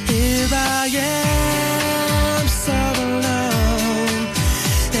 Here I am.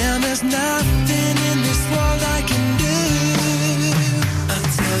 there's nothing in this world I can do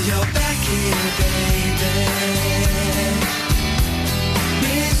until you're back here, baby.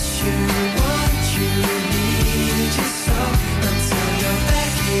 Miss you, want you, need you so until you're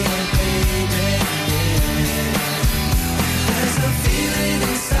back here, baby. There's a feeling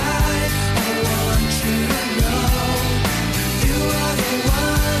inside, I want you to know you are the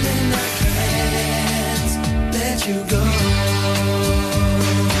one and I can't let you go.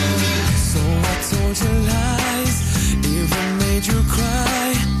 So I told you lies, even made you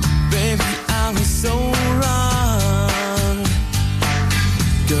cry. Baby, I was so wrong.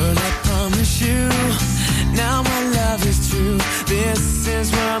 Girl, I promise you, now my love is true. This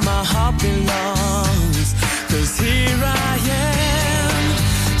is where my heart belongs. 'Cause here I am,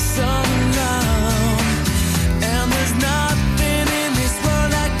 so alone. And there's nothing in this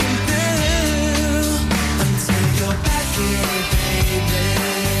world I can do until you're back here, baby.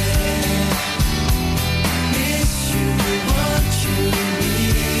 Miss you, want you,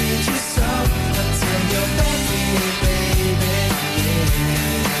 need you so until you're back here, baby.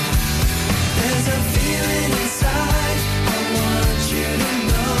 There's a feeling inside, I want you to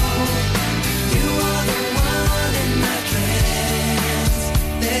know you are the one and I can't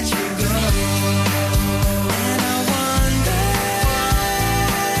let you go. And I wonder,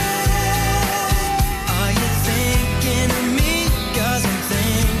 are you thinking of me? 'Cause I'm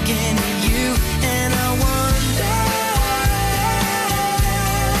thinking of you. And I wonder,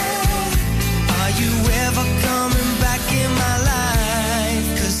 are you ever coming back in my life?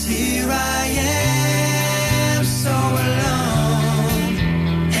 'Cause here I am, so alone.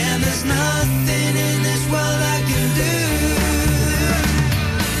 And there's nothing in this world I can do.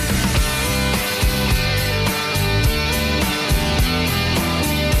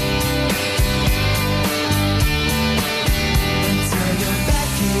 Until you're back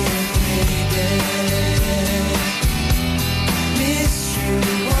here, baby. Miss you,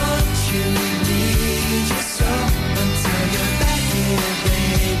 want you, need you so until you're back here,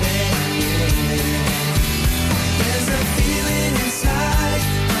 baby. There's a feeling inside,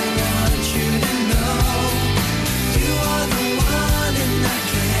 I want you to know you are the one and I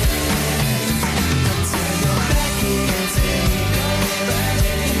can't until you're back here, baby. Until you're back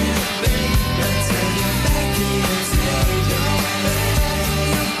here, baby.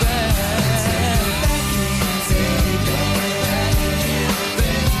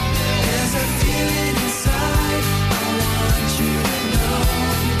 There's a feeling inside, I want you to know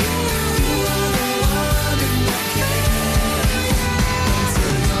you are the one and I can't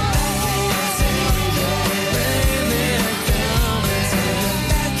until you're back here, baby.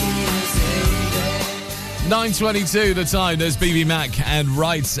 9:22 the time. There's BB Mac and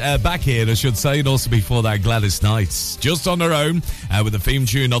right back here, I should say, and also before that Gladys Knight, just on her own with the theme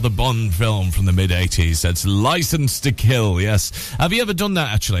tune of the Bond film from the mid-80s. That's License to Kill. Yes. Have you ever done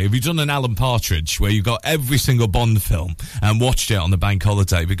that? Actually, have you done an Alan Partridge where you got every single Bond film and watched it on the bank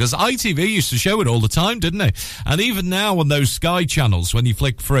holiday? Because ITV used to show it all the time, didn't they? And even now on those Sky channels, when you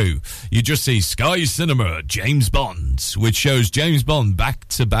flick through, you just see Sky Cinema James Bond, which shows James Bond back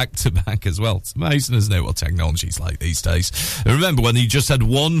to back to back as well. It's amazing, isn't it, what technology's like these days? And remember when you just had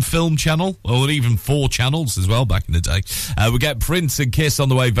one film channel, or even 4 channels as well back in the day? We get Prince and Kiss on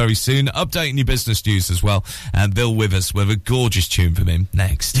the way very soon, updating your business news as well, and Bill Withers with a gorgeous tune from him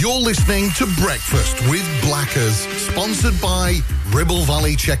next. You're listening to Breakfast with Blackers, sponsored by Ribble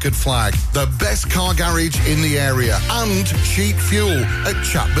Valley Checkered Flag, the best car garage in the area, and cheap fuel at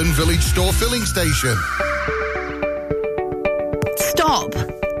Chapman Village Store Filling Station. Stop!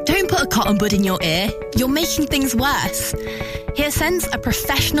 Don't put a cotton bud in your ear. You're making things worse. HearSense are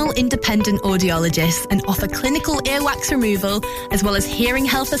professional independent audiologists and offer clinical earwax removal as well as hearing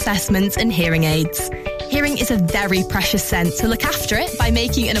health assessments and hearing aids. Hearing is a very precious sense, so look after it by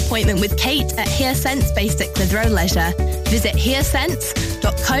making an appointment with Kate at HearSense based at Clitheroe Leisure. Visit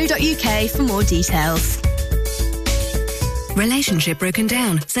hearsense.co.uk for more details. Relationship broken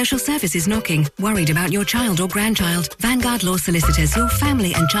down. Social services knocking. Worried about your child or grandchild. Vanguard Law Solicitors, your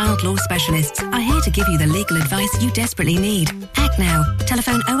family and child law specialists, are here to give you the legal advice you desperately need. Act now.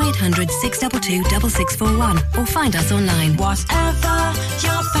 Telephone 0800 622 6641 or find us online. Whatever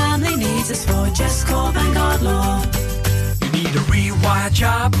your family needs us for, just call Vanguard Law. You need a rewire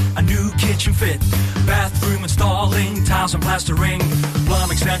job, a new kitchen fit, bathroom installing, tiles and plastering,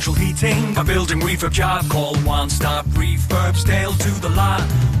 plumbing, central heating, a building refurb job. Call One Stop Refurbs, Dale to the lot.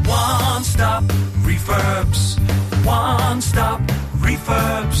 One Stop Refurbs. One Stop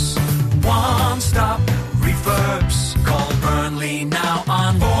Refurbs. One Stop Refurbs. Call Burnley now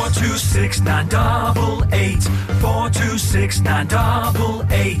on 426 988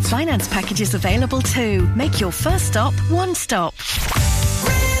 0426988. Finance packages available too. Make your first stop one stop.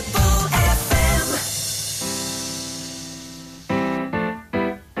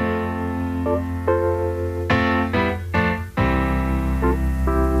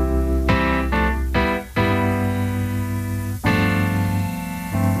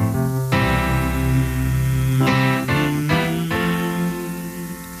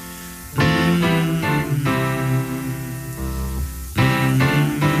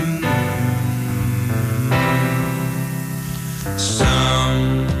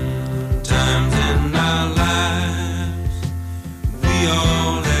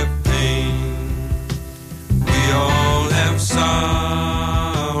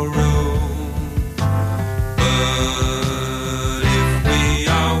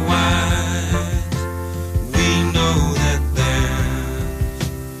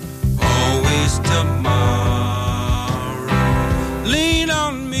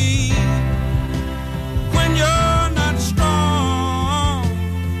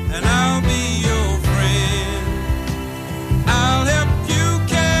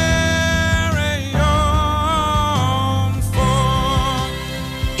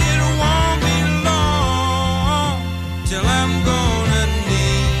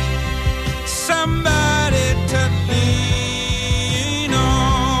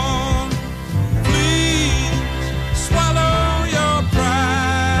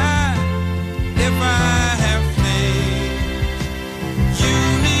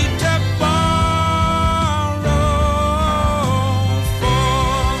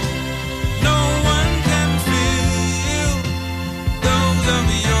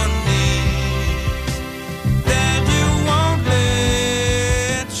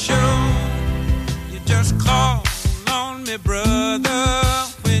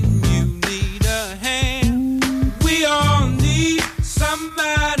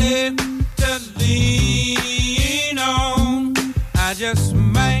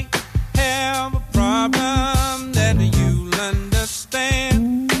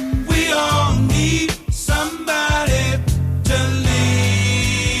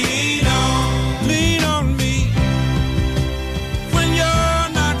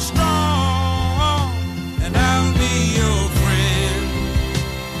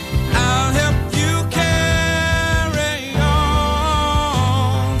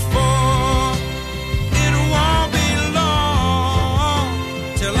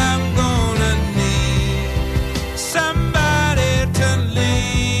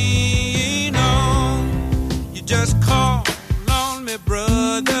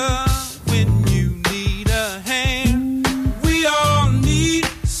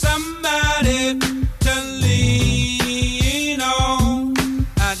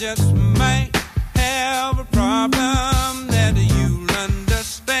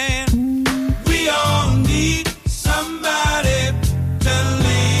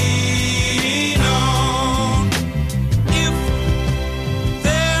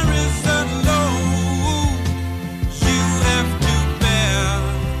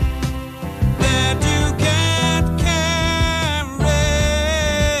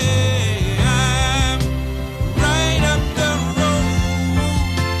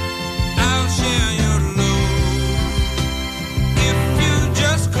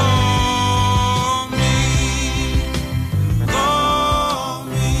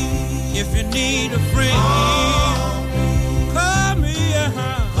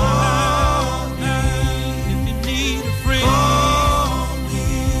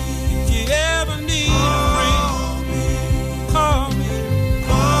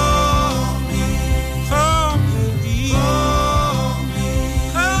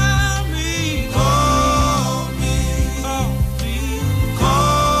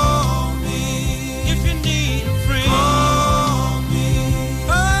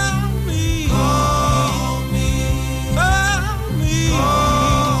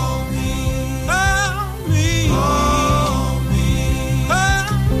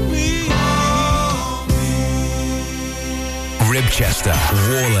 Chester,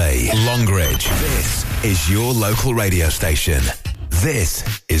 Worley, Longridge. This is your local radio station. This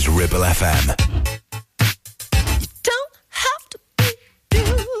is Ribble FM. Don't have to be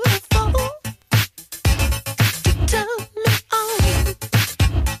beautiful to turn me on.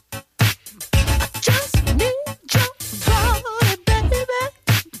 I just need your body, baby,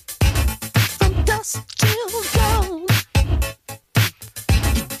 from dusk till dawn.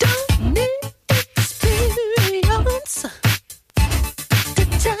 You don't need experience to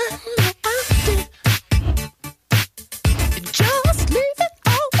turn me on. Just leave it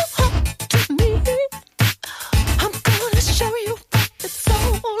all up to me.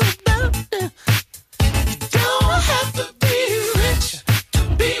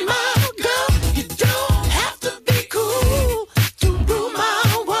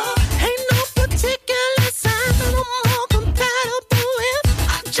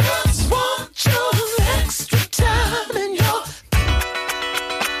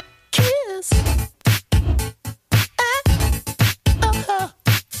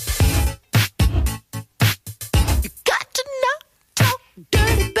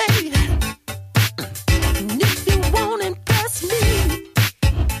 dirty, baby. And if you won't impress me,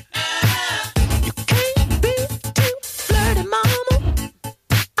 you can't be too flirty, mama.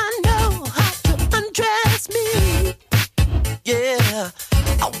 I know how to undress me. Yeah,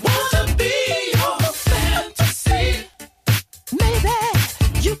 I want to be your fantasy. Maybe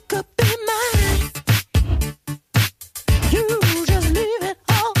you could be mine. You just leave it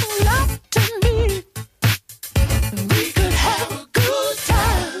all up to me. We could have a good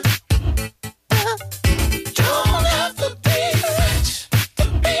time. Don't have to be rich to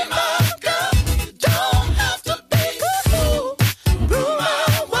be my girl. Don't have to be cool. Rule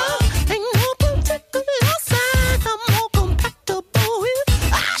my world. Ain't no particular sign I'm more compatible with.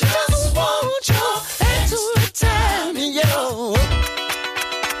 I just want your extra time, yo.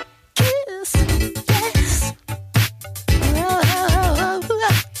 Kiss, yes.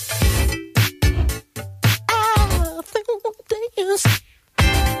 I think dance.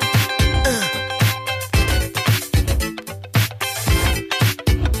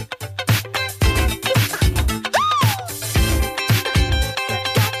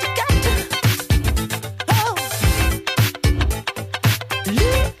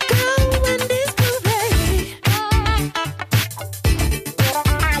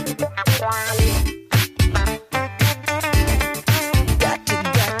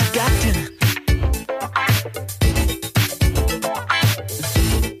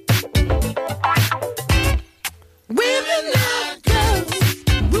 Women and girls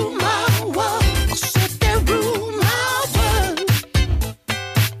rule my world. I said they rule my world.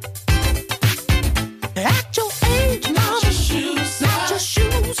 At your age, mama, not your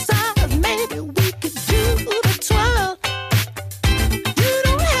shoe size. Maybe we could do the twirl. You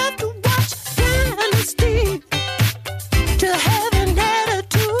don't have to watch Dynasty to have an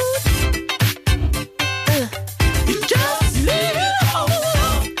attitude. You just leave it all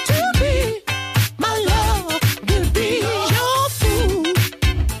up to me. My love will be your food.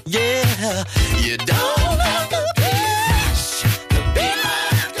 Yeah, you don't have to be rich to be my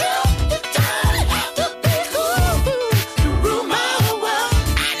girl. You don't have to be cool to rule my world.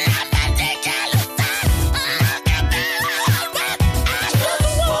 I love that ridiculous stuff. I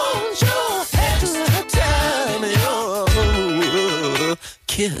just want your extra time, yo.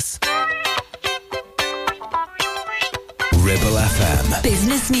 Kiss. Ribble FM.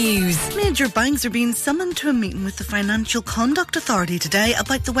 Business news. Major banks are being summoned to a meeting with the Financial Conduct Authority today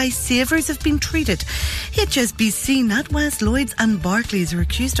about the way savers have been treated. HSBC, NatWest, Lloyds and Barclays are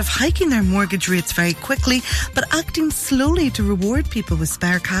accused of hiking their mortgage rates very quickly but acting slowly to reward people with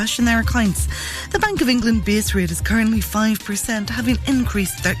spare cash in their accounts. The Bank of England base rate is currently 5%, having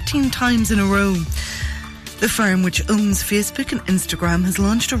increased 13 times in a row. The firm, which owns Facebook and Instagram, has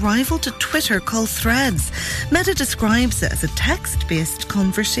launched a rival to Twitter called Threads. Meta describes it as a text-based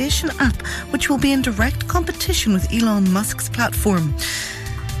conversation app which will be in direct competition with Elon Musk's platform.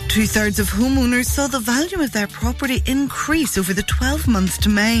 2/3 of homeowners saw the value of their property increase over the 12 months to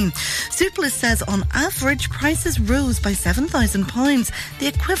May. Zoopla says on average prices rose by £7,000, the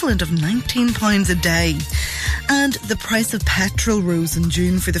equivalent of £19 a day. And the price of petrol rose in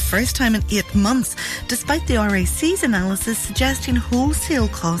June for the first time in 8 months, despite the RAC's analysis suggesting wholesale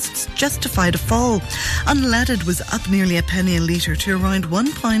costs justified a fall. Unleaded was up nearly a penny a litre to around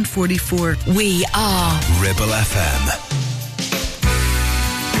 £1.44. We are Ribble FM.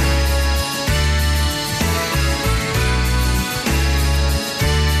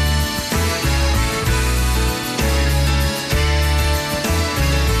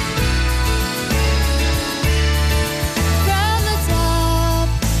 From the top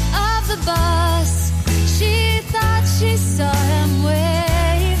of the bus, she thought she saw him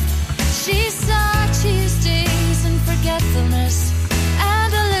wave. She saw Tuesdays and forgetfulness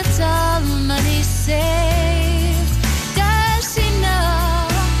and a little money saved.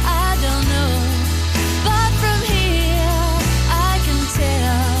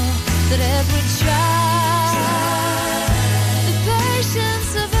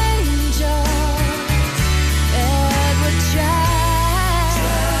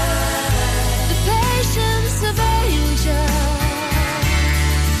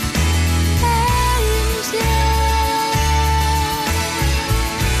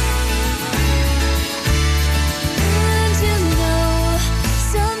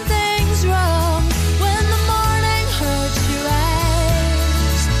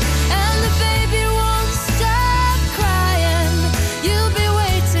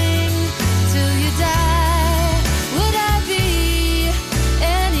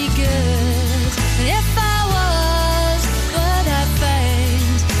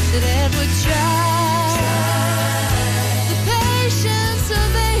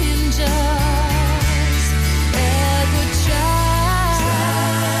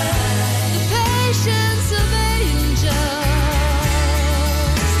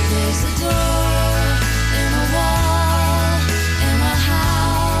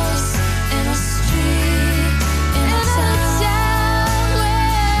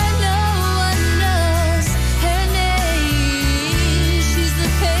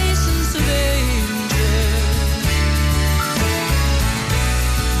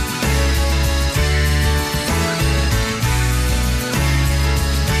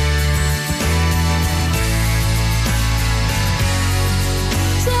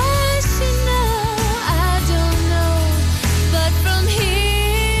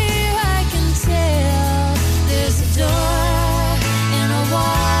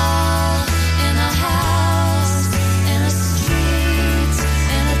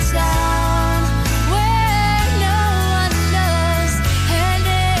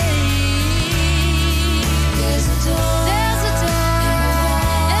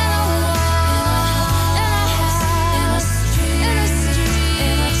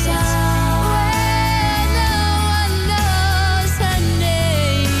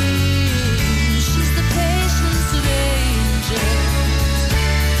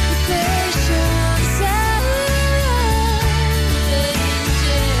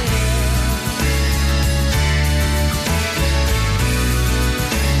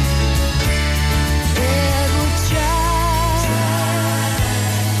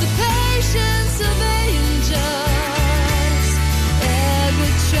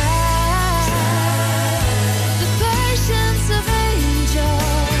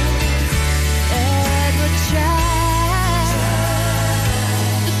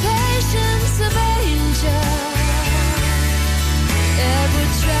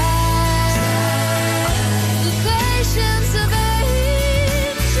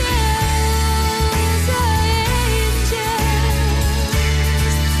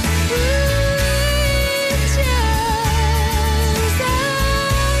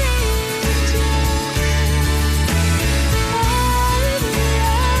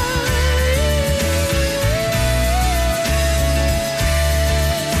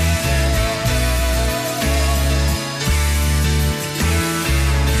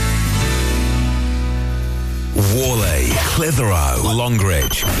 Clitheroe,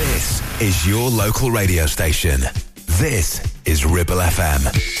 Longridge. This is your local radio station. This is Ribble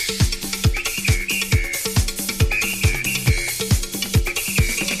FM.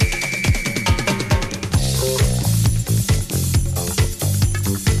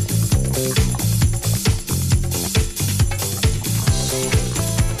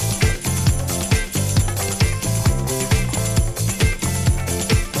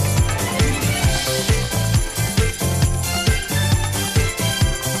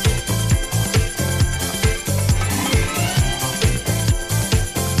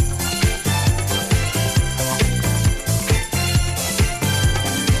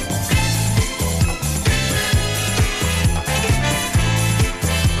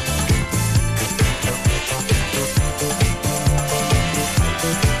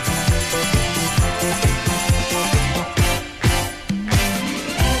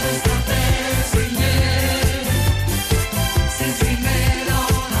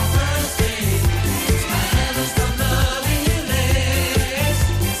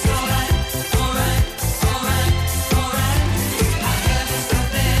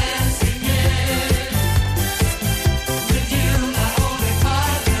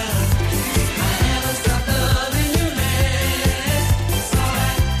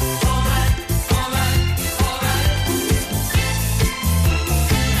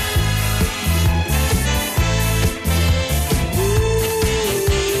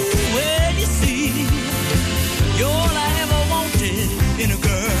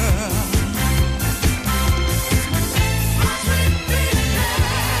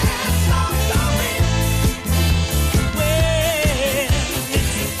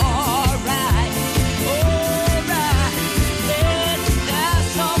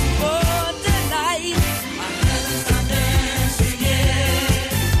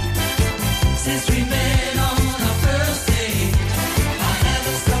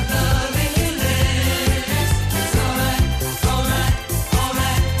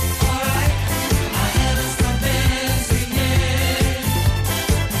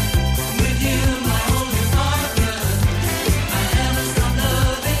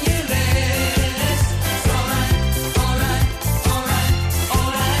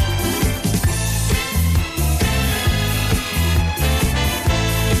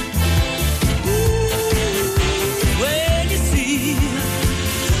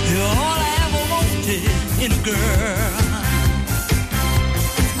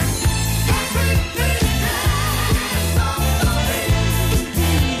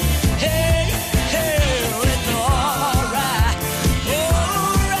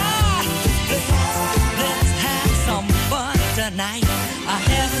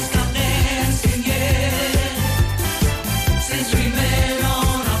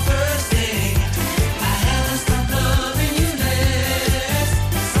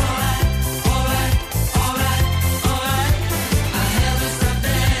 Alright, alright, alright.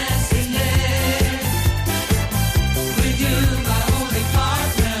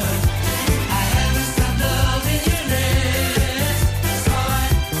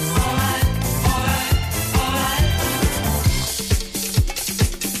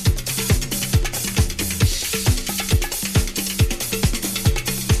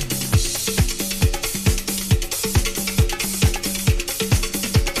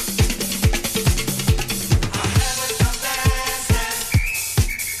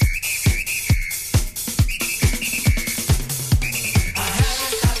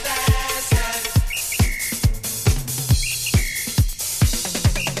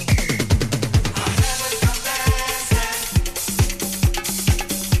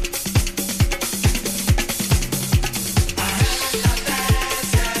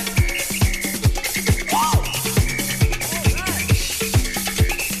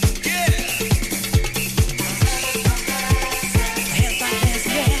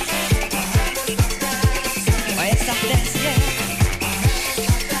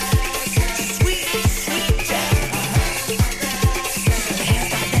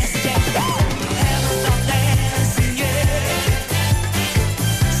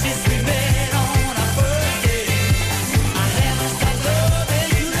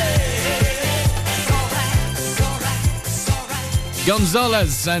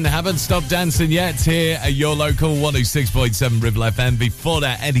 Gonzalez and Haven't Stopped Dancing Yet here at your local 106.7 Ribble FM. Before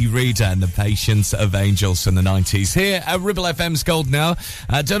that, Eddie Reader and the Patience of Angels from the 90s. Here at Ribble FM's Gold Now.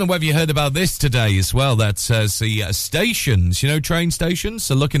 I don't know whether you heard about this today as well. That's the stations, train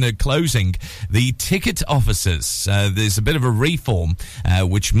stations are looking at closing the ticket offices. There's a bit of a reform,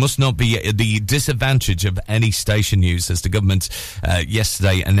 which must not be at the disadvantage of any station users. The government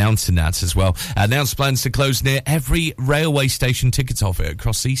yesterday announcing that as well. Announced plans to close near every railway station ticket offer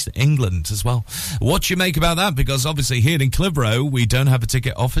across East England as well. What do you make about that? Because obviously here in Clitheroe we don't have a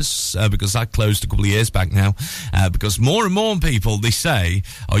ticket office because that closed a couple of years back now, because more and more people, they say,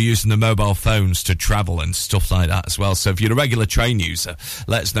 are using the mobile phones to travel and stuff like that as well. So if you're a regular train user,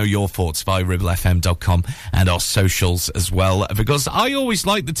 let us know your thoughts via ribblefm.com and our socials as well, because I always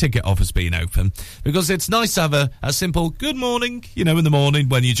like the ticket office being open because it's nice to have a simple good morning, in the morning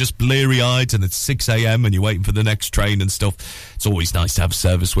when you're just bleary-eyed and it's 6 a.m. and you're waiting for the next train and stuff. It's always nice to have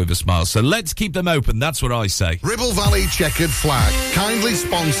service with a smile. So let's keep them open. That's what I say. Ribble Valley Checkered Flag kindly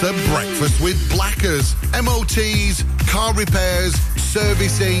sponsor Breakfast with Blackers. MOTs, car repairs,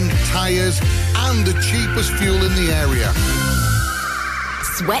 servicing, tyres, and the cheapest fuel in the area.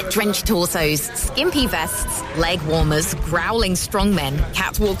 Sweat-drenched torsos, skimpy vests, leg warmers, growling strongmen,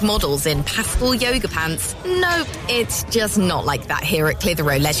 catwalk models in pastel yoga pants. Nope, it's just not like that here at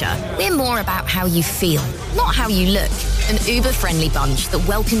Clitheroe Leisure. We're more about how you feel, not how you look. An uber-friendly bunch that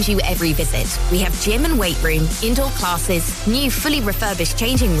welcomes you every visit. We have gym and weight room, indoor classes, new fully refurbished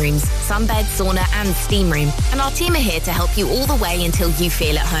changing rooms, sunbed, sauna and steam room. And our team are here to help you all the way until you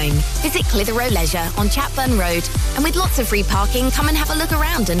feel at home. Visit Clitheroe Leisure on Chatburn Road, and with lots of free parking, come and have a look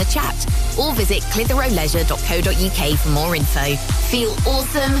around and a chat. Or visit clitheroeleisure.co.uk for more info. Feel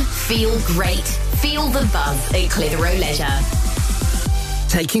awesome, feel great, feel the buzz at Clitheroe Leisure.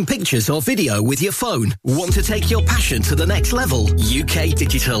 Taking pictures or video with your phone? Want to take your passion to the next level? UK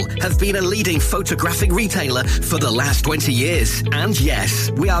Digital have been a leading photographic retailer for the last 20 years. And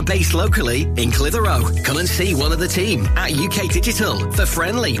yes, we are based locally in Clitheroe. Come and see one of the team at UK Digital for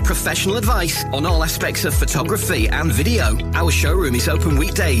friendly, professional advice on all aspects of photography and video. Our showroom is open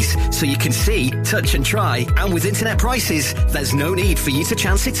weekdays, so you can see, touch and try. And with internet prices, there's no need for you to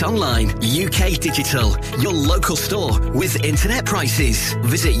chance it online. UK Digital, your local store with internet prices.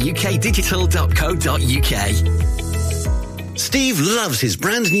 Visit ukdigital.co.uk. Steve loves his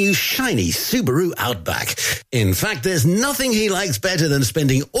brand new shiny Subaru Outback. In fact, there's nothing he likes better than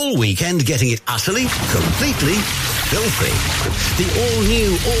spending all weekend getting it utterly, completely filthy. The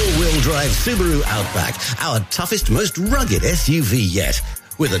all-new, all-wheel drive Subaru Outback, our toughest, most rugged SUV yet.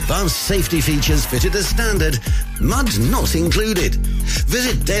 With advanced safety features fitted as standard, mud not included.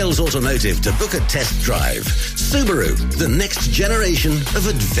 Visit Dales Automotive to book a test drive. Subaru, the next generation of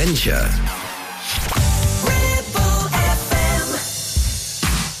adventure.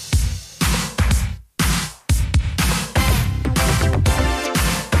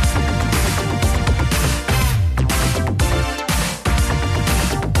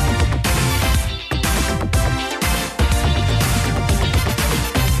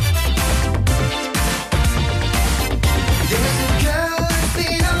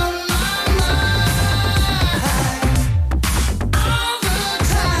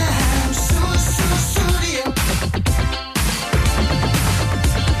 So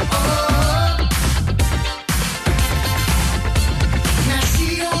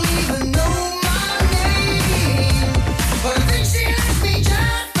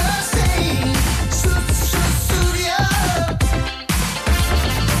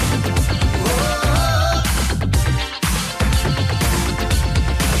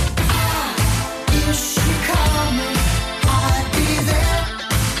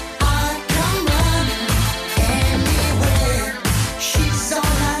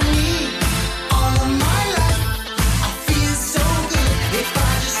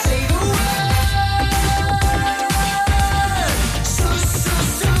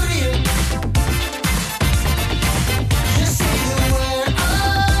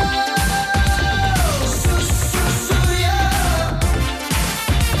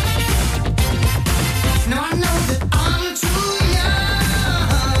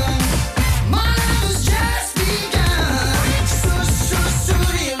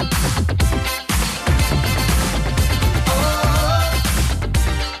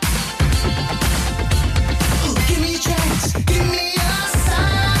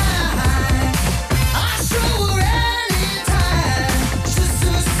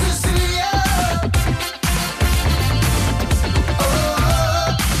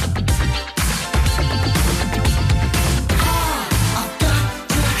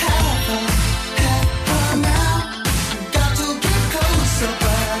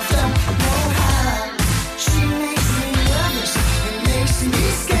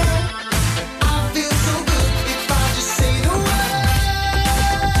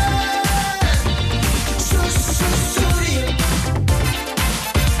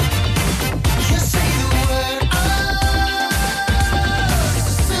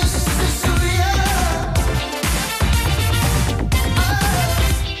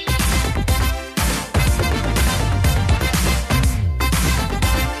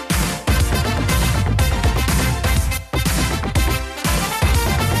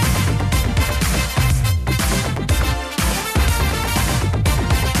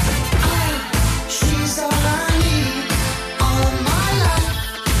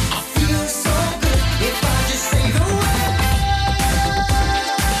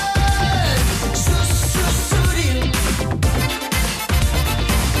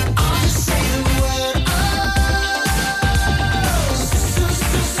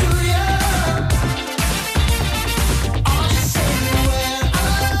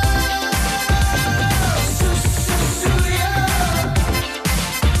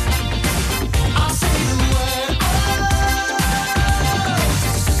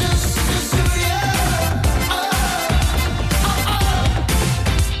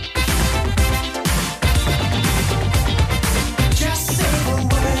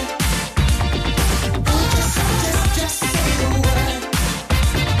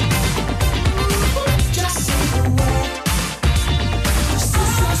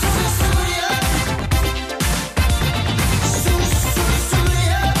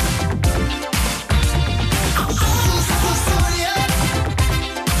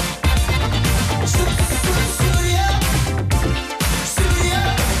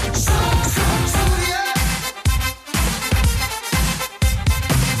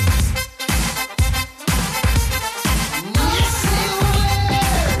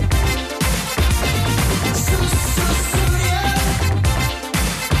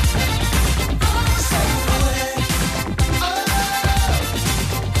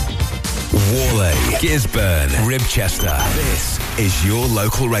Gisburn, Ribchester. This is your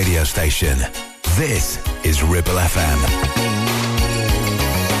local radio station. This is Ribble FM.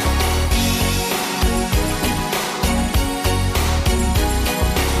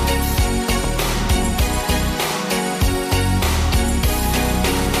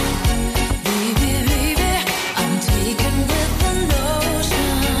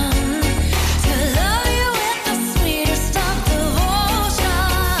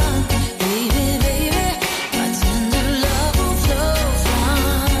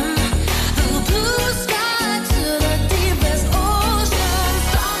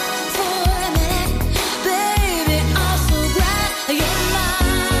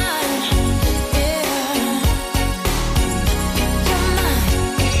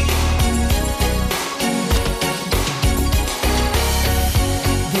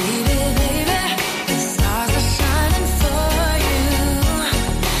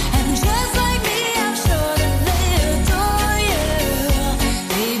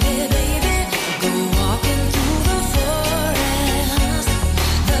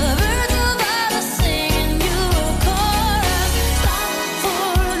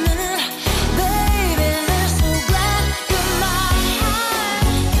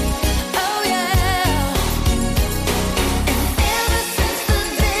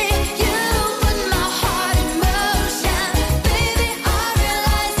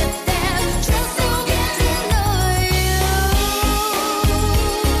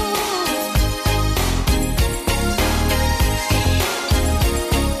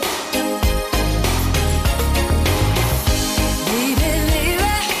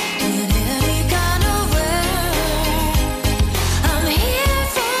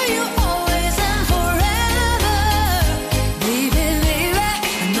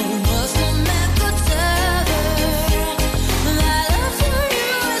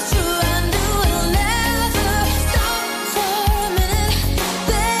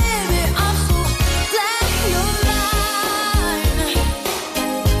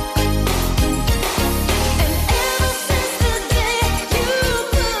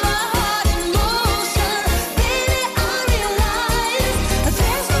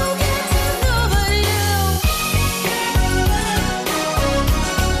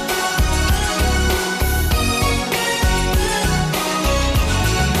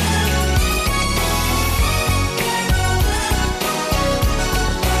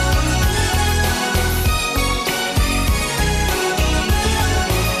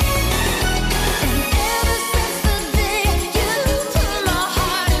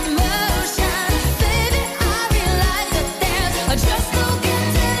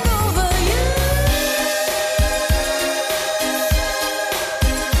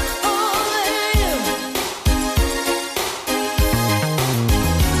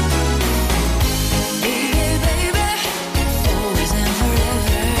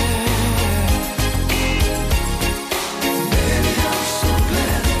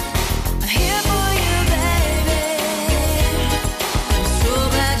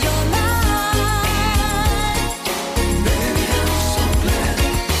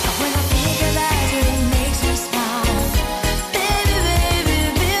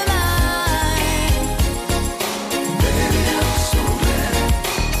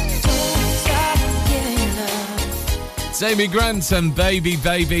 Amy Grant and Baby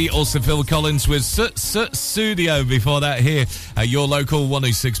Baby. Also Phil Collins with Studio before that here at your local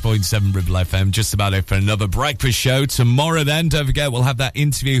 106.7 Ribble FM. Just about it for another breakfast show. Tomorrow then, don't forget, we'll have that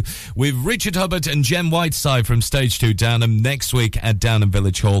interview with Richard Hubbard and Jen Whiteside from Stage 2 Downham next week at Downham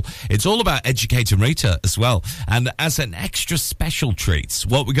Village Hall. It's all about educating Rita as well. And as an extra special treat,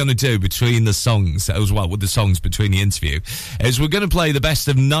 what we're going to do between the songs, as well with the songs between the interview, is we're going to play the best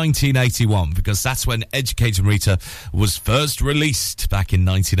of 1981 because that's when Educating Rita was first released back in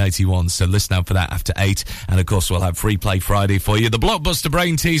 1981. So listen out for that after 8. And of course, we'll have Free Play Friday for you, the Blockbuster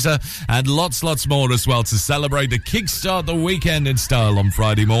Brain Teaser, and lots more as well to celebrate the kickstart the weekend in style on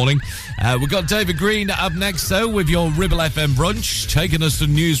Friday morning. We've got David Green up next, though, with your Ribble FM brunch. Taking us to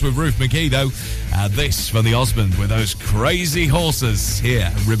news with Ruth McKee, though. This from the Osmond with those crazy horses here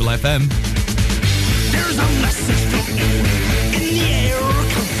at Ribble FM. There's a message from you in the air,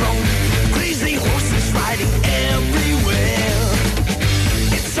 come from crazy horses riding everywhere.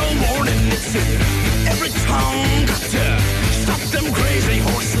 It's all morning, it's here. Every tongue got to stop them crazy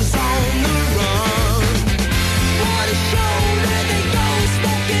horses on the run. What a show, there they go,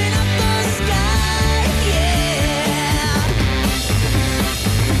 smoking up the sky, yeah.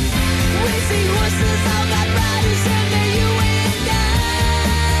 Crazy horses all got riders under you and I.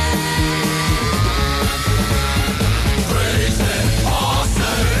 Crazy horses.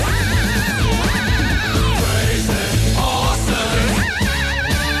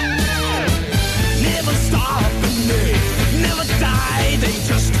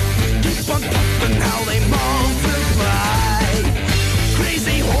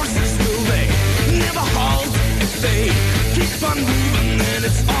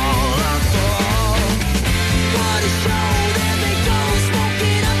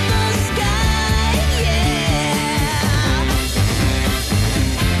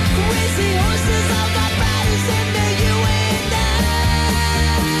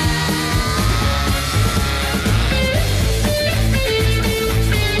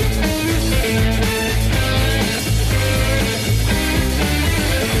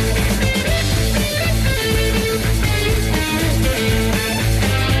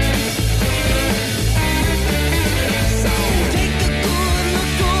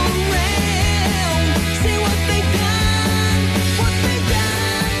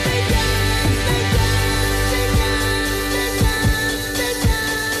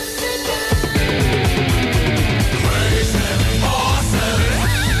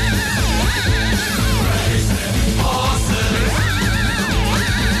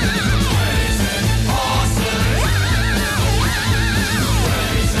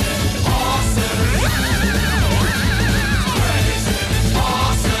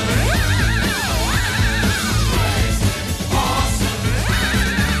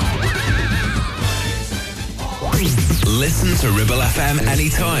 to Ribble FM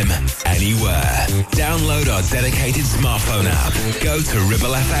anytime, anywhere. Download our dedicated smartphone app. Go to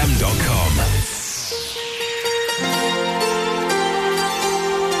ribblefm.com.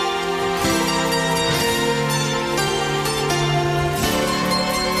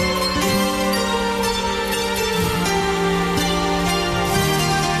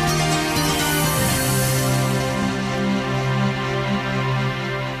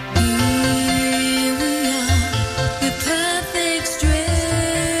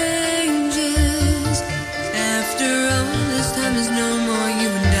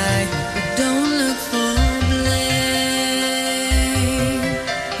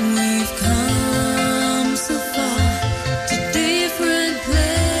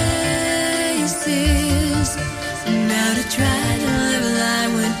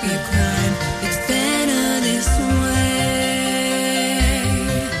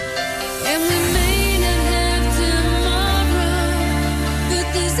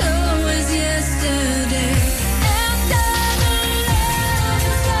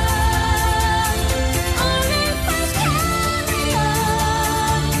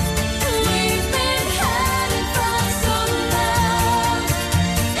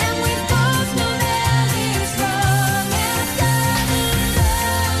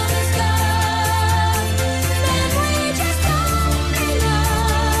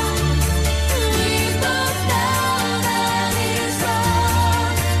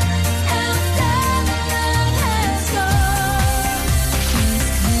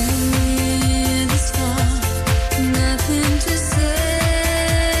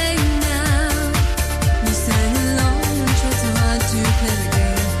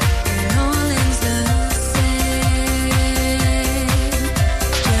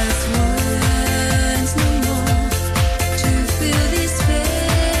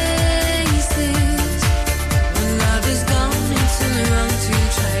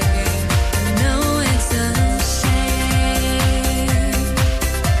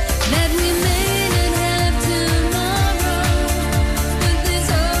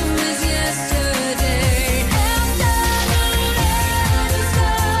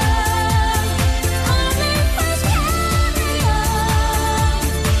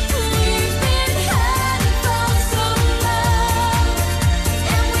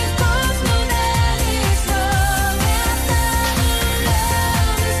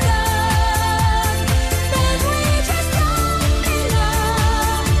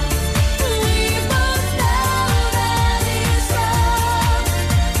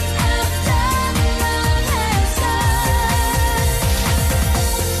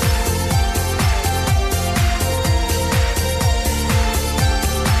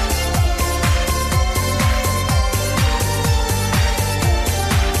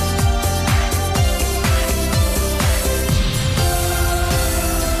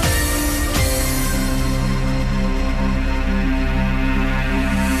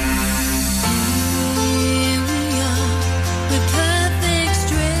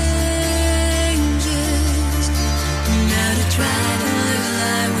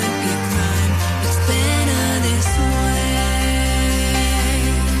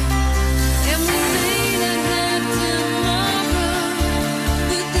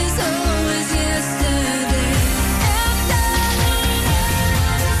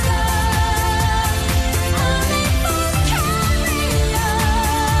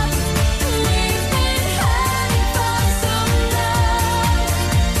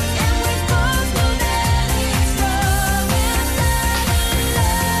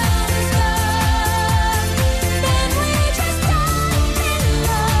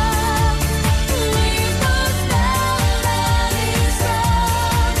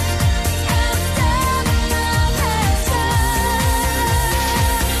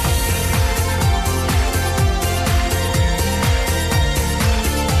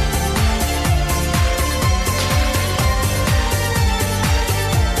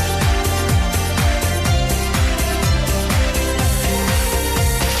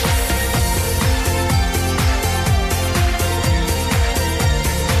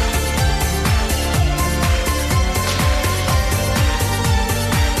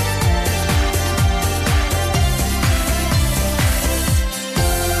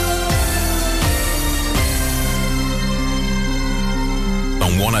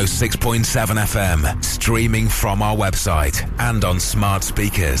 on 106.7 FM, streaming from our website and on smart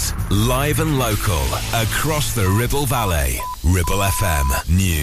speakers, live and local, across the Ribble Valley. Ribble FM News.